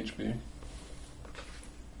in the PHP.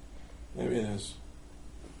 Maybe it is.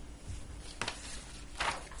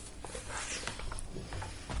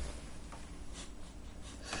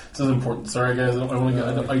 This is important. Sorry, guys.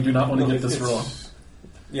 I do not want to get this wrong.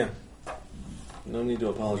 Yeah. No need to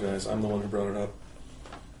apologize. I'm the one who brought it up.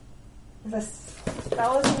 If a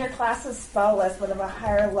spell is in your class's spell list but of a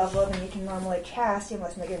higher level than you can normally cast, you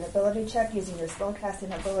must make an ability check using your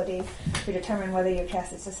spellcasting ability to determine whether you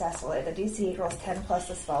cast it successfully. The DC equals 10 plus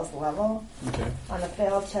the spell's level. Okay. On a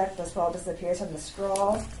failed check, the spell disappears from the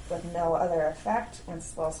scroll with no other effect. When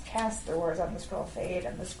spells cast, the words on the scroll fade,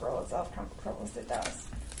 and the scroll itself controls it does.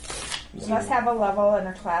 You must have a level in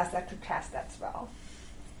a class that could cast that spell.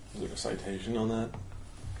 Is there a citation on that?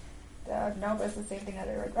 No, but it's the same thing that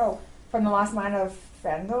I read. Oh, from the last line of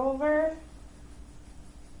Fendover.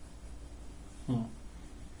 The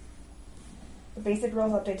basic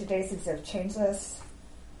rules update today since they've changed this.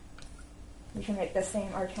 You can make the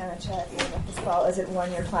same Arcana check even if the spell isn't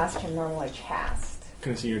one your class can normally cast.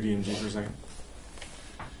 Can I see your DMG for a second?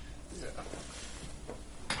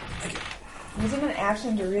 Using an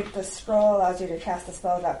action to read the scroll allows you to cast a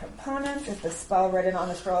spell without components. If the spell written on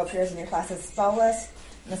the scroll appears in your class's spell list,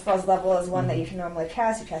 and the spell's level is one that you can normally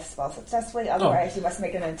cast, you cast the spell successfully. Otherwise, you must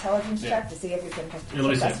make an intelligence check to see if you can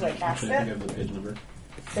successfully cast Actually, I think I it. have the page number.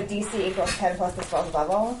 The DC equals 10 plus the spell's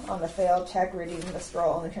level. On the failed check, reading the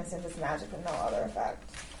scroll only consumes its magic with no other effect.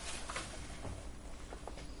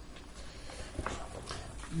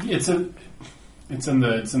 It's in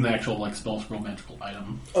the actual like spell scroll magical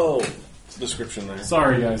item. Oh, it's a description there.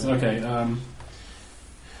 Sorry, guys. Okay. I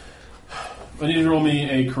need you to roll me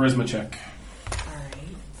a charisma check. Alright.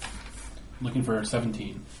 Looking for a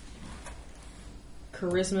 17.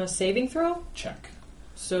 Charisma saving throw? Check.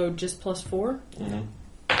 So just +4? Mm-hmm.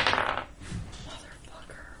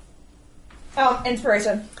 Motherfucker.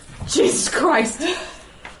 Inspiration. Jesus Christ!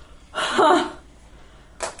 Huh.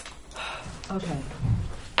 Okay.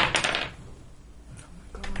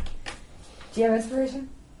 Do you have inspiration?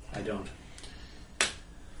 I don't.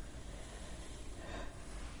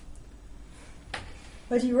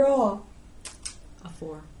 What'd you roll? A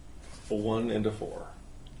 4. A 1 and a 4.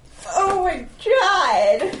 Oh my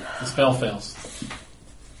god! The spell fails.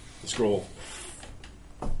 The scroll.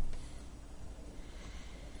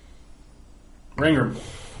 Ringer.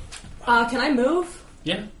 Can I move?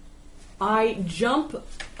 Yeah. I jump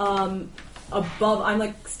above. I'm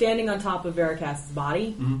like standing on top of Veracast's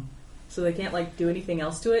body, so they can't like do anything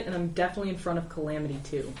else to it. And I'm definitely in front of Calamity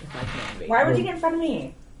too, if I can be. Why would you get in front of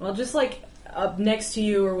me? Well, just like up next to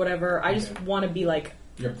you or whatever. I just want to be like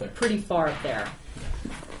You're up there. pretty far up there.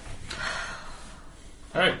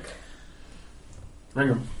 All right.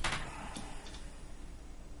 Ringer.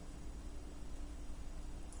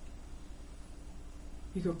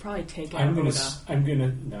 You could probably take out I'm gonna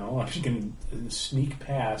sneak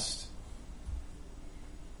past.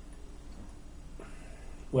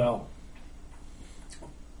 Well,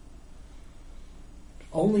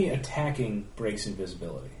 only attacking breaks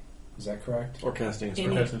invisibility. Is that correct? Or casting a spell.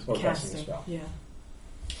 Any Or casting a spell. Yeah.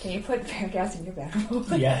 Can you put Veracast in your bag?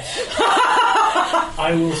 Yes.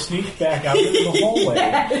 I will sneak back out into the hallway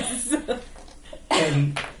Yes.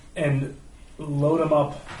 and load him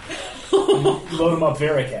up. Load him up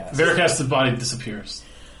Veracast. Veracast's body disappears.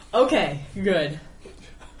 Okay. Good.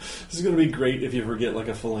 This is going to be great if you ever get like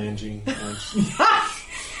a phalange.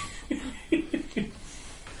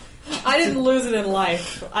 I didn't lose it in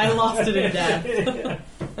life. I lost it in death.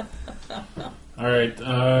 All right.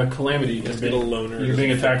 Calamity. It's been a loner. You're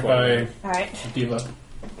being attacked by Alright, Diva.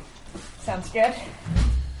 sounds good.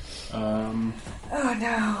 Um, Oh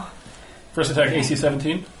no. First attack AC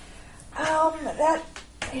 17. That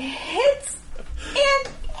hits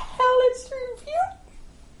and Hellish Rebuke.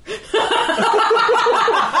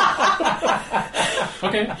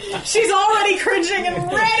 Okay. she's already cringing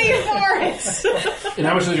and ready for it. And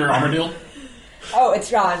how much does your armor deal? Oh, it's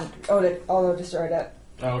gone. Otho destroyed it.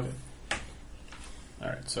 Oh, okay. All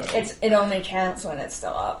right. So It only counts when it's still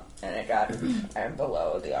up, and it got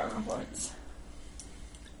below the armor points.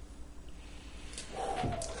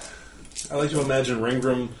 I like to imagine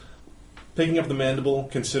Ringram picking up the mandible,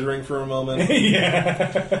 considering for a moment.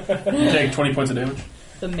 Yeah. you take 20 points of damage.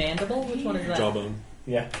 The mandible? Which one is that? Jawbone.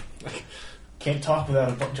 Yeah. Can't talk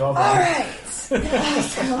without a jawbone. Alright.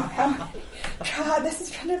 God, this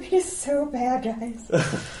is gonna be so bad, guys.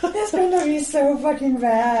 This is gonna be so fucking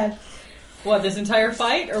bad. What, this entire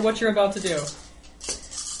fight, or what you're about to do?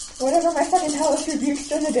 Whatever my fucking hellish rebuke's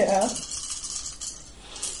gonna do.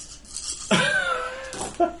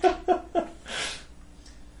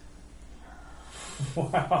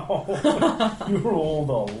 Wow. You rolled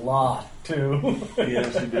a lot, too.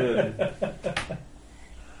 Yes, you did.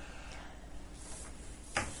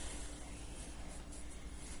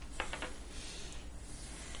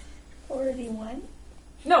 $41?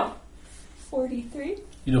 No. 43?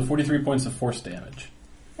 You do 43 points of force damage.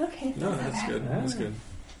 Okay. No, that's good. That's good.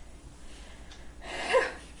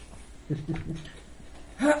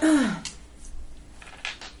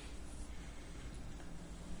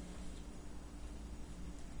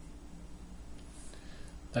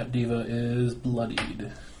 That diva is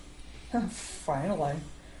bloodied. Finally.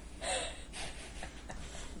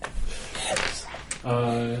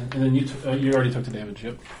 And then you already took the damage,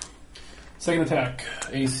 yep. Second attack,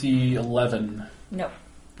 AC 11. Nope.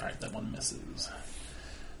 Alright, that one misses.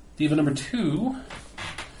 Diva number 2,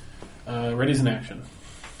 readies in action.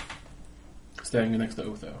 Standing next to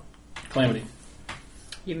Otho. Calamity.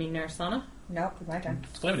 You mean Narasana? Nope, it's my turn.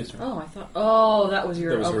 It's Calamity's turn. Oh, I thought. Oh, that was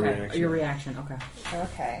your. That was her okay, reaction. your reaction. Okay.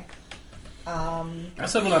 Okay. I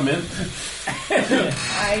said what I meant.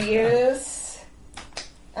 I use.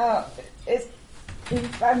 Oh,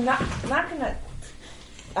 I'm not gonna.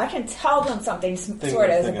 I can tell them something sort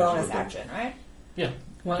of as a bonus action, right? Yeah.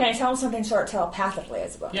 What? Can I tell them something sort of telepathically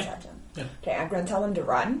as a bonus action? Yeah. Okay, I'm going to tell them to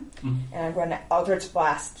run, Mhm. and I'm going to Eldritch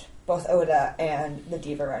Blast both Oda and the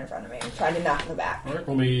Diva right in front of me, trying to knock them back. Alright,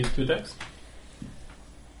 roll me 2 attacks.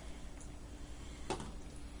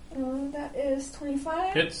 That is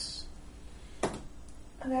 25. Hits.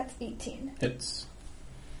 And that's 18. Hits.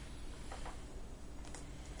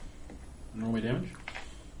 And roll me damage.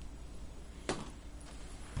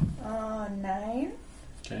 9.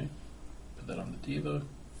 Okay. Put that on the diva.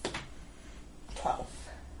 12.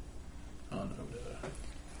 On Oda.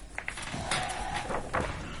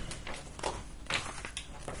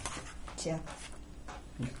 Yeah.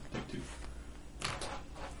 Take 2.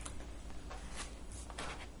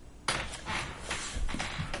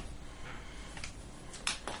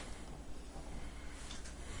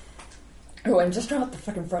 Oh, and just run out the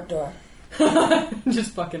fucking front door.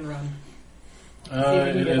 Just fucking run.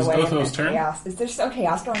 It is Otho's turn. Chaos. Is there still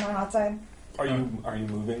chaos going on outside? Are you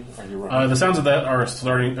moving? Are you running? The sounds of that are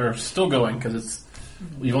still going because it's.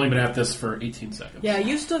 You've only been at this for 18 seconds. Yeah,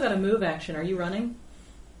 you still got a move action. Are you running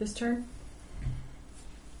this turn?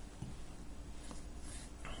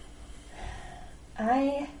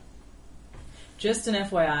 Just an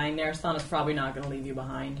FYI, Narasana's probably not going to leave you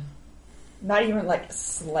behind. Not even like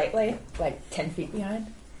slightly, like 10 feet behind.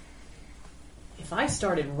 If I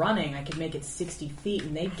started running, I could make it 60 feet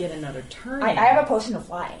and they'd get another turn. I have a potion of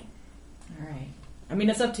flying. Alright. I mean,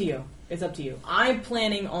 it's up to you. It's up to you. I'm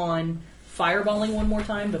planning on fireballing one more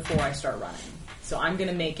time before I start running. So I'm going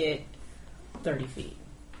to make it 30 feet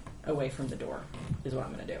away from the door, is what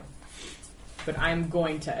I'm going to do. But I'm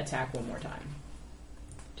going to attack one more time.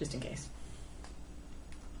 Just in case.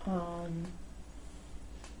 I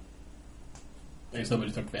guess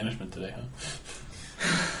nobody took banishment today,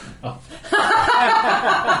 huh?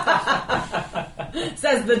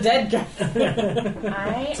 Says the dead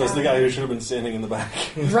guy. Says the guy who should have been standing in the back.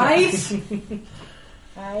 Right?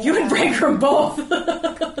 You and Rangram both.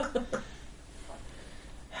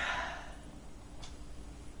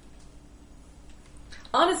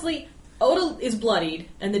 Honestly, Oda is bloodied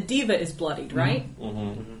and the diva is bloodied, right? Mm-hmm.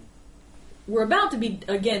 Mm-hmm. We're about to be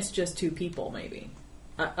against just 2 people, maybe.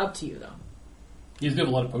 Up to you, though. You do have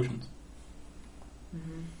a lot of potions.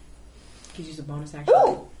 Mm-hmm. Could use a bonus action.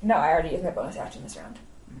 Ooh! No, I already used my bonus action this round.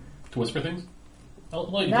 To whisper things? No,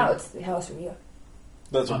 do. it's the Hellish Review.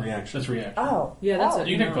 That's a reaction. That's reaction. Oh. Yeah, that's it.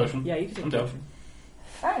 You can take a potion. Yeah, you can take I'm a down. potion.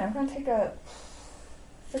 Fine, I'm going to take a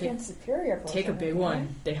freaking superior potion. Take a big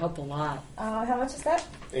one. They help a lot. How much is that?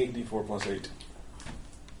 8d4 plus 8.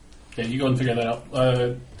 Okay, you go and figure that out.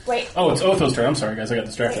 Wait. Oh, it's Otho's turn. I'm sorry, guys. I got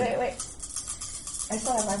distracted. Wait. I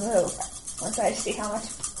still have my move. Once I see how much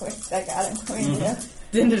points I got, I'm going to...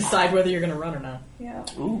 Then decide whether you're going to run or not. Yeah.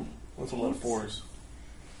 Ooh, that's a lot of 4s.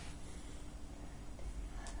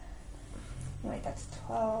 Wait, that's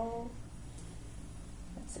 12.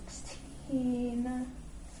 That's 16.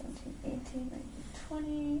 17, 18, 19,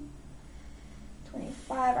 20.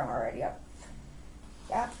 25. I'm already up.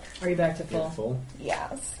 Yeah. Are you back to full? Full.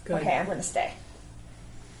 Yes. Good. Okay, I'm going to stay.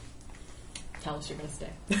 Tell us you're going to stay.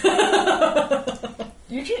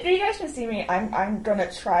 You guys can see me. I'm going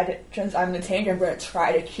to try to, since I'm the tank, I'm going to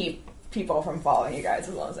try to keep people from following you guys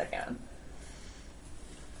as long as I can.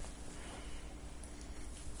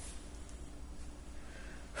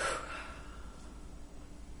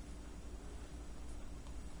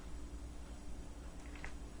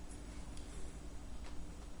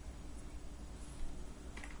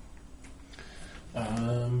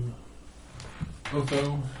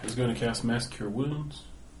 Otho is going to cast Mass Cure Wounds.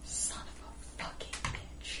 Son of a fucking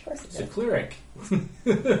bitch. Of course It's it a cleric. did.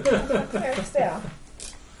 Still.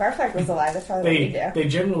 Farfek was alive. That's probably what we do. They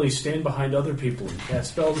generally stand behind other people and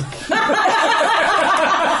cast spells.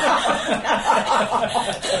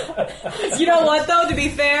 You know what, though? To be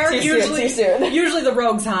fair, Too usually soon. usually the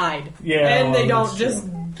rogues hide. Yeah, and they well, don't that's just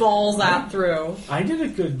balls out through. I did a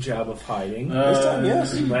good job of hiding. This time,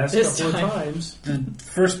 yes. Last This couple time. of times. The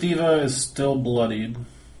first diva is still bloodied.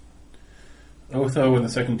 Otho and the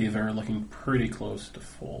second diva are looking pretty close to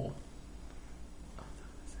full.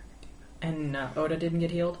 And Oda didn't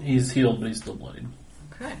get healed? He's healed, but he's still bloodied.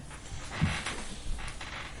 Okay.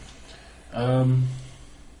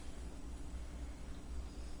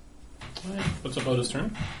 What's up, Oda's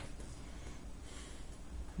turn?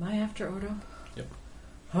 Am I after Odo? Yep.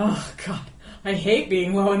 Oh, God. I hate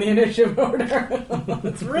being low in the initiative order.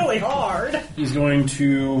 It's really hard. He's going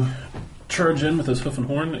to charge in with his hoof and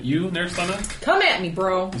horn at you, Nersana. Come at me,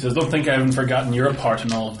 bro. He says, "Don't think I haven't forgotten your part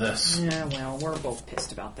in all of this." Yeah, well, we're both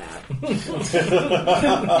pissed about that.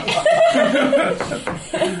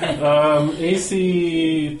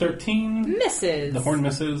 AC 13. Misses. The horn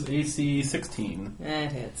misses. AC 16.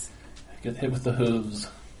 That hits. Get hit with the hooves.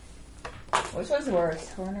 Which was worse,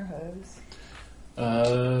 horn or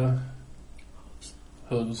hose?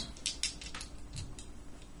 Hooves.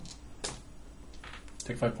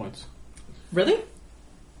 Take 5 points. Really?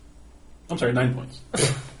 I'm sorry, 9 points.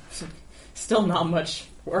 Still not much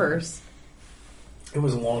worse. It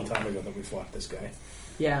was a long time ago that we fought this guy.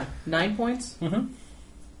 Yeah. 9 points? Mm-hmm.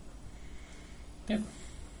 Yep.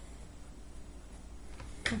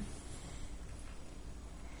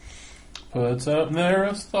 Puts up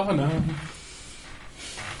Nersana.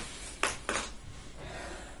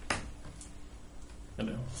 I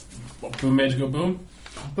know. Boom mage go boom.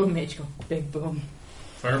 Boom, mage, go. Big boom.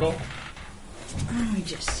 Fireball. Let me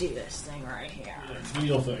just see this thing right here.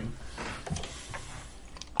 Wheel thing.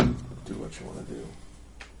 Do what you want to do.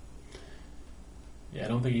 Yeah, I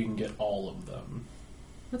don't think you can get all of them.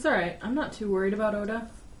 That's alright. I'm not too worried about Oda.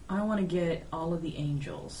 I want to get all of the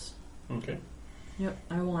angels. Okay. Yep,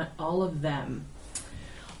 I want all of them.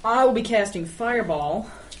 I will be casting Fireball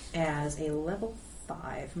as a level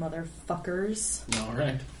 5, motherfuckers.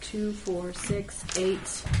 Alright. 2, 4, 6,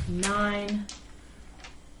 8, 9,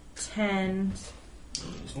 10.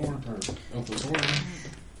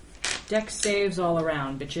 Deck saves all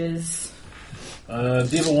around, bitches.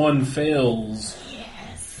 Diva 1 fails.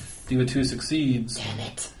 Yes. Diva 2 succeeds. Damn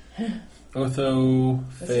it. Otho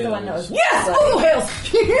This is the one that fails. was. Yes! Oh, fails!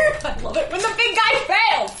 I love it when the big guy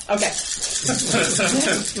fails! Okay.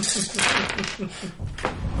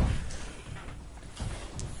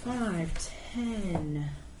 5, 10,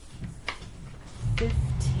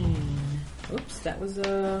 15. Oops, that was I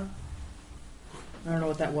don't know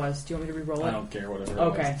what that was. Do you want me to re-roll it? I don't care, whatever.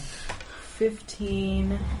 Okay.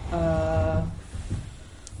 15,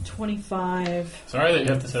 25, Sorry that you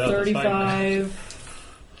have to set out this fight.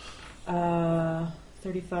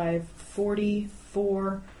 35,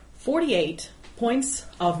 44, 48 points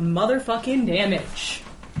of motherfucking damage.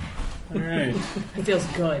 Alright. It feels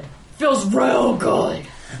good. Feels real good.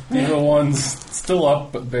 Diva 1's still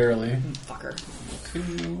up, but barely. Fucker.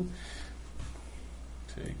 2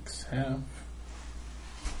 takes half.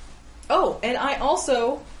 Oh, and I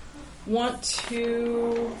also want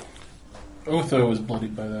to... Otho was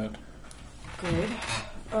bloodied by that. Good.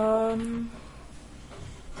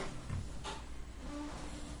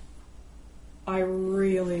 I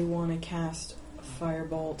really want to cast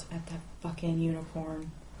Firebolt at that fucking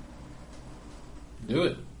unicorn. Do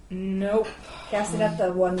it. Nope. Cast it at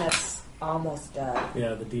the one that's almost dead.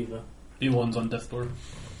 Yeah, the diva. Diva 1's on Death Door.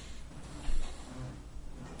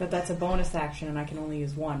 But that's a bonus action and I can only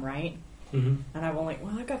use one, right? Mm-hmm. And I've only...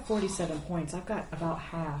 Well, I've got 47 points. I've got about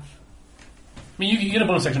half. I mean, you get a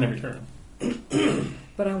bonus action every turn.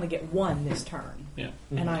 But I only get one this turn. Yeah.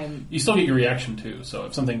 And I'm... You still get your reaction, too, so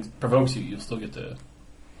if something provokes you, you'll still get to...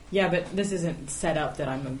 Yeah, but this isn't set up that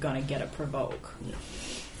I'm gonna get a provoke. Yeah.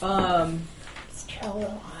 It's chill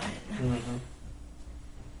one. Mm-hmm.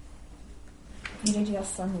 You need to have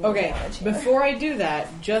some Okay, damage here. before I do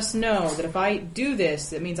that, just know that if I do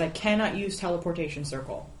this, it means I cannot use Teleportation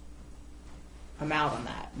Circle. I'm out on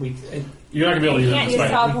that. You're not going to be able to You use it can't this use fight.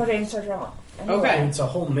 teleporting circle. Okay. It's a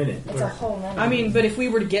whole minute. It's a whole minute. I mean, but if we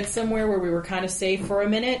were to get somewhere where we were kind of safe for a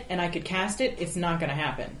minute and I could cast it, it's not going to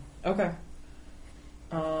happen. Okay.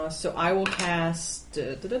 So I will cast...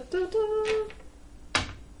 How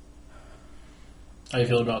do you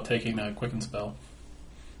feel about taking a Quicken Spell?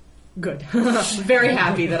 Good. Very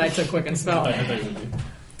happy that I took Quicken Spell. I thought you would be.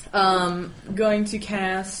 Going to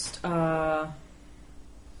cast. Fireball?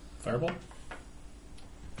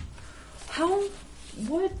 How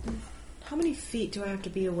many feet do I have to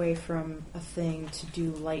be away from a thing to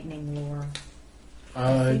do lightning lore?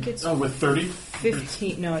 I think it's with 30?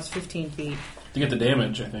 15. No, it's 15 feet. To get the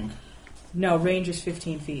damage, I think. No, range is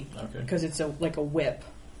 15 feet. Okay. Because it's like a whip.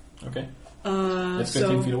 Okay. It's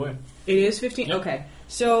 15 feet away. It is 15? Yep. Okay.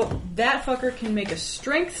 So that fucker can make a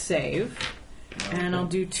strength save, and I'll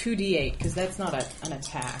do 2d8, because that's not an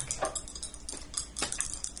attack.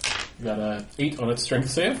 You got a 8 on its strength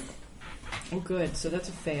save. Oh, good. So that's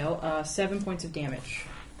a fail. 7 points of damage.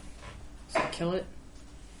 So kill it.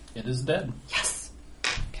 It is dead. Yes!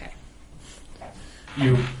 Okay.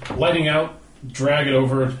 You lighting out, drag it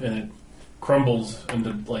over, and it crumbles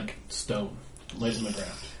into, like, stone. Lays on the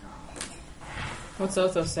ground. What's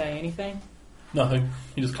Otho say? Anything? Nothing.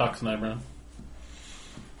 He just cocks an eyebrow.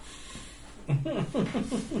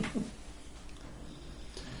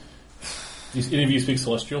 Any of you speak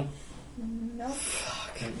Celestial? No.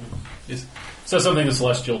 It says something in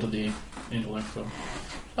Celestial to the Angel Expo.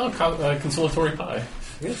 Oh, consolatory pie.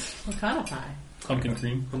 Yes. What kind of pie? Pumpkin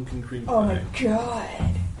cream. Pumpkin cream Oh pie. my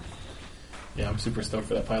god. Yeah, I'm super stoked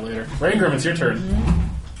for that pie later. Raingrim, it's your turn.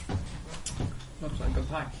 Looks like a good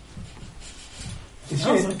pie.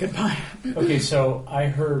 Smells like a good pie. Okay, so I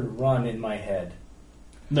heard run in my head.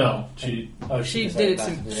 No, she... Oh, She just did it had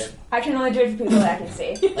some- to do that? I can only do it for people that I can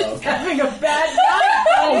see. Oh, okay. Having a bad night!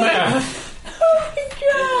 Oh, man! Oh my god.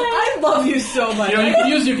 I love you so much. You know,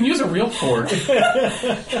 you can use a real fork.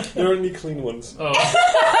 There aren't any clean ones. Oh.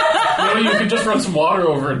 You know, you can just run some water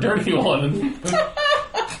over a dirty one. And,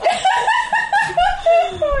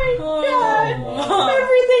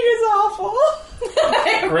 Everything is awful.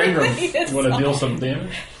 Raingram, you want to deal some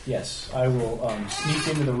damage? Yes, I will sneak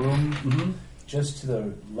into the room Mm-hmm. just to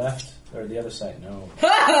the left, or the other side. No.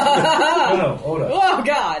 no, Oda. Oh,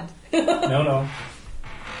 God. No.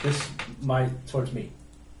 Towards me.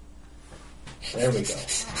 There we go.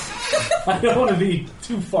 I don't want to be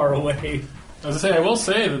too far away. As I will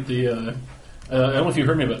say that the... I don't know if you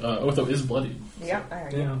heard me, but Otho is bloodied. Yep, I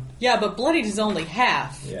heard you. Yeah. Yeah, but bloodied is only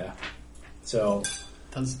half Yeah. So,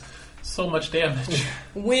 Does so much damage.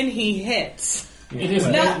 when he hits. He has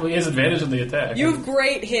advantage in the attack. You have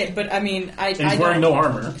great hit, but I mean, And he's wearing no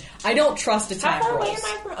armor. I don't trust How attack far away rolls.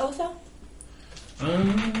 am I from Otho?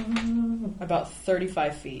 About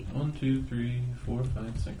 35 feet. 1, 2, 3, 4,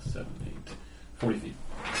 5, 6, 7, 8. 40 feet.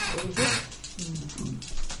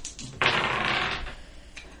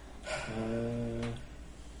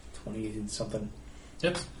 20 something.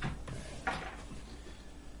 Yep. I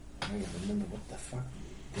don't even remember what the fuck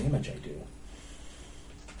damage I do.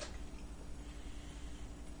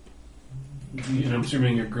 And I'm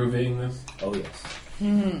assuming you're grooving this. Oh, yes.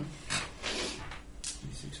 Mm-hmm.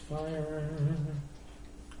 D6 fire.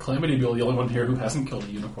 Calamity will be the only one here who hasn't killed a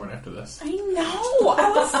unicorn after this. I know.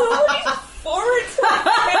 I was so looking forward to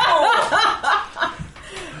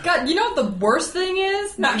it. God, you know what the worst thing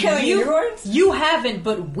is? Not killing unicorns? You haven't,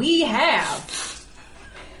 but we have.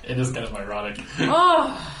 It is kind of ironic.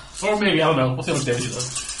 Oh, Or maybe, I don't know. We'll see how much damage he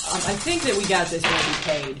does. I think that we got this when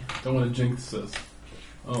we paid. Don't want to jinx this.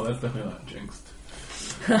 Oh, that's definitely not jinxed.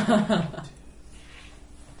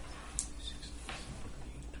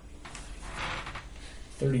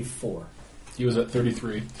 34. He was at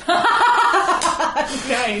 33.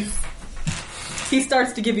 Nice. He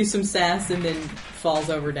starts to give you some sass and then falls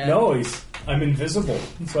over dead. No, I'm invisible,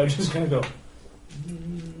 so I just kind of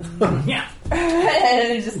go. Yeah.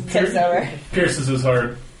 And it just tips over. Pierces his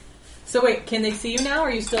heart. So wait, can they see you now, or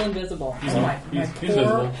are you still invisible? He's- Oh my he's poor,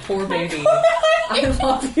 visible. poor baby. I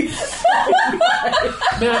love you so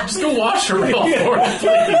much. Matt, just go wash your real fork,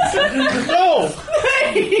 please. No!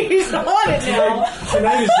 He's on it now.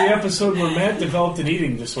 Tonight is the episode where Matt developed an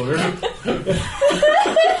eating disorder.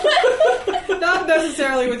 Not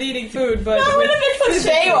necessarily with eating food, but No, with what a big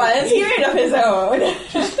cliche was. He made up his own.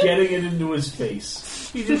 Just getting it into his face.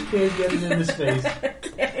 He just can't get it in his face.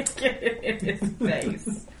 can't get it in his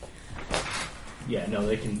face. Yeah, no,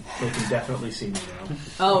 they can definitely see me now.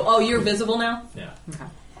 Oh, you're visible now? Yeah. Okay.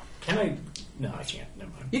 Can I? No, I can't.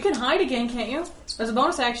 Never mind. You can hide again, can't you? As a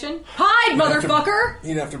bonus action. Hide, motherfucker!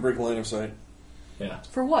 He'd have to break line of sight Yeah.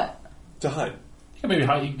 For what? to hide. Yeah, maybe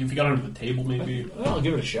if you got under the table, maybe. Well, I'll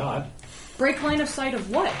give it a shot. Break line of sight of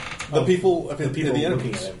what? The people, the People looking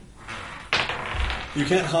enemies. at him. You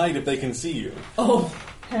can't hide if they can see you. Oh,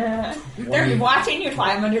 They're watching you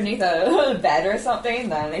climb underneath a bed or something,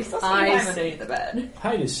 then they still see you climb underneath the bed.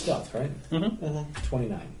 Hide is stealth, right? Mm-hmm.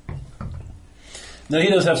 29. No, he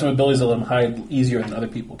does have some abilities that let him hide easier than other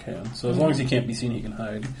people can. So as long as he can't be seen, he can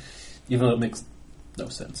hide. Even though it makes no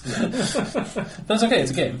sense. That's okay.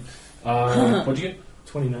 It's a game. What'd you get?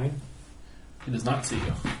 29. He does not see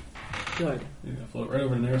you. Good. You're gonna float right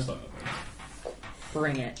over to Aristotle.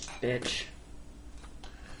 Bring it, bitch.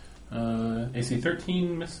 AC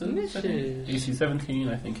 13 misses. Misses. AC 17,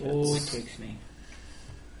 I think hits. Oh, it takes me.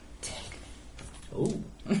 Oh.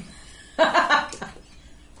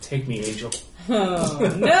 Take me, Angel. Oh,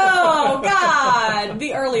 no, God!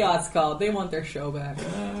 The early odds called. They want their show back.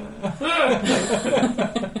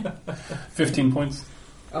 15 points.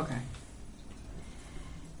 Okay.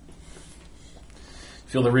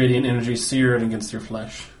 Feel the radiant energy seared against your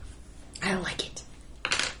flesh. I don't like it.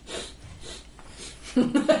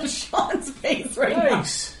 Sean's face right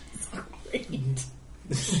Nice. now. Great.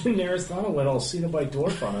 Narasana went all Cenobite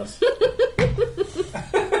dwarf on us.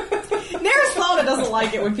 Narasana doesn't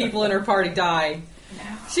like it when people in her party die.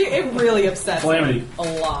 It really upsets Calamity. me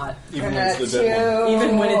a lot. Even when it's the dead one.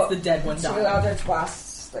 Even when it's the dead one Two dying. Eldritch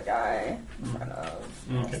Blasts the guy in front of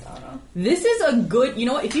Okay. Narasana. This is a good... You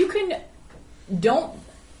know what? If you can... Don't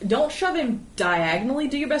shove him diagonally.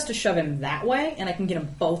 Do your best to shove him that way, and I can get them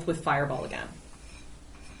both with Fireball again.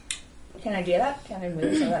 Can I do that? Can I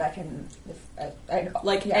move so that I can...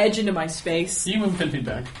 Edge into my space. You move 10 feet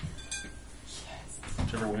back.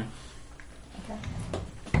 Whichever way. Okay.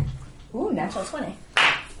 Ooh, natural 20.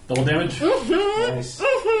 Double damage. Nice.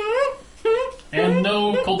 And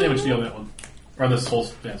no cold damage deal on that one. Or this whole...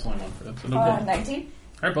 Yeah, it's only one for that. So no damage. 19.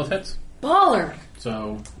 Alright, both hits. Baller!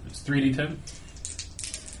 So it's 3d10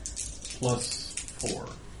 plus 4.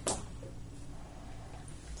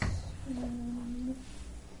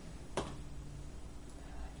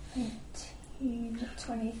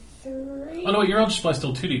 23. Oh no, your Eldritch Blast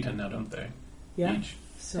still 2d10 now, don't they? Yeah. Each.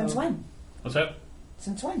 So, Since when? What's that?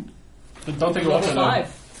 Since when? Don't they go up level to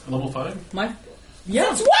 5. level 5?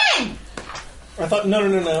 Yeah. Since when? I thought,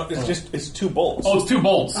 no. It's 2 bolts. Oh, it's 2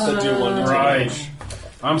 bolts. That do 1 to Right.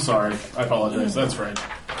 I'm sorry. I apologize. That's right.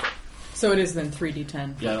 So it is then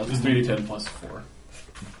 3d10. Yeah, it's 3d10 plus 4.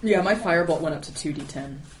 Yeah, my Firebolt went up to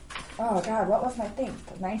 2d10. Oh god, what was my thing?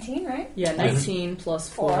 19, right? Yeah, 19 plus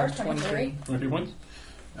 4, 23. 23 points.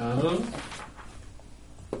 So annoying.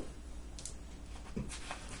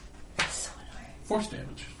 Force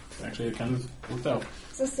damage. Actually, it kind of worked out.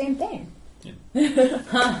 It's the same thing.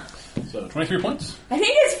 So, 23 points. I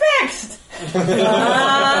think it's fixed!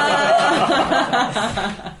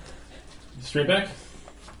 Straight back.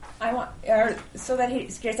 I want, so that he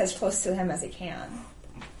gets as close to him as he can.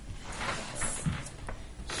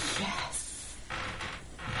 Yes.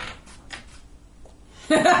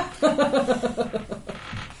 Okay.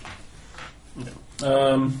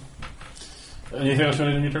 Anything else you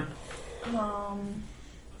want to do in your turn?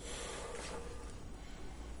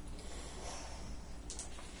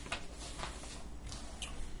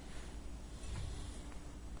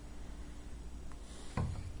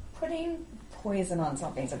 Putting poison on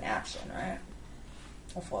something's an action, right?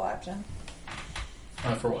 A full action.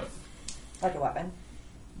 For what? Like a weapon.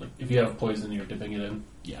 Like, if you have poison, you're dipping it in.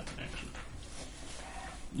 Yeah, it's an action.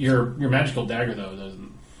 Your magical dagger, though,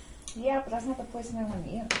 doesn't. Yeah, but that's not the poison I want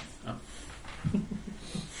to use. Oh.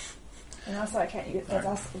 And also, I can't use. That's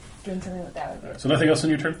Alright. also doing something with that. Alright, so nothing else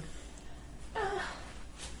in your turn?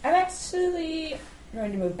 I'm actually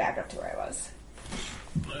going to move back up to where I was.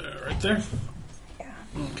 Right there. Yeah.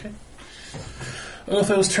 Okay.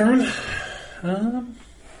 Otho's turn.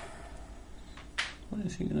 What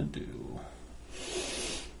is he gonna do?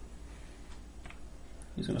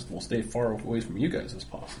 He's gonna stay far away from you guys as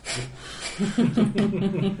possible.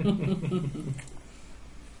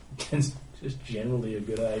 It's just generally a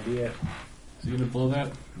good idea. Is he gonna blow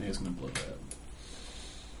that? Yeah, he's gonna blow that.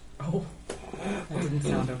 Oh. That didn't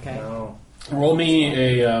sound okay. No. Roll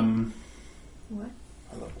me a What?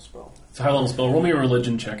 I love the spell. it's a high level spell. Roll me a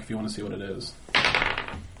religion check if you want to see what it is.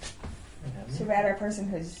 Too bad our person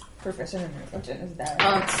who's proficient in religion is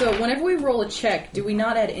that. So whenever we roll a check, do we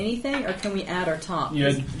not add anything, or can we add our top? You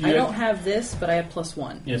had- I don't have this, but I have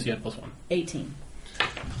 +1. Yes, you had +1. 18.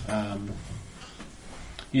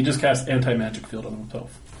 You just cast anti-magic field on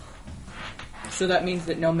himself. So that means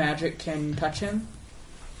that no magic can touch him?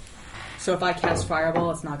 So if I cast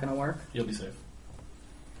Fireball, it's not going to work? You'll be safe.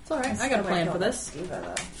 It's alright, I got a plan for this.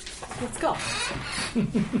 Let's go.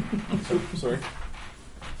 Oops, sorry.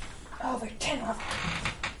 Oh, they're 10 level.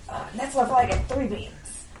 Next level I get 3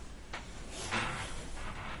 beams.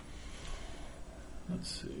 Let's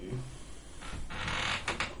see.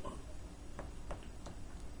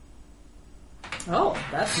 Oh,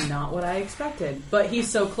 that's not what I expected. But he's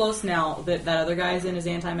so close now that that other guy's in his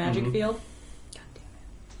anti-magic field. God damn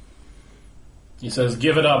He says,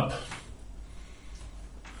 "Give it up."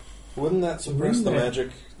 Wouldn't that suppress the magic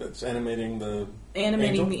that's animating the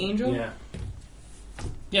angel? Yeah.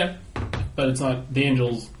 Yeah, but it's not. The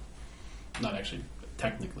angel's not actually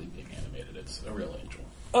technically being animated. It's a real angel.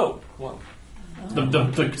 Oh, well.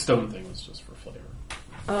 The stone thing was just for flavor.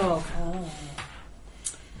 Oh.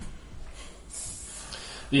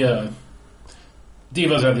 The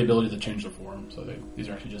divas have the ability to change their form, so these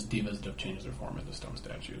are actually just divas that have changed their form into stone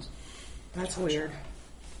statues. That's weird.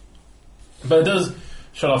 But it does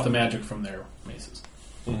shut off the magic from their maces.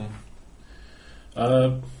 Mm-hmm.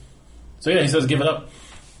 So yeah, he says, "Give it up."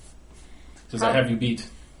 He says, "I have you beat."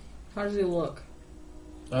 How does he look?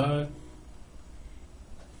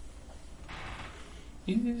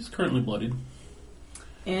 He's currently bloodied.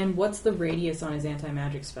 And what's the radius on his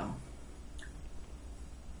anti-magic spell?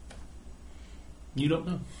 You don't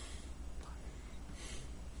know.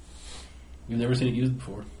 You've never seen it used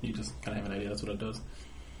before. You just kind of have an idea that's what it does.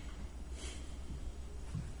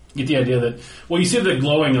 You get the idea that... Well, you see the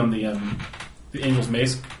glowing on the angel's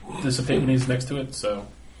mace dissipate when he's next to it, so...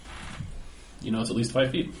 You know it's at least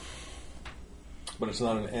 5 feet. But it's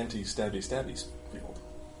not an anti-stabby field.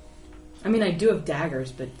 I mean, I do have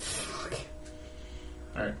daggers, but... Fuck.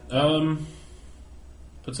 Alright,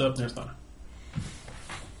 puts up, there's Donna.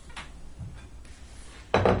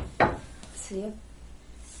 See ya.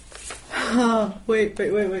 Wait. Are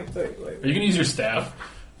you going to use your staff?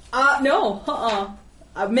 No.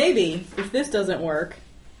 Maybe, if this doesn't work.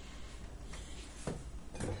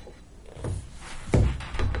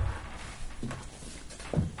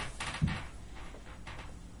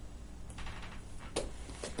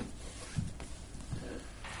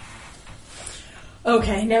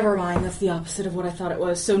 Okay, never mind. That's the opposite of what I thought it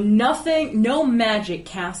was. So no magic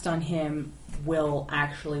cast on him will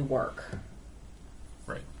actually work.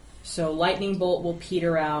 Right. So lightning bolt will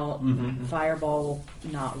peter out. Mm-hmm. Fireball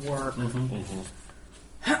will not work. Mm-hmm.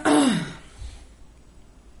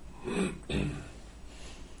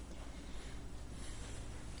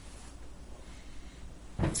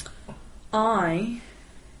 I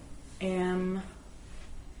am...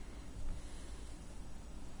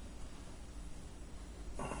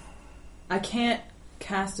 I can't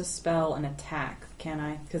cast a spell and attack, can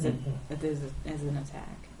I? Because it is an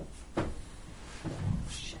attack. Oh,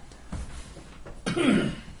 shit.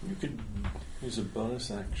 You could use a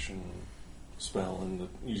bonus action spell and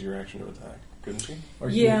use your action to attack, couldn't you? Or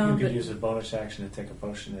Yeah, you but- could use a bonus action to take a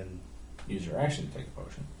potion and use your action to take a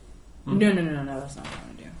potion. No, that's not what I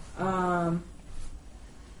want to do.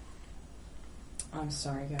 I'm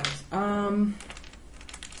sorry, guys.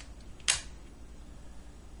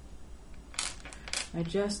 I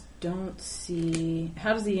just don't see...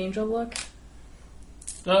 How does the angel look?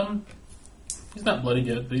 He's not bloodied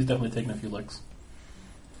yet, but he's definitely taken a few licks.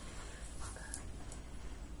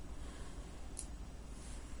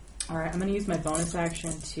 Alright, I'm going to use my bonus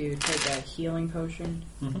action to take a healing potion.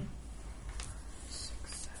 Mm-hmm. 6,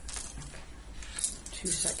 7, okay. 2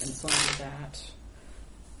 seconds on that.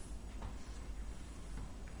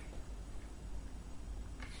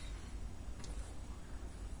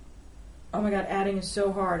 Oh my god, adding is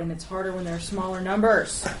so hard, and it's harder when there are smaller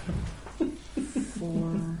numbers.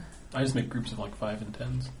 4... I just make groups of like 5 and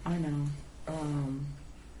 10s. I know.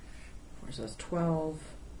 So that's 12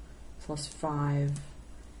 plus 5,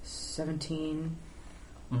 17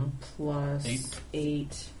 Mm-hmm. plus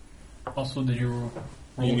 8. Also, did you roll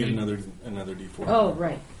You need 8? another d4. Oh,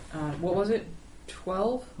 right. What was it?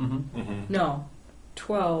 12? Mm-hmm. Mm-hmm. No.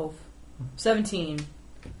 12. 17.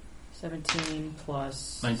 17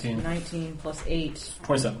 plus 19 plus 8.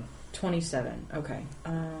 27. 27. Okay. I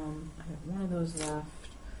have one of those left.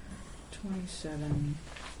 27.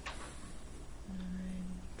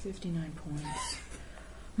 59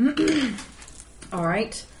 points.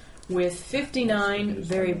 Alright. With 59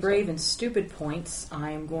 very brave and stupid points, I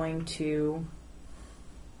am going to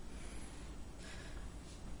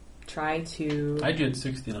try to... I did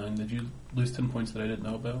 69. Did you lose 10 points that I didn't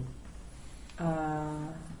know about?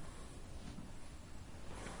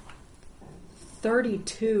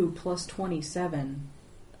 32 plus 27.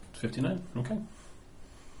 59. Okay.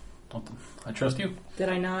 I trust you. Did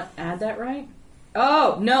I not add that right?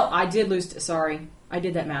 Oh, no, I did lose... Sorry. I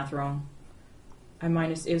did that math wrong.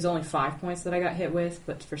 It was only 5 points that I got hit with,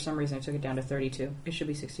 but for some reason I took it down to 32. It should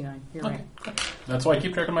be 69. You're Okay. right. That's why I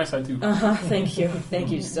keep track on my side, too. Thank you.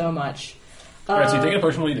 Thank you so much. Alright, so you take a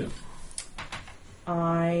potion, what do you do?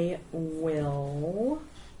 I will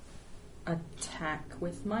attack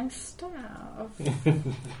with my staff. You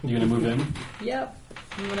gonna move in? Yep.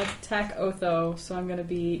 I'm going to attack Otho, so I'm going to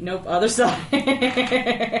be... Nope, other side.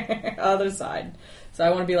 Other side. So I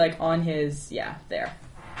want to be, like, on his... Yeah, there.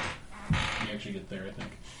 You actually get there, I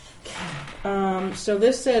think. So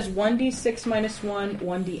this says 1d6 minus 1,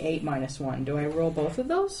 1d8 minus 1. Do I roll both of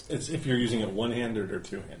those? It's if you're using it one-handed or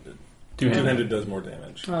two-handed. Two-handed. Two-handed does more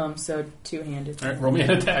damage. So two-handed. All right, roll me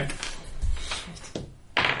an attack.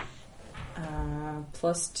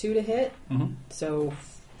 Plus 2 to hit. Mm-hmm. So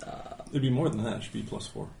It'd be more than that. It should be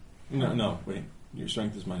 +4. No, wait. Your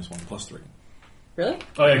strength is -1, +3. really?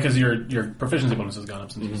 Oh yeah, because your proficiency bonus has gone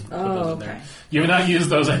up since you put those in there. Okay. You have not used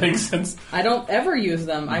those, I think, since. I don't ever use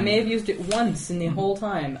them. I may have used it once in the whole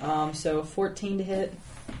time. So 14 to hit.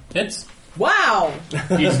 Hits. Wow!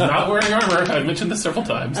 He's not wearing armor. I've mentioned this several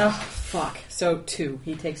times. Oh, fuck. So 2.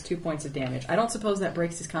 He takes 2 points of damage. I don't suppose that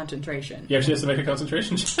breaks his concentration. He actually has to make a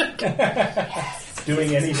concentration check.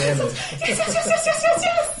 Doing any damage.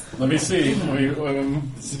 Yes. Let me see.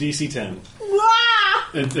 It's DC 10.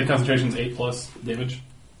 The concentration's 8+ damage.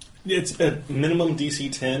 It's a minimum DC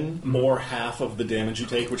 10 or half of the damage you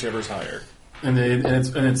take, whichever's higher. And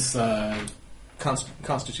it's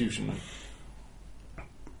Constitution.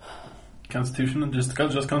 Constitution, just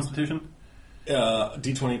Constitution.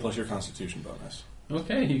 D20 plus your Constitution bonus.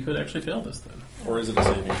 Okay, he could actually fail this then. Or is it a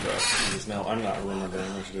saving throw? Because now I'm not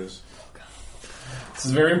remembering which it is. This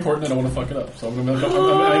is very important. I don't want to fuck it up, so I'm going to look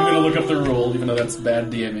up the rule, even though that's bad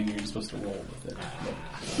DMing. You're supposed to roll with it.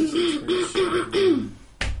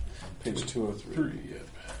 Page 203. 3. Yep.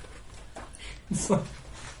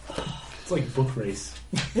 It's like book race.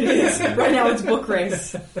 It is. Right now it's book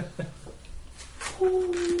race.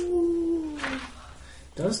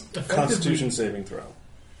 Does Constitution saving throw.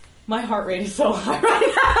 My heart rate is so high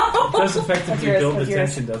right now. It does effectively build the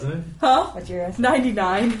tension, doesn't it? Huh? What's yours?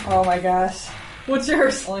 99. Oh my gosh. What's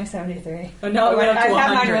yours? Only 73. Oh, no, it went up to I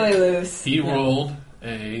have 100. mine really loose. He rolled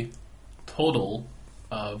a total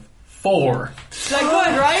of 4. Is that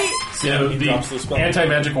good, right? So he drops the the spell.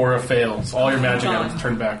 anti-magic aura fails. All your magic God. items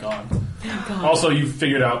turn back on. God. Also, you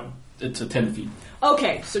figured out it's a 10 feet.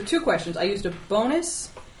 Okay, so 2 questions. I used a bonus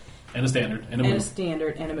And a standard. And a and a move.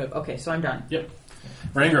 standard and a move. Okay, so I'm done. Yep.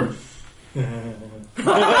 Rangram.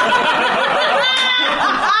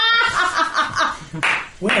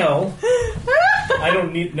 Well, I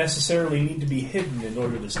don't necessarily need to be hidden in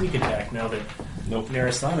order to sneak attack now that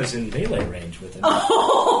Narasana's in melee range with him.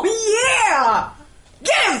 Oh, yeah!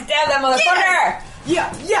 Get him! Stab that motherfucker!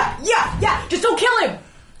 Yeah! Just don't kill him!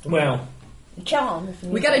 Well, Kill him. If you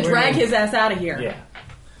We need gotta to. drag his ass out of here. yeah.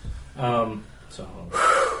 So,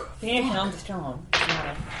 If you need to kill him, just kill him.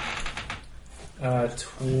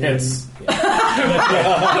 Hits. I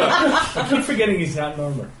keep forgetting he's not in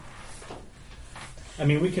armor. I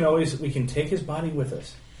mean, we can take his body with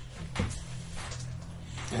us.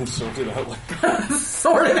 And sort it out like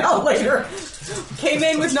Sort it out later. Came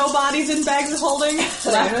in with no bodies in bags of holding.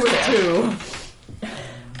 Left with 2.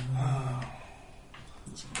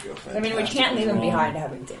 I mean, we can't leave him behind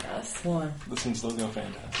having seen us. What? This can still go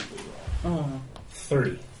fantastically well. Oh.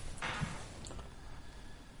 30.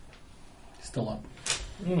 Still up.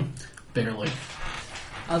 Barely.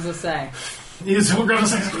 I was gonna say. He's so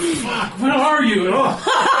gross. Fuck, what are you? Oh.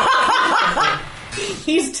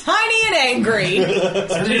 He's tiny and angry.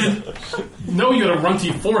 I didn't know you had a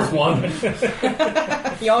runty 4th one.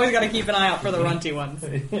 You always gotta keep an eye out for the runty ones.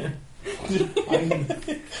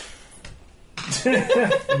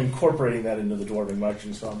 I'm incorporating that into the dwarven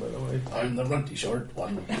marching song, by the way. I'm the runty short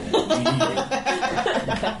one.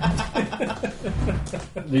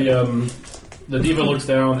 The diva looks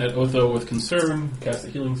down at Otho with concern, casts a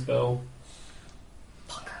healing spell.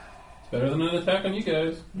 It's better than an attack on you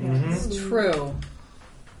guys. It's true.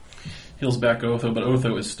 Heals back Otho, but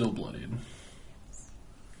Otho is still bloodied.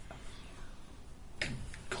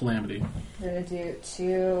 Calamity. We're gonna do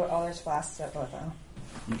 2 Eldritch Blasts at Otho.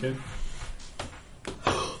 Okay.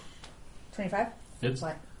 25? Hits.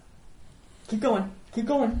 What? Keep going.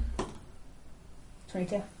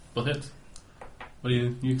 22. Both hits. What are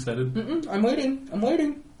you excited? I'm waiting.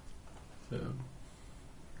 So,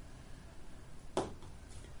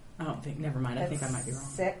 I don't think. Never mind. I think I might be wrong.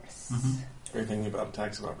 6. Are you thinking about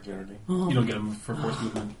attacks of opportunity? you don't get him for force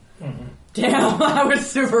movement. Damn! I was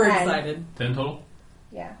super 10. excited. 10 total?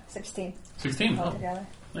 Yeah, 16 16. Oh, altogether.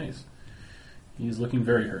 nice. He's looking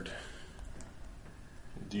very hurt.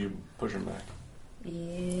 Do you push him back?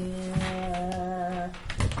 Yeah.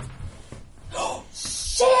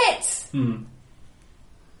 Shit!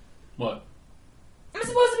 What? I'm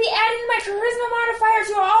supposed to be adding my charisma modifier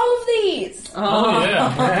to all of these! Oh,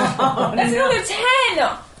 yeah. That's another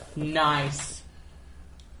 10! Nice.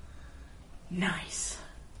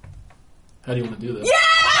 How do you want to do this?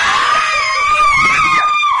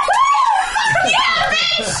 Yeah,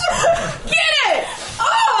 bitch! Get it!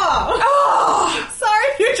 Oh! Sorry,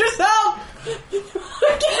 future self!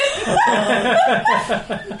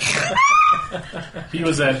 He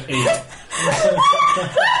was at 8.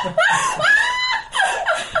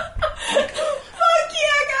 Fuck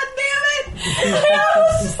yeah, goddammit! I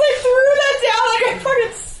was just like threw that down like I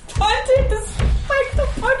fucking stunted to spike the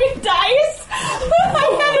fucking dice. I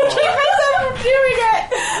had to keep myself from doing it.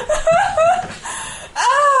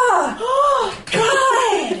 Oh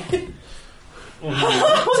God! I'm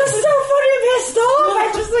just so fucking pissed off.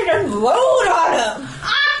 I just like unload on him.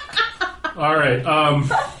 All right. Oh,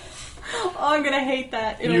 I'm gonna hate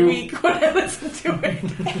that in a week when I listen to it.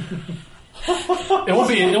 It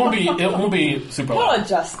won't be super We'll loud.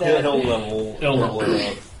 adjust it. He'll level. It'll level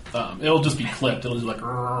it up. It'll just be clipped. It'll just be like.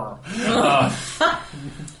 All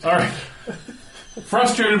right.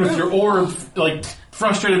 Frustrated with your orb, like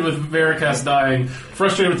frustrated with Veracast dying,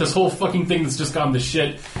 frustrated with this whole fucking thing that's just gone to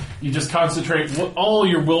shit. You just concentrate all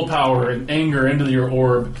your willpower and anger into your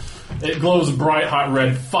orb. It glows bright hot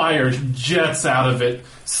red. Fire jets out of it,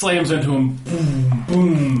 slams into him, boom,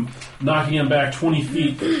 boom, knocking him back 20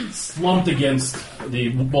 feet, slumped against the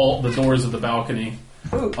wall, the doors of the balcony.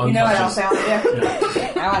 Ooh, you know what else I want to do?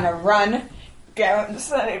 Yeah. I want to run, go, and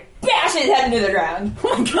just bash his head into the ground.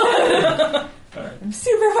 Right. I'm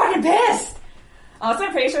super fucking pissed. Also,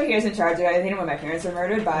 I'm pretty sure he was in charge of everything when my parents were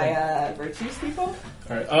murdered by Virtues people.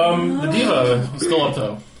 All right. The diva is still up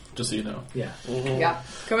though, just so you know. Yeah. Mm-hmm. Yeah.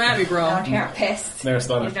 Come at me, bro. I don't care. I'm pissed. There's He's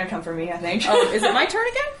not. gonna come for me, I think. Oh, is it my turn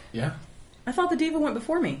again? Yeah. I thought the diva went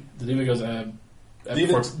before me. The diva goes. The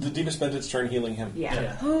diva spent its turn healing him.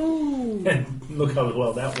 Yeah. Oh. And look how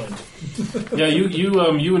well that went. Yeah, you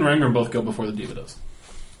and Rangram both go before the diva does.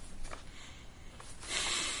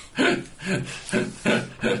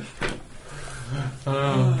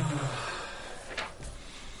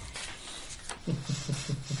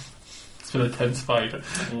 It's been a tense fight.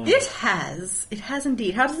 It has. It has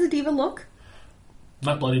indeed. How does the diva look?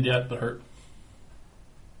 Not bloodied yet, but hurt.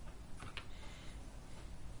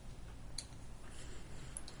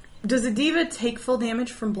 Does the diva take full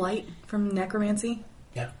damage from blight, from necromancy?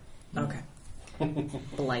 Yeah. Okay.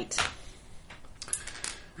 Blight.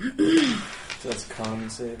 So that's con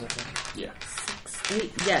save, I think. Yeah. 6,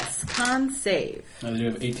 8. Yes, con save. Now you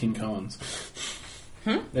have 18 cons.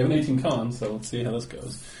 Hmm? They have an 18 cons, so let's see how this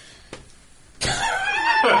goes.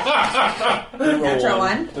 Natural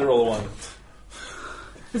one. They roll a 1.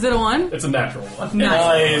 Is it a 1? It's a natural one.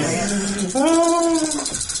 Nice.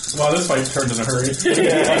 Wow, this fight turned in a hurry.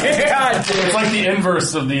 Yeah, It's like the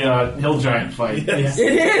inverse of the hill giant fight. Yes.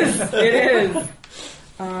 it is. It is.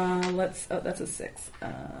 Let's. Oh, that's a 6.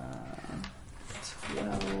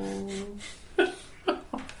 12.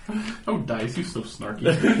 Oh, dice, you're so snarky.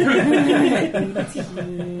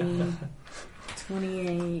 18,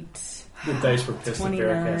 28. The dice were pissed that 29.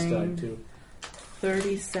 Veracast died too.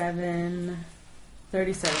 37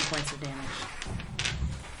 points of damage.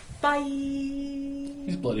 Bye.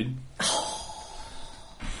 He's bloodied.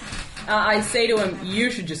 I say to him,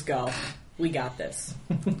 you should just go. We got this.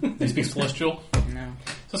 He speaks Celestial. No.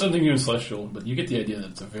 It's not something new in Celestial, but you get the idea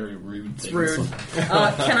that it's a very rude thing. Rude.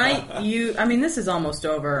 Can I mean, this is almost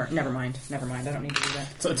over. Never mind. I don't need to do that.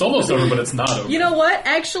 It's almost over, but it's not over. You know what?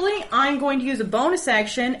 Actually, I'm going to use a bonus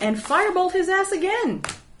action and firebolt his ass again.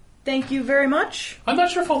 Thank you very much. I'm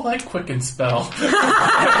not sure if I'll like Quicken Spell.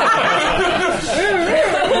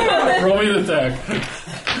 Roll me the attack.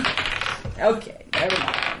 Okay, never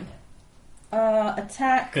mind.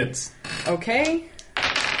 Attack. Hits. Okay.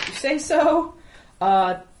 You say so.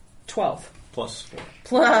 12. Plus 4.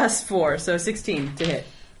 Plus 4, so 16 to hit.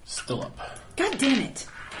 Still up. God damn it.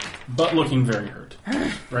 But looking very hurt.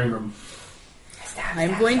 Rangram.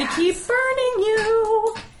 I'm going to keep burning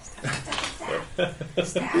you.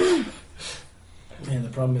 Man, the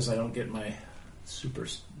problem is I don't get my super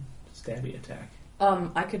stabby attack.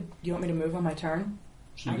 You want me to move on my turn?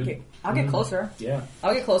 You good? I'll get closer. Yeah.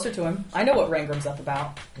 I'll get closer to him. I know what Rangram's up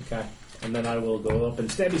about. Okay. And then I will go up and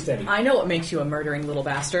stabby. I know what makes you a murdering little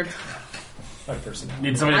bastard. My personality.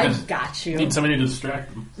 Need somebody I to got you. need somebody to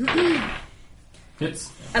distract him.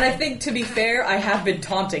 Hits. And I think, to be fair, I have been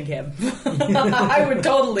taunting him. I would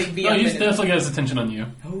totally be No, a he minute. definitely got his attention on you.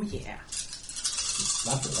 Oh, yeah.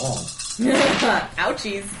 Not for long.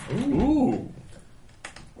 Ouchies. Ooh.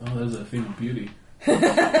 Oh, there's a theme of beauty.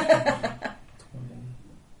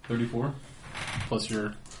 34 plus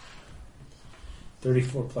your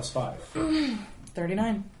 34 plus 5.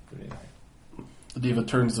 39. 39. the diva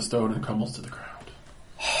turns the stone and crumbles to the ground.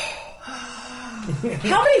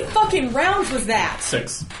 How many fucking rounds was that?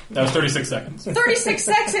 6. That was 36 seconds. 36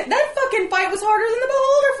 seconds. That fucking fight was harder than the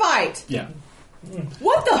Beholder fight. Yeah.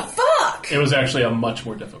 What the fuck? It was actually a much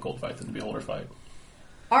more difficult fight than the Beholder fight.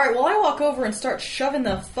 Alright, well I walk over and start shoving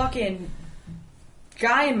the fucking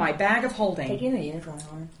guy in my bag of holding. Taking the unicorn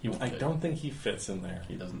horn. I don't think he fits in there.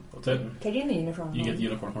 He doesn't. What's it? Taking the unicorn horn. You get the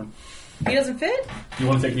unicorn horn. He doesn't fit? You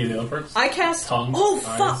want to take any of the other parts? I cast... Tongue, oh,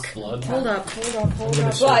 eyes, fuck! blood. Hold up.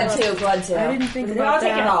 Blood too. I didn't think I'll about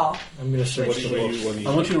take it that. all. I'm going to search the book.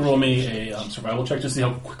 I want you to roll me a survival check to see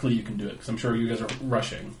how quickly you can do it, because I'm sure you guys are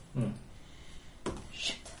rushing.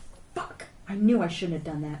 Shit. Fuck. I knew I shouldn't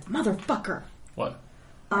have done that. Motherfucker. What?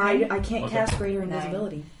 I can't Okay. cast greater 9.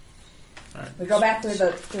 invisibility. We go back through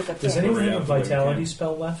the Does thing. anyone have a vitality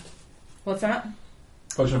spell left? What's that?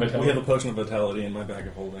 Potion of We vitality. have a potion of vitality in my bag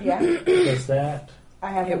of holding. Yeah, Does that...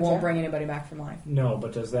 I have It one won't too. bring anybody back from life. No,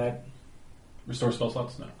 but does that... Restore spell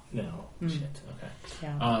slots? No. No. Shit. Okay.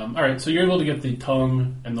 Yeah. All right, so you're able to get the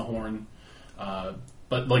tongue and the horn,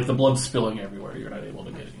 but like the blood's spilling everywhere. You're not able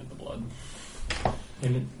to get any of the blood.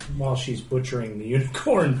 And while she's butchering the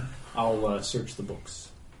unicorn, I'll search the books.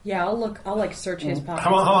 Yeah, I'll look. I'll like search his pocket.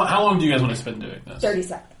 How long do you guys want to spend doing this? 30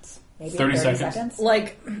 seconds. Maybe 30 seconds?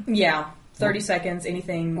 Like, yeah, 30 seconds.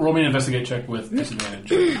 Anything. Roll me an investigate check with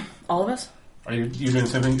disadvantage. All of us. Are you doing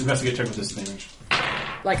something? Investigate check with disadvantage.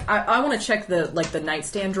 Like, I want to check the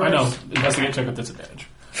nightstand drawers. I know. Investigate check with disadvantage.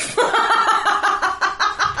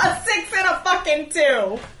 A 6 and a fucking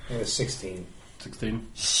 2. It was 16. 16.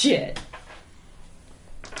 Shit.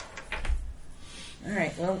 All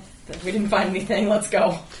right. Well, we didn't find anything. Let's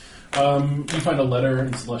go. You find a letter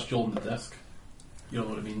in Celestial in the desk. You don't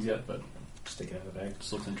know what it means yet, but Stick it out of the bag. it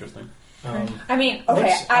just looks interesting. I mean,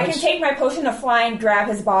 okay, I can What's- take my potion of flying, grab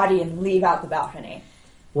his body, and leave out the balcony.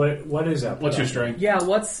 What is up? What's your strength? Yeah.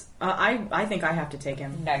 What's? I think I have to take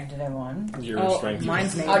him. -1. Your Oh, strength.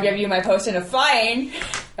 mine's I'll negative. give you my potion of flying.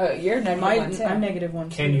 Oh, you're -1 too. I'm -1.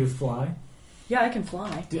 Can you fly? Yeah, I can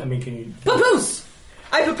fly. I mean, can you... Papoose!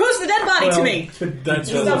 I papoose the dead body to Well, me. But That's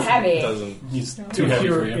He's so heavy. Doesn't. He's No. too heavy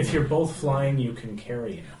for you. if you're both flying, you can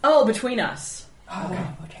carry him. Oh, between us. Oh,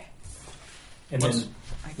 okay. And What's- then...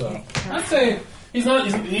 I Well, can't. I'd say he's not.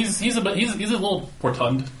 He's a little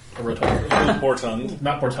portund. A rotund. Important.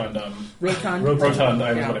 Not portund. Rotund. Rotund. I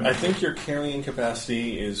was Yeah. what I I meant. think your carrying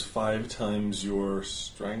capacity is 5 times your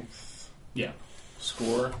strength Yeah.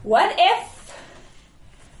 score. What if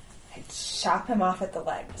I chop him off at the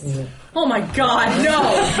legs? Oh my god, no.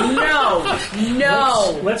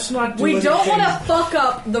 Let's not do We don't anything- want to fuck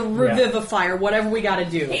up the revivifier, whatever we gotta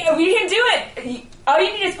do. Yeah, we can do it. All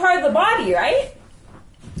you need is part of the body, right?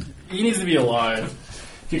 He needs to be alive.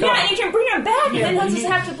 If you Yeah, got- and you can bring him back, and then he'll just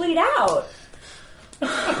have to bleed out.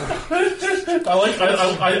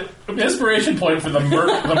 I inspiration point for the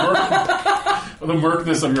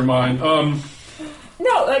murkness of your mind.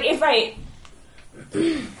 No, like if I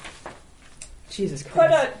Jesus put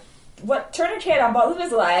Christ. a tourniquet on both of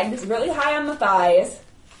his legs, really high on the thighs,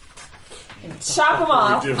 and chop him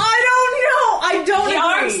off. I don't The know.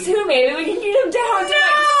 arms too, maybe we can get him down to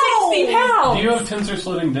like 60 pounds. Do you have tensor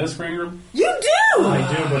slitting disc, Rangram? You do. I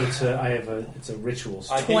do, but it's a ritual.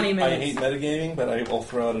 I 20 hate, minutes. I hate metagaming, but I will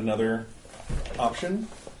throw out another option.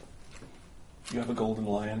 You have a golden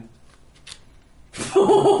lion. Just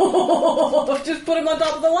put him on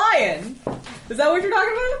top of the lion. Is that what you're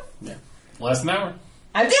talking about? Yeah. Less than an hour.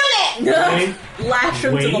 I'm doing it. Lash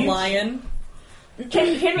him to the Wait. lion. Can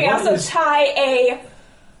we What also is- tie a...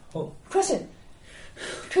 Oh. Question.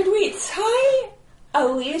 Could we tie a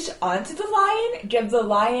leash onto the lion, give the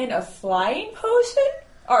lion a flying potion?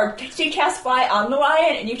 Or she cast fly on the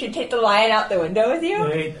lion and you should take the lion out the window with you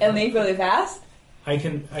Wait. and leave really fast? I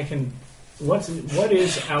can. What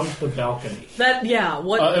is out the balcony? That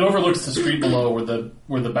what It overlooks the street below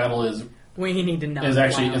where the battle is we need to know.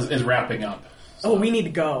 is wrapping up. Oh, we need to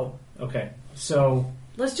go. Okay, so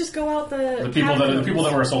Let's just go out The people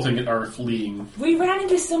that were assaulting are fleeing. We ran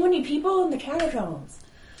into so many people in the catacombs.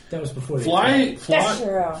 that was before the That's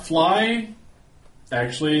true. Fly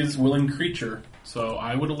actually is willing creature, so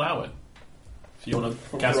I would allow it. If you want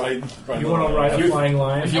to cast Ride You the want to lion. ride a flying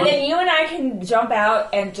lion? if you And want- then you and I can jump out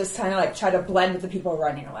and just kind of like try to blend with the people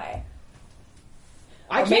running away.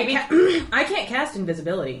 I Or can't. maybe- I can't cast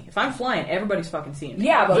invisibility. If I'm flying, everybody's fucking seeing me.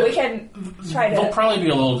 Yeah, but we can try they'll to... probably be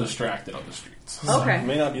a little distracted on the streets. Okay. You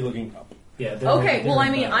may not be looking up. Yeah. Okay. Well, I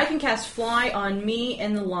mean, I can cast fly on me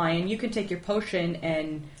and the lion. You can take your potion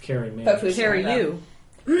and carry me. But please carry remember.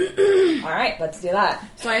 you. Alright, let's do that.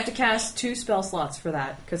 So I have to cast 2 spell slots for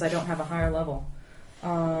that because I don't have a higher level.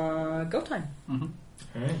 Go time. All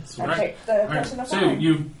right. So I'll Right. take the All right. potion of So flying.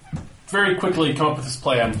 you very quickly come up with this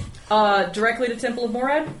plan. Directly to Temple of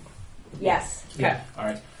Morad. Yes. Okay. All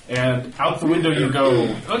right, and out the window you go.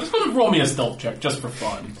 Just go roll me a stealth check, just for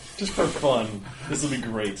fun. Just for fun. This will be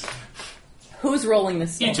great. Who's rolling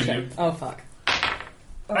this? Each of check? you. Oh fuck.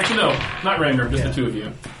 Actually, no, not Ranger, just the two of you.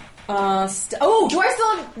 do I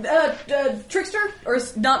still have Trickster? Or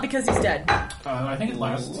is not because he's dead? I think it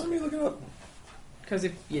lasts. Let me look it up. Because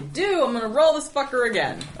if you do, I'm going to roll this fucker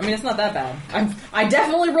again. I mean, it's not that bad. I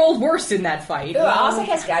definitely rolled worse in that fight. Ooh, I also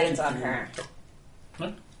cast guidance on her.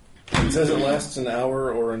 What? It says it lasts an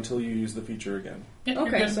hour or until you use the feature again. Yeah,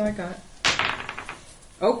 Okay, so I got it.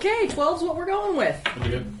 Okay, 12's what we're going with. Pretty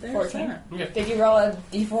good. There's 14. that. Okay. Did you roll a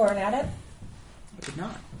d4 and add it? I did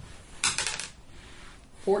not.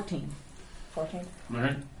 14. 14.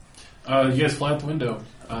 Alright. You guys fly out the window.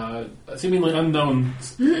 Seemingly unknown,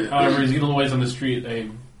 however, as you know ways on the street, a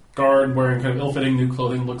guard wearing kind of ill-fitting new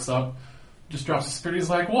clothing looks up, just drops his spirit. He's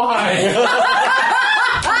like, "Why?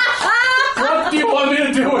 What do you want me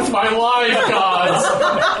to do with my life, gods?"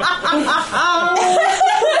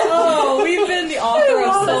 Oh, we've been the author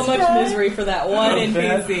of so much misery for that one NPC.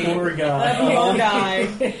 That poor guy. That poor guy.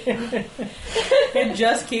 It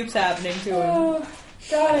just keeps happening to him. Oh,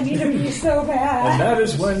 God, I need to be so bad. And that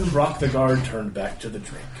is when Rock the Guard turned back to the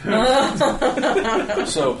drink.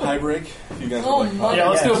 So, pie break. You guys Oh, would like my- pie? Yeah,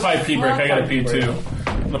 let's do a Yes. 5 pee break. I got a pee Break. too.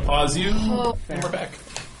 I'm gonna pause you, and we're back.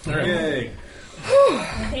 Alright. Yay.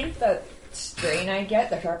 I think the strain I get,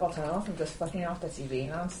 the carpal tunnel, from just fucking off the TV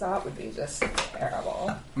nonstop would be just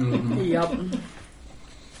terrible. Yep.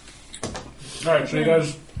 Alright, so you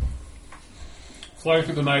guys fly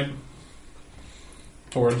through the night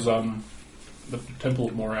towards the Temple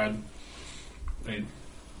of Morad. A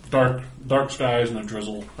dark skies and a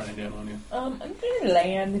drizzle running down on you. I'm gonna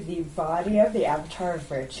land the body of the Avatar of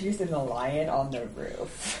Virtues and the lion on the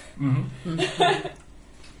roof. Mm-hmm.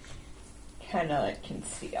 Kind of like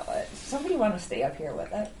conceal it. Somebody want to stay up here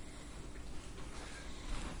with it?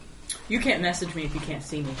 You can't message me if you can't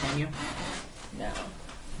see me, can you? No.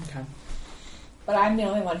 Okay. But I'm the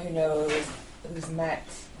only one who knows who's met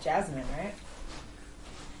Jasmine, right?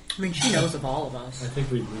 I mean, she knows of all of us. I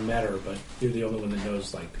think we've met her, but you're the only one that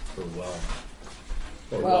knows like her well,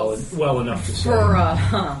 or Well, well enough to say.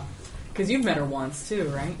 For, because you've met her once too,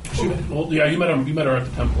 right? Well, yeah, you met her at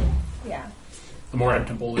the temple. Yeah. The Morad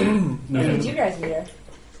temple. When did you guys meet her?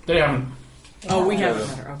 They haven't. Oh, we Yeah. haven't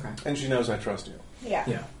met her. Okay. And she knows I trust you. Yeah.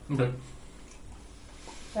 Yeah. Okay.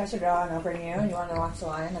 So I should draw and I'll bring you. You want to watch the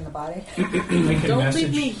lion and the body? I can Don't message.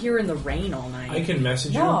 leave me here in the rain all night. I can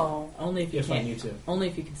message No. Only if you you if I can't. need to. Only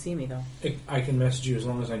if you can see me, though. I can message you as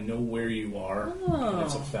long as I know where you are. Oh. And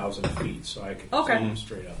it's 1,000 feet, so I can Okay. see you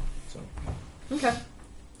straight up. So Okay.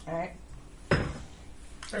 Alright.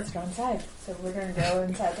 Let's go inside. So we're going to go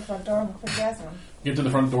inside the front door and look for Jasmine. Get to the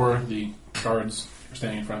front door. The guards are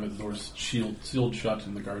standing in front of it. The door's sealed shut,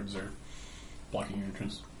 and the guards are blocking your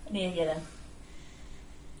entrance. I need to get in.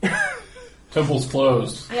 Temple's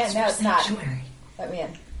closed. Yeah, no, it's not. Sanctuary. Let me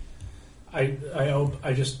in.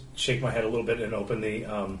 I just shake my head a little bit and open the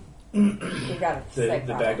You got it.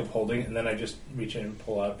 the bag of holding, and then I just reach in and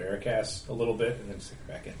pull out Barricas a little bit, and then stick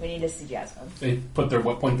it back in. We need to see Jasmine. They put their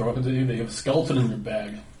point their weapons at you. They have a skeleton in your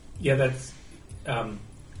bag. Yeah, that's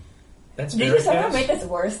Did you somehow Barricas. make this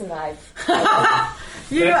worse than I?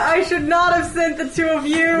 I should not have sent the two of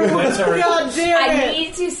you. That's all right. God damn I it.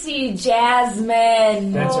 need to see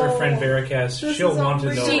Jasmine. That's our friend Barricas. This She'll is want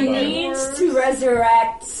to know unreal. She about it. needs to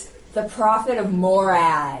resurrect the prophet of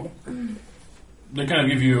Morad. They kind of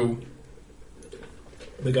give you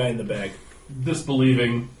The guy in the bag.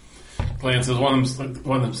 disbelieving glances. One of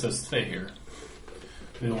them says, "Stay here."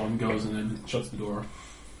 The other one goes and then shuts the door.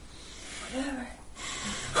 Whatever.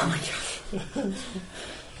 Oh my god.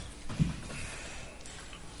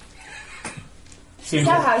 Seems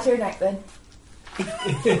So like how's your night been?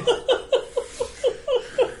 it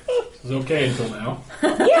was okay until now.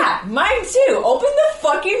 Yeah, mine too. Open the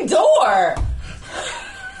fucking door.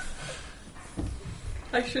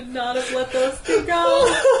 I should not have let those two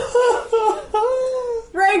go.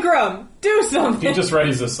 Rangram, do something. He just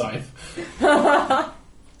readies his scythe.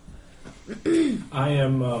 I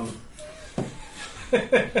am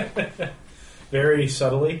very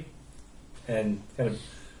subtly and kind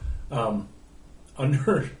of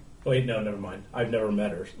under. Wait, no, never mind. I've never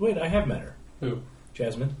met her. Wait, I have met her. Who?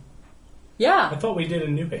 Jasmine. I Yeah. thought we did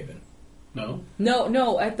in New Haven. No.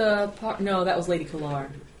 No, at the no, that was Lady Kular.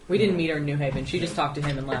 We didn't meet her in New Haven. She just talked to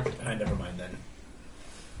him and left. I never mind then.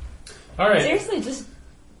 All right. Seriously, just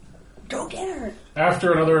go get her.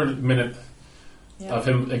 After another minute Yeah. of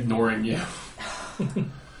him ignoring you,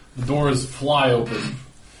 the doors fly open,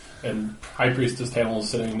 and High Priestess Tamil is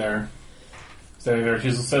standing there.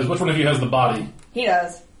 She says, "Which one of you has the body? He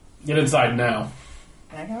does. Get inside now."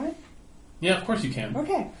 Can I come in? Yeah, of course you can.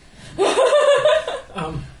 Okay.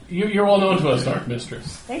 You're well known to us, Dark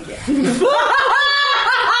Mistress. Thank you.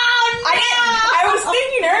 I was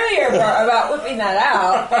thinking talking earlier about whipping that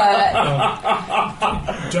out, but...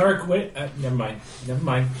 Dark, wait, never mind.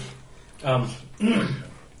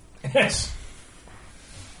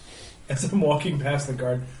 As I'm walking past the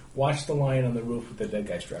guard, watch the lion on the roof with the dead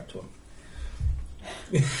guy strapped to him.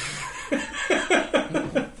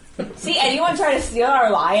 See, anyone try to steal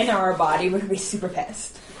our lion or our body, we're going to be super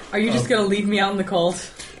pissed. Are you just going to leave me out in the cold?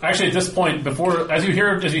 Actually, at this point, as you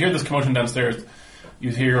hear this commotion downstairs, you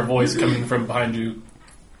hear a voice coming from behind you.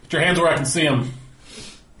 Put your hands where I can see them.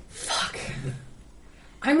 Fuck.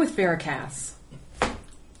 I'm with Veracast.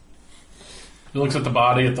 He looks at the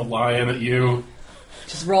body, at the lion, at you.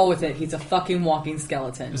 Just roll with it. He's a fucking walking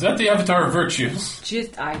skeleton. Is that the Avatar of Virtues?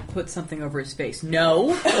 I put something over his face.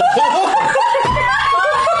 No.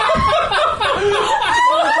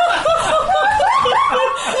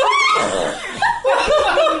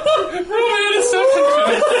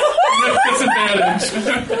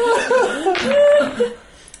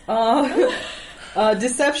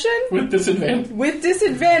 Deception? With disadvantage. With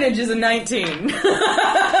disadvantage is a 19. Is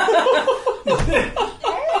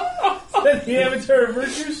that the Avatar of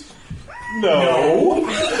Virtues? No.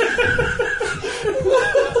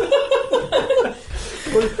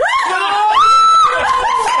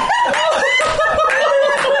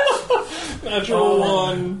 Natural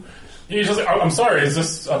one. He's just like, I'm sorry, is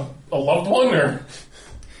this a loved one, or...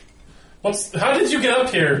 How did you get up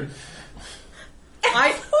here?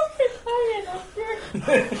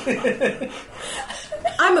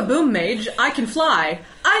 I'm a boom mage. I can fly.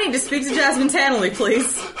 I need to speak to Jasmine Tannelly,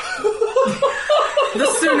 please. The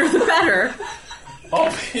sooner the better.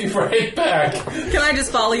 I'll be right back. Can I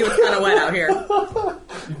just follow you? It's kind of wet out here.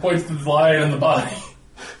 He points to the lion and the body.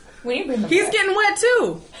 He's getting wet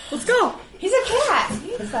too. Let's go. He's a cat.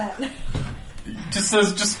 He needs that. Just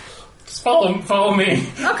says, just follow me.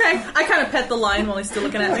 Okay. I kind of pet the lion while he's still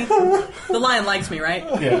looking at me. The lion likes me, right?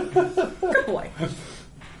 Yeah. Good boy.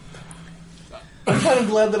 I'm kind of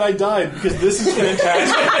glad that I died, because this is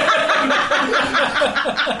fantastic.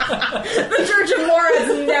 The Church of Morad's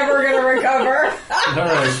never going to recover.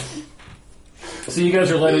 Alright. So you guys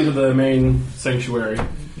are led into the main sanctuary.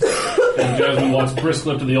 And Jasmine walks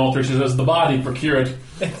briskly up to the altar. She says, the body, procure it.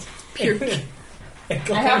 Pure. I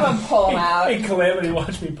have him pull him out. Hey, Calamity,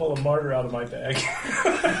 watch me pull a martyr out of my bag.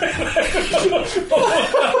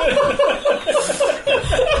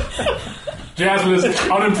 Jasmine is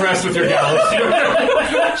unimpressed with your gallop.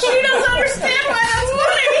 She doesn't understand why that's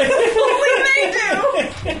funny. Only they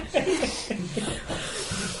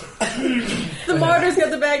do. The martyr's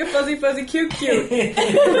got the bag of fuzzy, cute.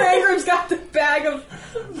 Rangrim's got the bag of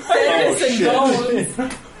feathers and bones.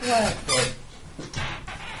 What?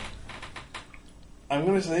 I'm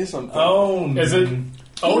going to say something. Oh, is it? He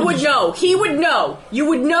would know. He would know. You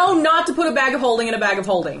would know not to put a bag of holding in a bag of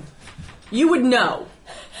holding. You would know.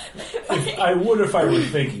 I would if I were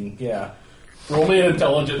thinking, yeah. Roll me an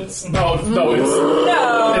intelligence. No,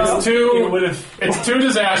 it's too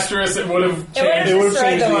disastrous. It would have changed. It would have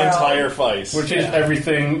changed the entire fight. Would have changed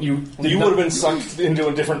everything. You would have been sucked into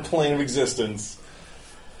a different plane of existence.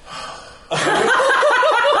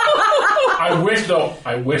 I wish I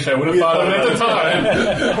would have thought of it at the time.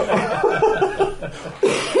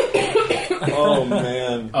 Oh,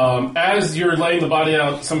 man. As you're laying the body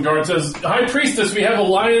out, some guard says, High Priestess, we have a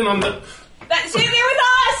lion on the... That's in there with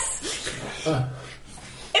us!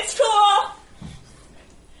 It's cool!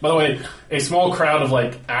 By the way, a small crowd of,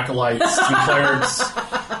 acolytes and clerics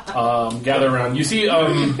gather around. You see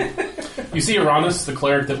Uranus, the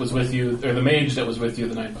cleric that was with you, or the mage that was with you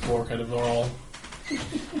the night before, kind of all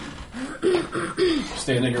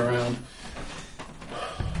standing around.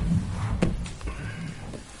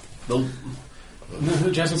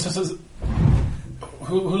 Jasmine says,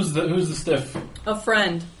 "Who's the stiff?" A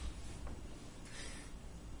friend.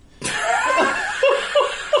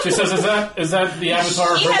 She says, "Is that the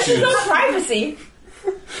Avatar of He has his Virtues?" own privacy.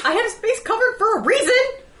 I had his face covered for a reason.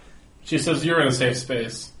 She says, "You're in a safe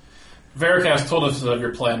space." Veracast told us of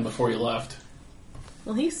your plan before you left.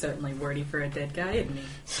 Well, he's certainly wordy for a dead guy, isn't he?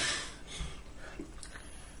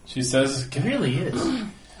 She says, It really is.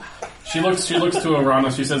 She looks to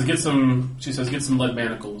Arana. She says, "Get some lead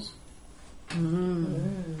manacles."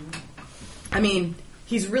 I mean,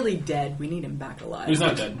 he's really dead. We need him back alive. He's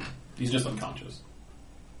not dead. He's just unconscious.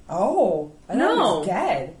 Oh, I thought he was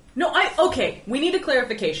dead. No, okay. We need a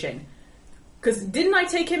clarification. Because didn't I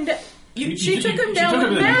take him down? She took him down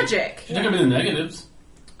with magic. She took him in the negatives.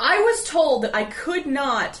 I was told that I could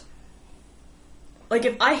not.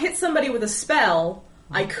 If I hit somebody with a spell,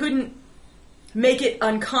 I couldn't make it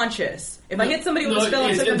unconscious. If I hit somebody with a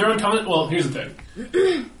spell, they're unconscious. Well, here's the thing: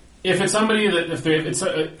 if it's somebody that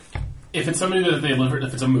if it's somebody that they delivered,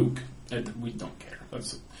 if it's a mook, we don't care.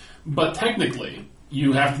 But technically,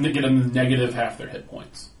 you have to get them negative half their hit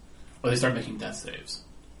points, or they start making death saves.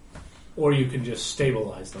 Or you can just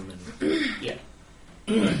stabilize them. Yeah.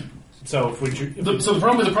 So the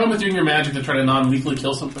problem with doing your magic to try to non-lethally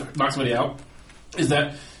knock somebody out is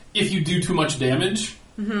that if you do too much damage,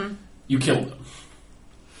 you kill them.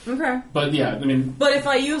 Okay. But yeah, I mean... But if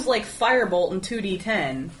I use, like, Firebolt and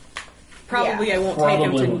 2d10, probably Yeah. I won't Probably take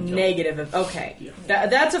him won't to kill. negative. Okay. Yeah.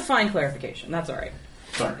 That's a fine clarification. That's all right.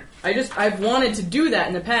 Sorry. I've wanted to do that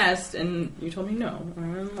in the past, and you told me no. I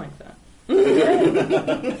don't like that.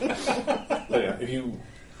 But yeah, if you...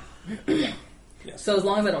 So as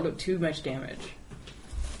long as I don't do too much damage.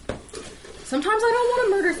 Sometimes I don't want to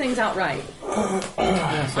murder things outright.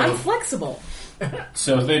 I'm flexible.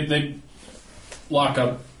 So they lock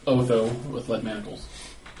up Otho with lead manacles.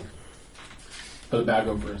 Put a bag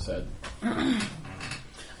over his head.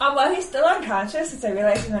 While he's still unconscious, since I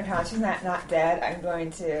realize he's unconscious and not dead, I'm going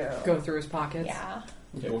to... Go through his pockets. Yeah.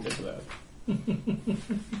 Okay, we'll get to that.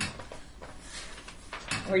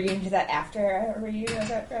 Were you into that after were you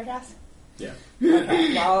resurrect Veracast? Yeah.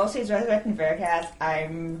 Okay. While she's resurrecting Veracast,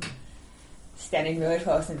 I'm standing really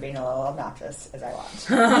close and being a little obnoxious as I watch.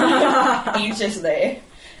 Anxiously.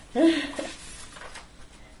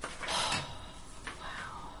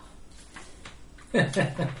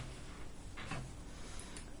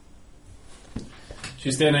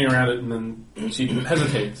 She's standing around it, and then she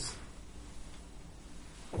hesitates.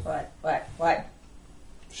 What?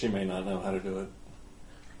 She may not know how to do it.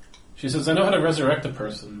 She says, I know how to resurrect a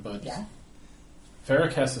person, but Yeah.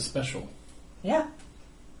 Veracast is special. Yeah.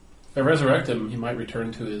 If I resurrect him, he might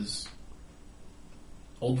return to his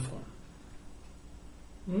old form.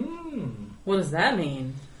 What does that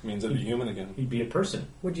mean? It means I'd be human again. He'd be a person.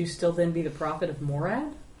 Would you still then be the prophet of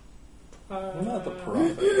Morad? I'm not the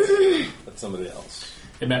prophet. That's somebody else.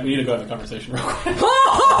 Hey, Matt, we need to go have a conversation real quick.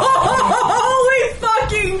 Holy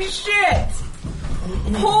fucking shit!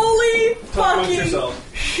 Holy Talk amongst fucking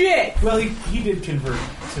yourself. shit! Well, he did convert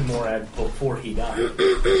to Morad before he died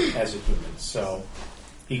as a human, so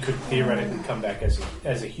he could theoretically come back as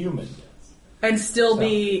a human And still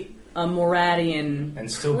be a Moradian and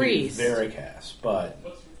still priest. be Veracast, but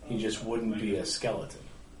he just wouldn't be a skeleton.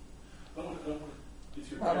 Oh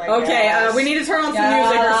my Okay, gosh. we need to turn on some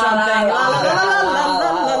music or something.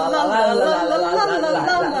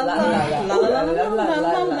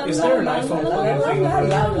 Is there an iPhone plug-in thing?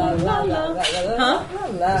 Huh?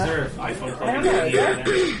 Is there an iPhone plug-in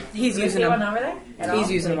thing? He's Is using there one them. over there? At He's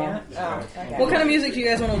all? using them all. Oh, okay. What kind of music do you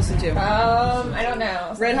guys want to listen to? I don't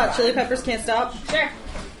know. Red Hot Chili Peppers, Can't Stop? Sure.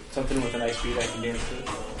 Something with a nice beat I can dance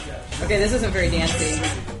to. Okay, this isn't very dancey.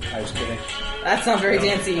 I was kidding. That's not very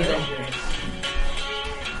dancey either.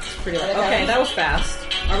 It's pretty loud. Okay, that was fast.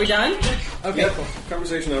 Are we done? Okay, Yep. cool.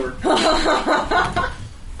 Conversation over.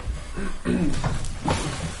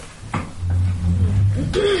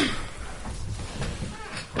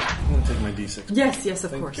 I'm going to take my D6. Yes,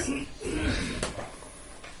 of course.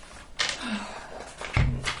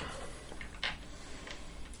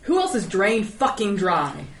 Who else is drained fucking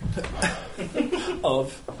dry?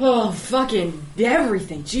 Of. Oh, fucking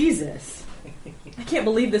everything. Jesus. I can't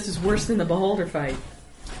believe this is worse than the Beholder fight.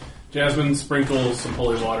 Jasmine sprinkles some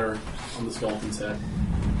holy water on the skeleton's head.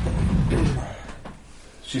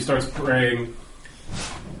 She starts praying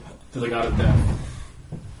to the god of death.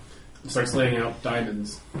 And starts laying out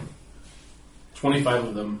diamonds. 25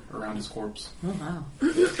 of them around his corpse. Oh, wow.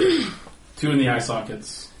 2 in the eye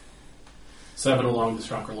sockets. 7 along the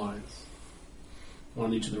chakra lines. 1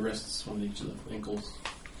 on each of the wrists, 1 on each of the ankles.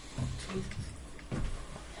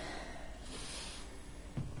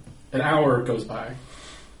 An hour goes by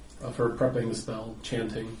of her prepping the spell,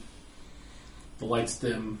 chanting. The lights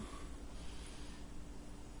dim.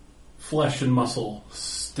 Flesh and muscle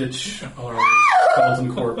stitch our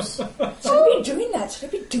skeleton corpse. Should I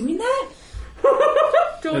be doing that?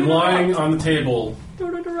 And lying on the table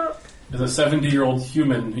Don't interrupt. is a 70-year-old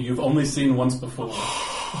human who you've only seen once before.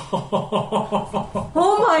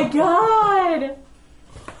 Oh my god!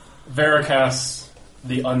 Veracast,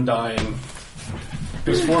 the Undying,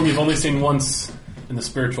 whose form you've only seen once in the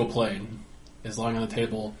spiritual plane, is lying on the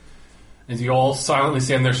table. As you all silently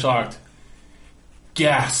stand there shocked,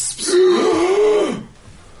 gasps.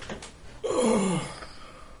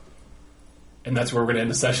 And that's where we're going to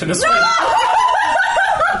end the session this week.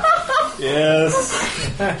 Yes.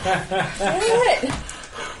 What?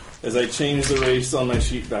 As I change the race on my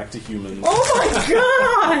sheet back to human. Oh my I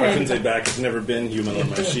god! couldn't say back, it's never been human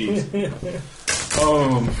on my sheet.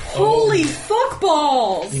 Holy fuck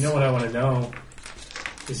balls! You know what I want to know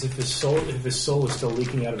is if his soul is still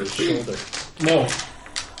leaking out of his shoulder. No.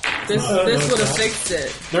 This would have fixed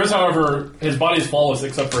it. There's, however, his body is flawless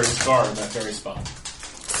except for his scar in that very spot.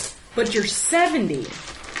 But you're 70.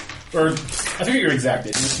 Or, I forget your exact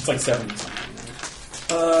age. It's like 70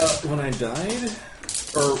 something. When I died?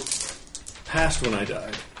 Or past when I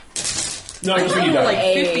died? No, I just when thought you you were died.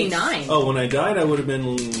 like 59. Oh, when I died, I would have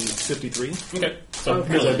been 53. Okay. So, Okay.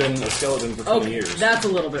 Because I've been a skeleton for 20 years. That's a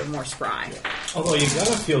little bit more spry. Although you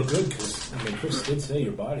gotta feel good because Chris did say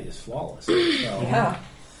your body is flawless. So, Yeah.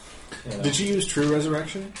 you know. Did she use true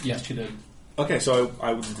resurrection? Yes, she did. Okay, so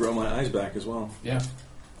I would grow my eyes back as well. Yeah.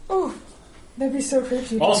 Ooh, that'd be so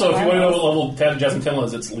creepy. Also, if you want to know what level Jasmine Tillman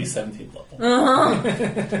is, it's at least 17th level.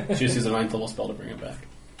 Uh-huh. She just used a 9th level spell to bring it back.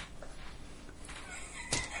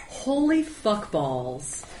 Holy fuck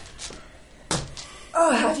balls.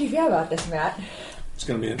 Oh, how do you feel about this, Matt? It's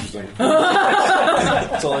going to be interesting.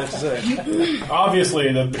 That's all I have to say.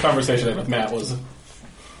 Obviously, the conversation with Matt was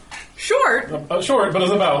Short. short, but it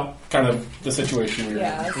was about kind of the situation we were in.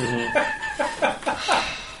 Yeah.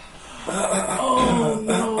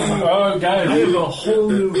 Oh, guys. I have a whole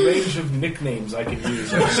new range of nicknames I can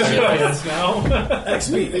use. Yes, now.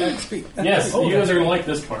 XP. Yes, you guys are going to like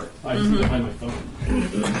this part. I see behind my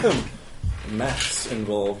phone. Maths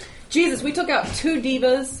involved. Jesus, we took out 2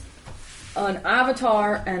 divas, an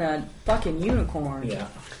avatar, and a fucking unicorn. Yeah.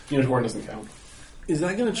 Unicorn doesn't count. Is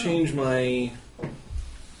that going to change my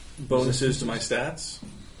bonuses to my stats?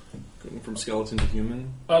 Going from skeleton to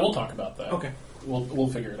human? We'll talk about that. Okay. We'll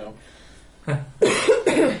figure it out.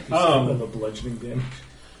 Of a bludgeoning damage.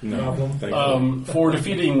 No. Problem. Thank you. For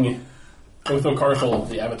defeating Otho Carthel,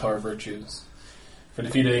 the Avatar virtues, for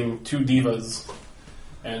defeating 2 divas,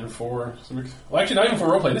 and for well, actually not even for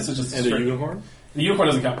roleplay. This is just And a unicorn? The unicorn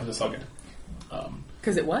doesn't count because it's Suggen.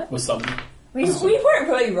 Because it what? Was summoned. We weren't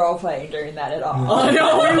really role playing during that at all. Oh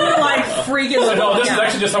no, we were like freaking the No, fuck this is out.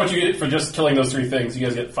 actually just how much you get for just killing those 3 things. You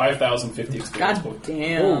guys get 5,050 experience God points.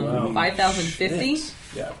 damn. Oh, wow. 5,050?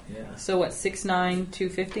 Yeah, Yeah. So what, 6'9",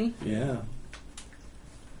 250? Yeah. it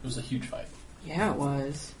was a huge fight. Yeah, it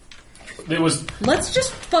was. It was. Let's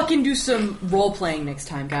just fucking do some role-playing next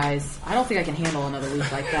time, guys. I don't think I can handle another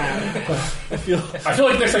week like that. I feel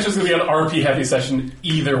like next session is going to be an RP heavy session.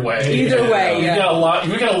 Either way. Either way, We yeah. got a lot.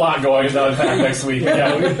 We got a lot going on next week.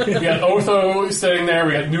 Yeah, we got Otho sitting there.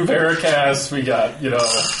 We got New Veracast. We got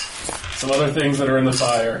some other things that are in the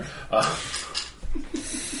fire.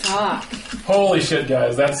 Fuck. Holy shit,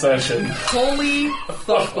 guys! That session. Holy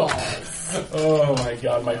fuckballs. Oh my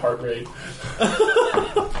god, my heart rate.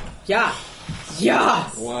 Yeah. Yeah.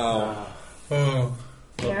 wow. Yeah,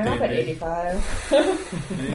 I'm up at 85.